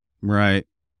 Right.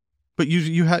 But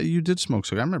you did smoke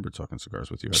cigars. I remember talking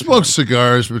cigars with you. Smoke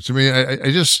cigars, but to me,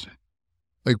 I just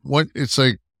like what it's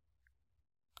like.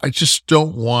 I just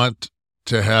don't want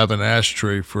to have an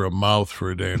ashtray for a mouth for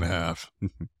a day and a half.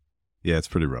 Yeah, it's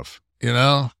pretty rough. You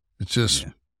know, it's just.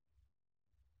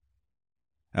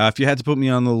 Yeah. If you had to put me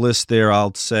on the list there,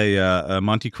 I'll say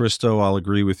Monte Cristo. I'll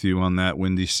agree with you on that.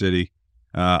 Windy City.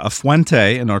 A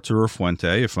Fuente, an Arturo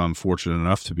Fuente, if I'm fortunate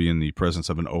enough to be in the presence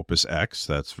of an Opus X.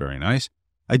 That's very nice.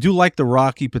 I do like the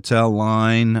Rocky Patel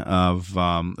line of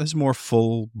this more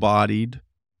full-bodied,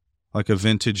 like a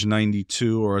vintage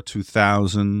 92 or a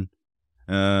 2000.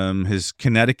 His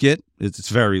Connecticut, it's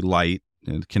very light,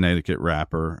 Connecticut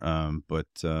wrapper, but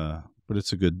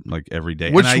it's a good, like,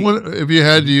 everyday. Which one, if you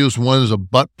had to use one as a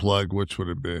butt plug, which would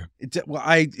it be?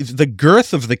 The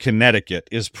girth of the Connecticut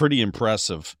is pretty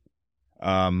impressive.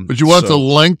 But you want the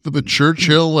length of a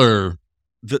Churchill or?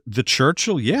 The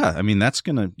Churchill, yeah. I mean,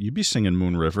 you'd be singing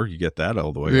Moon River. You get that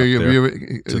all the way up there.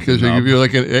 Because you're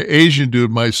like an Asian dude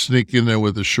might sneak in there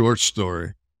with a short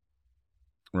story.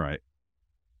 Right.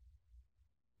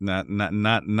 Not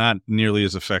nearly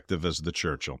as effective as the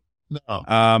Churchill. No.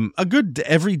 A good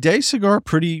everyday cigar,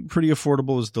 pretty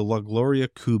affordable, is the La Gloria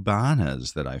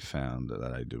Cubanas that I found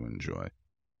that I do enjoy.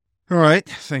 All right.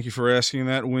 Thank you for asking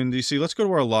that, Windy. See, let's go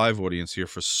to our live audience here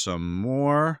for some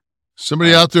more.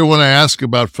 Somebody out there want to ask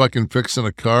about fucking fixing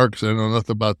a car, because I know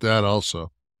nothing about that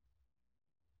also.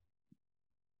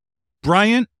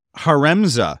 Bryant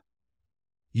Haremza,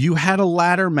 you had a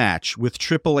ladder match with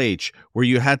Triple H where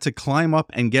you had to climb up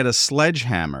and get a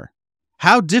sledgehammer.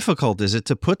 How difficult is it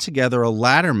to put together a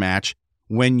ladder match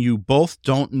when you both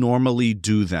don't normally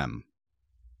do them?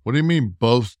 What do you mean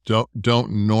both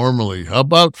don't normally? How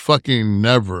about fucking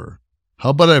never? How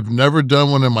about I've never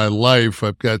done one in my life?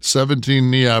 I've got 17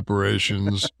 knee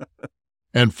operations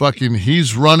and fucking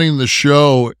he's running the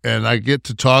show and I get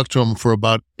to talk to him for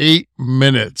about 8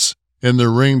 minutes in the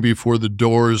ring before the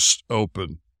doors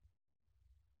open.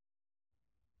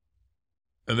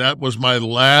 And that was my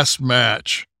last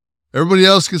match. Everybody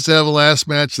else gets to have a last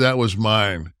match. That was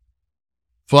mine.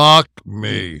 Fuck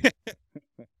me.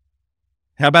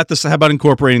 How about this? How about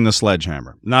incorporating the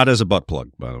sledgehammer? Not as a butt plug,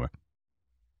 by the way.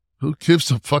 Who gives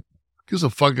a fuck? Gives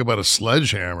a fuck about a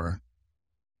sledgehammer?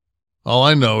 All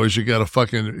I know is you got a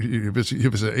fucking. If it's an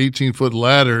 18-foot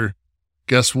ladder,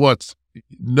 guess what?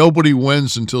 Nobody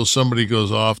wins until somebody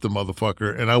goes off the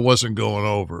motherfucker, and I wasn't going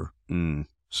over.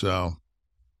 So.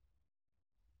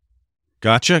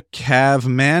 Gotcha. Cav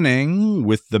Manning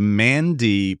with the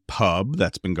Mandy Pub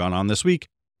that's been gone on this week.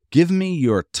 Give me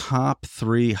your top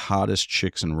 3 hottest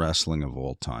chicks in wrestling of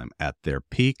all time at their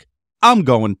peak. I'm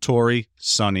going Tori,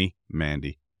 Sunny,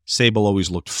 Mandy. Sable always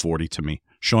looked 40 to me.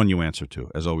 Sean, you answer too.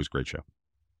 As always, great show.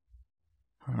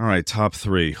 All right, top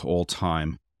 3 all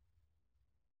time.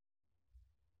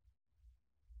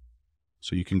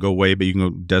 So you can go way, but you can go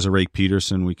Desiree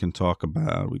Peterson. We can talk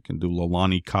about. We can do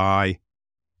Lolani Kai.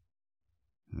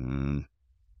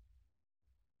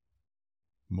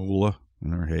 Moolah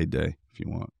in her heyday, if you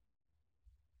want.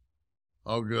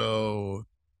 I'll go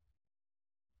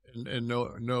in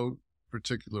no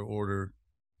particular order.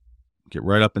 Get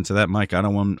right up into that mic. I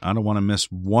don't want to miss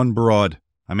one broad.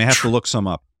 I may have to look some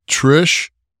up. Trish.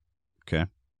 Okay.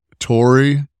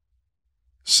 Tori.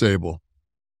 Sable.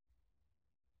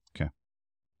 Okay.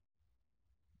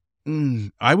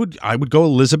 I would go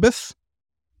Elizabeth.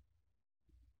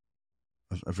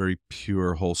 A very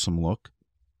pure, wholesome look.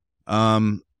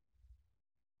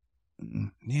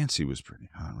 Nancy was pretty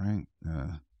hot, right?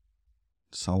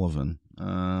 Sullivan.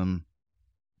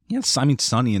 Yes, I mean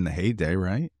Sonny in the heyday,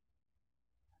 right?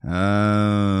 Can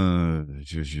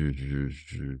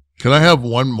I have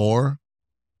one more?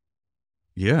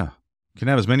 Yeah, you can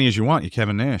have as many as you want. You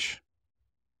Kevin Nash.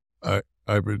 I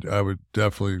would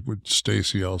definitely with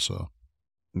Stacy also.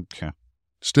 Okay.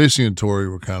 Stacy and Tori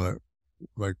were kind of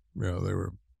like, you know, they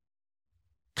were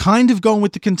kind of going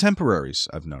with the contemporaries,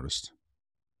 I've noticed.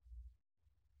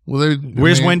 Well,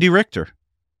 where's Wendy Richter?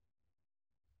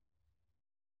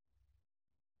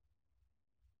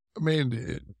 I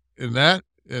mean, in that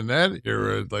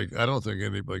era, like I don't think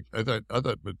anybody. I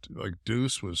thought, but like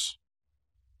Deuce was,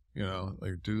 you know,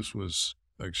 like Deuce was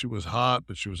like she was hot,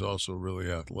 but she was also really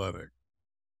athletic.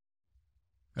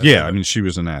 And yeah, I mean, she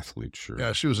was an athlete, sure.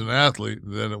 Yeah, she was an athlete.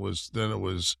 Then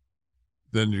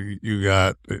you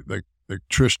got like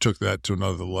Trish took that to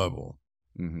another level,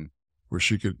 mm-hmm. where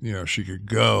she could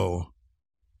go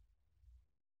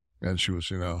And she was,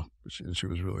 she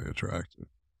was really attractive.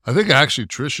 I think actually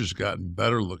Trish has gotten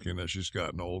better looking as she's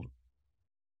gotten older.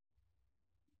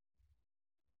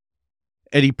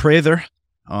 Eddie Prather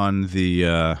on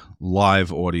the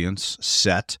live audience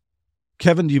set.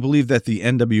 Kevin, do you believe that the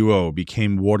NWO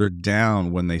became watered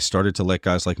down when they started to let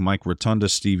guys like Mike Rotunda,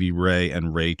 Stevie Ray,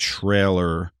 and Ray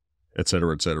Traylor, et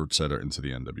cetera, into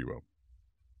the NWO?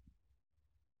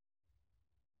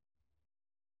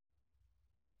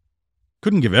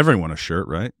 Couldn't give everyone a shirt,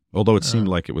 right? Although it seemed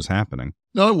like it was happening.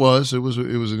 No, it was. It was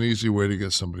an easy way to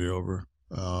get somebody over.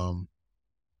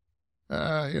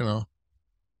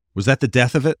 Was that the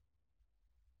death of it?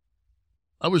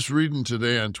 I was reading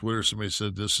today on Twitter, somebody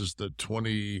said this is the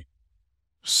 26th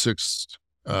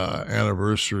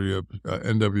anniversary of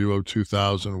NWO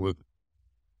 2000 with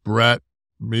Brett,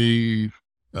 me,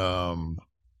 Brett,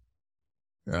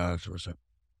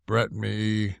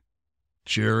 me,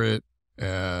 Jarrett,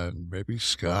 and maybe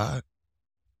Scott.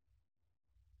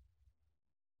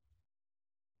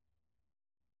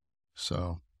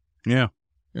 So, yeah.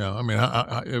 I mean,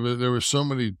 there were so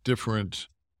many different,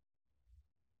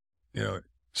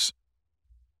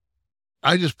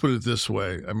 I just put it this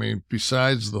way. I mean,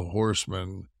 besides the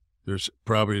Horsemen, there's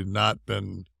probably not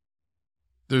been,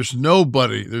 there's no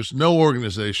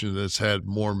organization that's had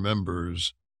more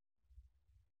members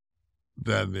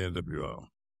than the NWO.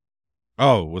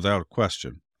 Oh, without a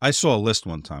question. I saw a list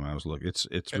one time. I was looking.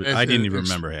 I didn't even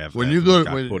remember half. When you go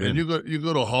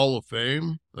to Hall of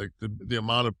Fame, like the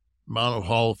amount of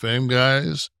Hall of Fame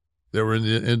guys that were in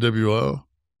the NWO,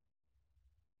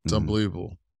 it's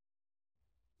unbelievable.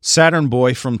 Saturn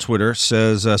Boy from Twitter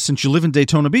says, since you live in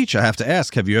Daytona Beach, I have to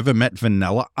ask, have you ever met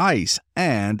Vanilla Ice?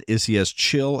 And is he as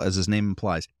chill as his name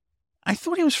implies? I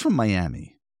thought he was from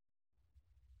Miami.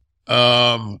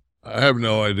 I have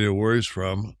no idea where he's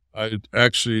from.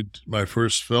 My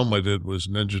first film I did was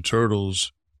Ninja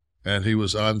Turtles, and he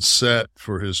was on set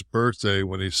for his birthday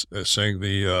when he sang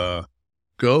the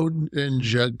Go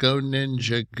Ninja, Go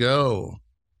Ninja, Go.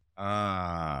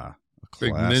 Ah,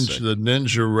 big ninja, the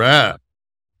ninja rap.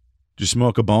 Did you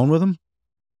smoke a bone with him?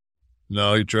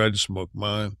 No, he tried to smoke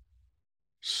mine.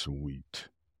 Sweet.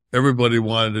 Everybody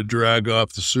wanted to drag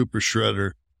off the Super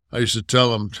Shredder. I used to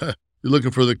tell him, you're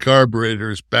looking for the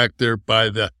carburetor. It's back there by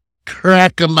the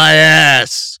crack of my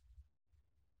ass.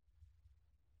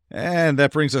 And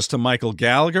that brings us to Michael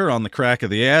Gallagher on the crack of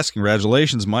the ass.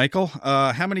 Congratulations, Michael.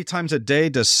 How many times a day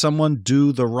does someone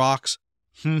do the Rock's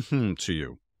to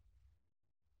you?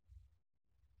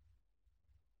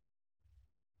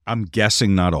 I'm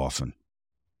guessing not often.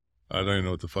 I don't even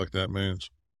know what the fuck that means.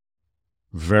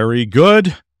 Very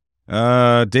good.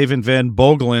 David Van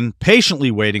Bogelen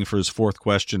patiently waiting for his fourth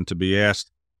question to be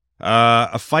asked.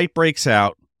 A fight breaks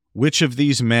out. Which of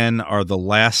these men are the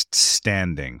last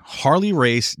standing? Harley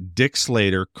Race, Dick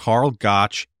Slater, Carl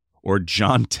Gotch, or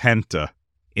John Tenta?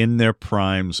 In their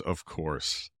primes, of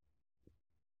course.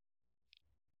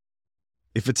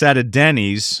 If it's at a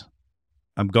Denny's,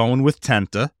 I'm going with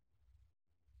Tenta.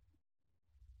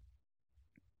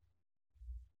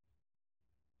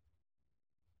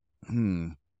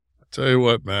 I tell you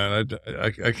what, man,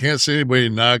 I can't see anybody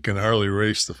knocking Harley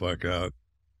Race the fuck out.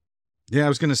 Yeah, I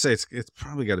was going to say, it's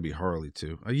probably got to be Harley,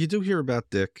 too. You do hear about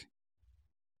Dick.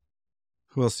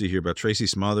 Who else do you hear about? Tracy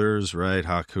Smothers, right?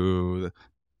 Haku.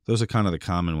 Those are kind of the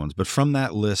common ones. But from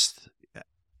that list,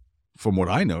 from what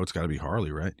I know, it's got to be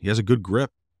Harley, right? He has a good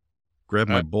grip. Grabbed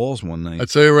my balls one night. I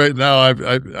tell you right now,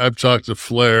 I've talked to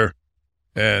Flair,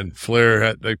 and Flair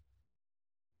had,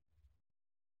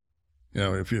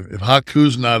 if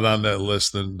Haku's not on that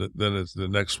list, then it's the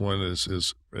next one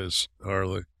is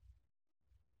Harley.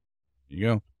 You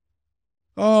go.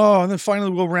 Oh, and then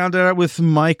finally we'll round it out with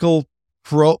Michael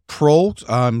Proulx.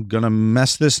 I'm going to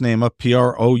mess this name up.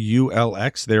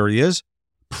 Proulx. There he is.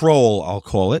 Prohl, I'll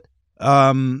call it.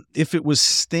 If it was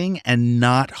Sting and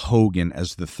not Hogan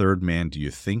as the third man, do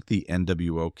you think the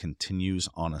NWO continues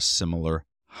on a similar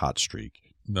hot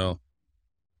streak? No.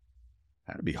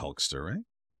 That'd be Hulkster, right?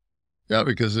 Yeah,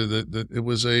 because it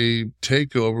was a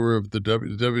takeover of the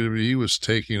WWE was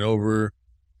taking over.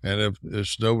 And if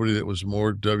there's nobody that was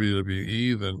more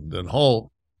WWE than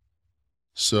Hulk,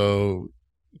 so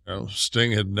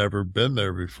Sting had never been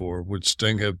there before. Would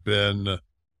Sting have been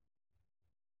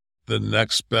the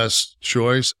next best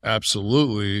choice?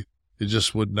 Absolutely. It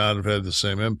just would not have had the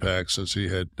same impact since he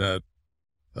had not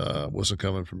wasn't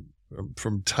coming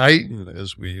from Titan,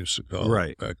 as we used to call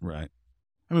it. Right.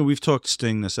 I mean, we've talked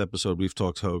Sting this episode. We've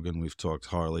talked Hogan. We've talked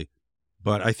Harley.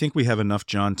 But I think we have enough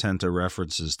John Tenta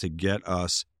references to get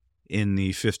us in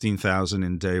the 15,000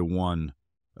 in day one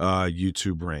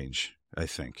YouTube range, I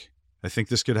think. I think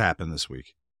this could happen this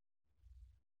week.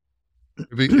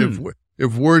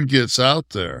 if word gets out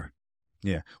there.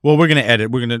 Yeah. Well, we're gonna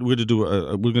edit. We're gonna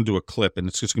do a clip, and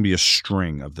it's just gonna be a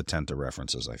string of the Tenta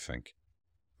references, I think.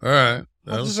 All right.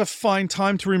 Well, this is a fine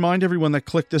time to remind everyone that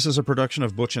Click This is a production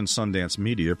of Butch and Sundance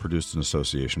Media, produced in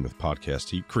association with Podcast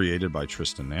Heat, created by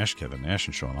Tristan Nash, Kevin Nash,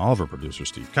 and Sean Oliver, producer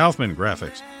Steve Kaufman,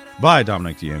 graphics by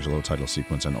Dominic D'Angelo, title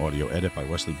sequence and audio edit by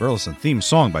Wesley Burleson, theme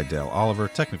song by Dale Oliver,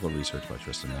 technical research by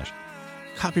Tristan Nash.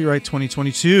 Copyright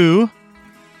 2022,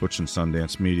 Butch and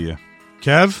Sundance Media.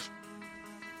 Kev,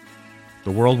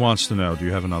 the world wants to know, do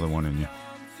you have another one in you?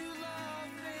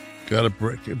 Got to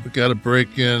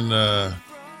break in.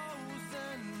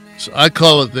 So I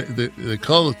call it they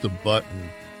call it the button,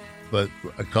 but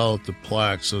I call it the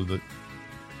plaque. So the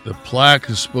plaque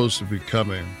is supposed to be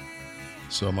coming.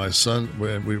 So my son,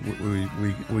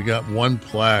 we got one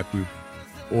plaque. We've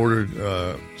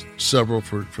ordered several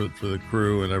for the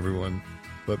crew and everyone,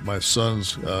 but my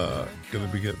son's going to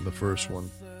be getting the first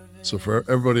one. So for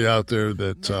everybody out there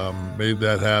that made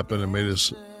that happen and made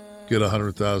us get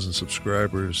 100,000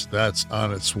 subscribers, that's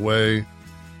on its way.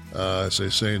 As they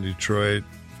say in Detroit,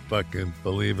 fucking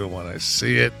believe it when I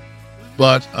see it.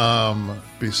 But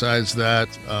besides that,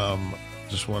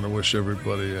 just want to wish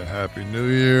everybody a happy new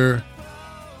year,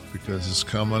 because it's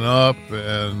coming up,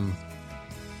 and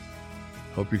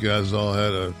hope you guys all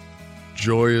had a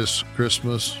joyous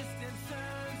Christmas.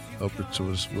 Hope it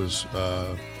was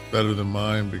better than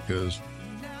mine, because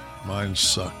mine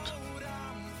sucked.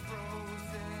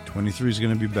 23 is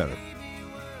going to be better.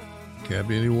 Can't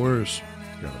be any worse.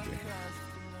 It's going to be.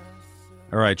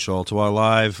 All right, Shaul, to our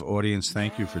live audience,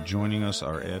 thank you for joining us,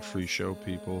 our ad-free show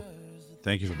people.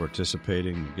 Thank you for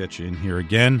participating. We'll get you in here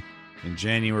again in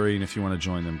January, and if you want to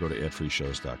join them, go to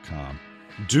adfreeshows.com.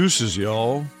 Deuces,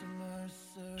 y'all.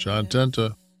 John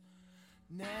Tenta.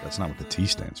 That's not what the T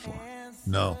stands for.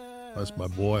 No, that's my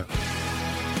boy.